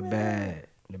 Boy bad.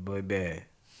 The boy bad.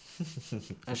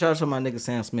 And shout out to my nigga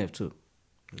Sam Smith too.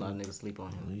 A lot of niggas sleep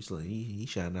on him. He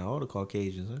shouting out all the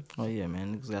Caucasians, huh? Oh yeah,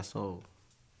 man. Niggas got soul.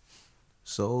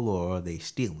 Soul, or are they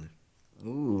stealing?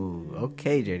 Ooh,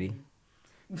 okay, JD.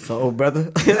 Soul,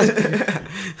 brother.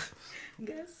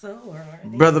 Got soul,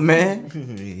 right? Brother, man.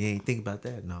 You ain't think about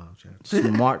that? No, I'm trying.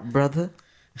 Smart brother.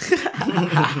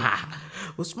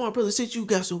 Well, smart brother, since you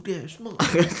got so damn smart.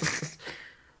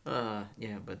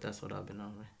 Yeah, but that's what I've been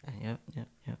on. Yep.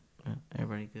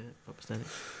 Everybody good?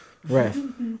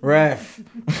 Ref.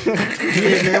 Yeah,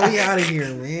 man, we out of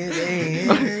here, man. Damn,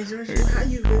 how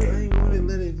you feel? I ain't want to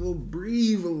let it go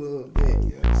breathe a little bit.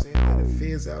 You know what I'm saying? Let it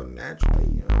fizz out naturally.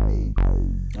 You know what I mean?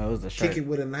 That was the shirt. Kick it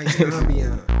with a nice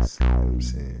ambiance. You know what I'm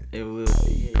saying? It will.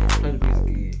 Yeah. Play the music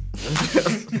again.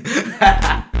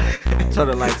 Turn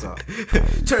the lights off.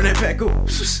 Turn that back on.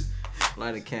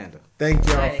 Light a candle. Thank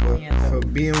y'all for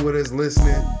being with us,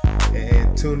 listening,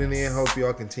 and tuning in. Hope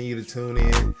y'all continue to tune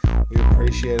in. We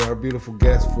appreciate our beautiful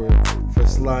guest for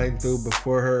sliding through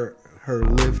before her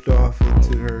lift off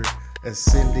into her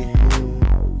ascending moon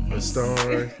or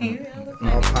stars.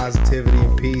 All positivity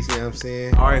and peace, you know what I'm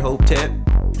saying? All right, Hope Tap.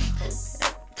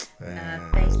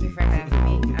 Thank you for having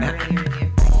me. I really, really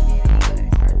appreciate it. You guys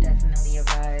are definitely a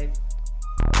vibe.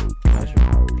 Pleasure.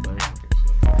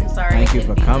 I'm sorry. Thank it you couldn't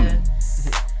for be coming.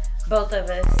 both of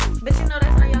us. But you know,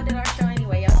 that's how y'all did our show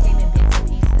anyway. Y'all came in bits and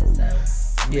pieces, so.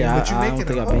 Yeah, but you I make don't it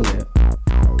think a I've been whole. yet.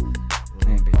 I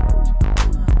ain't been yet.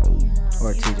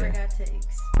 Or you TJ. never got to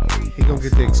experience. He gonna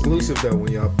get the exclusive though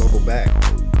when y'all bubble back.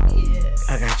 Yeah.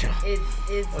 I got you.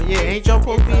 It's Oh, yeah, ain't y'all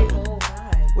supposed to it's a be- whole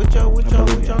vibe. What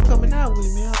y'all coming out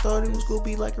with, man? I thought it was gonna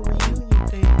be like a reunion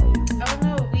thing. Oh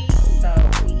no,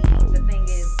 the thing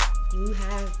is, we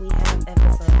have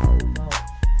episodes of both.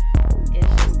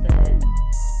 It's just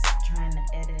trying to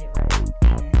edit it right.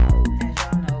 And as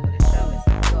y'all know with the show, it's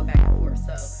like go back and forth.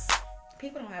 So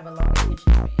people don't have a long attention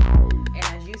span. And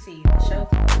as you see, the show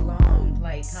can go long,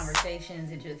 like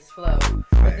conversations, it just flow.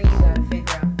 But then you gotta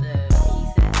figure out the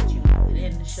pieces that you put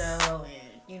in the show,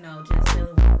 and you know, just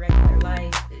dealing with regular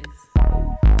life is.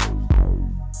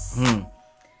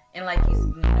 And like you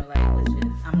know, like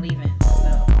I'm leaving,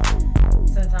 so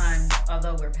sometimes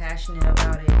although we're passionate passionate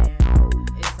about it,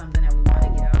 and it's something that we want to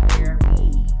get out there.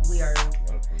 We are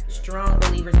strong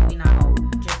believers, and we not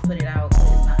gonna just put it out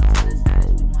because it's not to the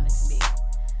status we want it to be.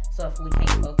 So if we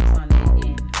can't focus on it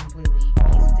and completely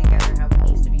piece it together how it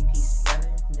needs to be pieced together,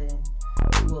 then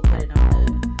we'll put it on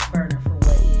the burner for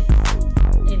what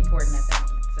is important at that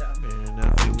moment. So Man, I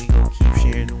think we gonna keep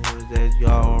sharing the ones that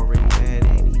y'all already had,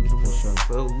 and even the ones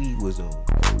before we was on.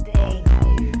 thank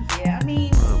you. Yeah, I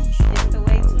mean, it's the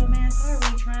way to a man's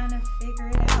heart. We trying to figure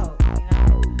it out, you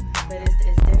know. But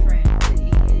it's different to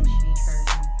each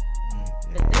person.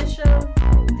 But this show,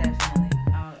 definitely,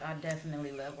 I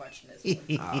definitely love watching this one.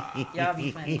 Y'all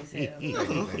be funny as hell.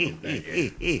 Y'all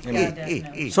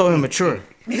definitely. So immature.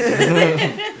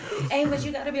 Hey, but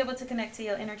you got to be able to connect to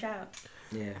your inner child.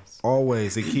 Yes.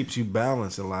 Always, it keeps you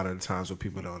balanced a lot of the times when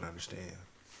people don't understand.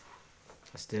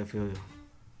 I still feel you.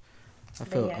 I But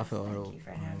feel yes, all thank you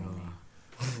for having me.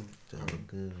 Doing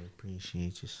good.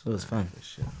 Appreciate you. It was fun. For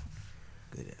sure.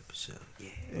 Good episode. Yeah.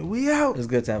 And we out. It's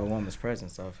good to have a woman's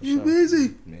presence, though, for You sure.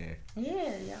 busy? Man.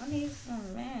 Yeah, y'all need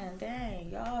some, man, dang.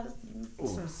 Y'all,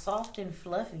 some soft and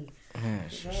fluffy. Yeah,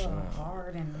 sure. Y'all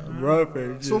hard and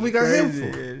That's what we got him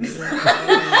for.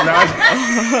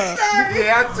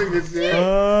 Yeah, I took it there.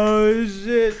 Oh,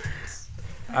 shit.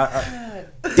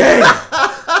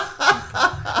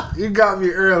 You got me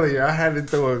earlier. I had to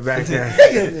throw it back there.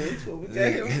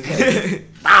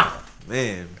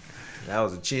 Man, that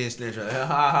was a chin snatcher. Ha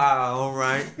ha, all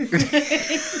right.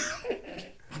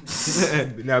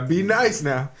 Now be nice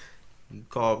now. You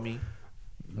called me.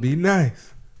 Be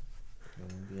nice.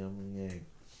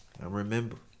 I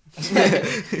remember.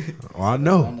 Oh, I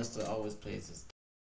know. Honest always plays his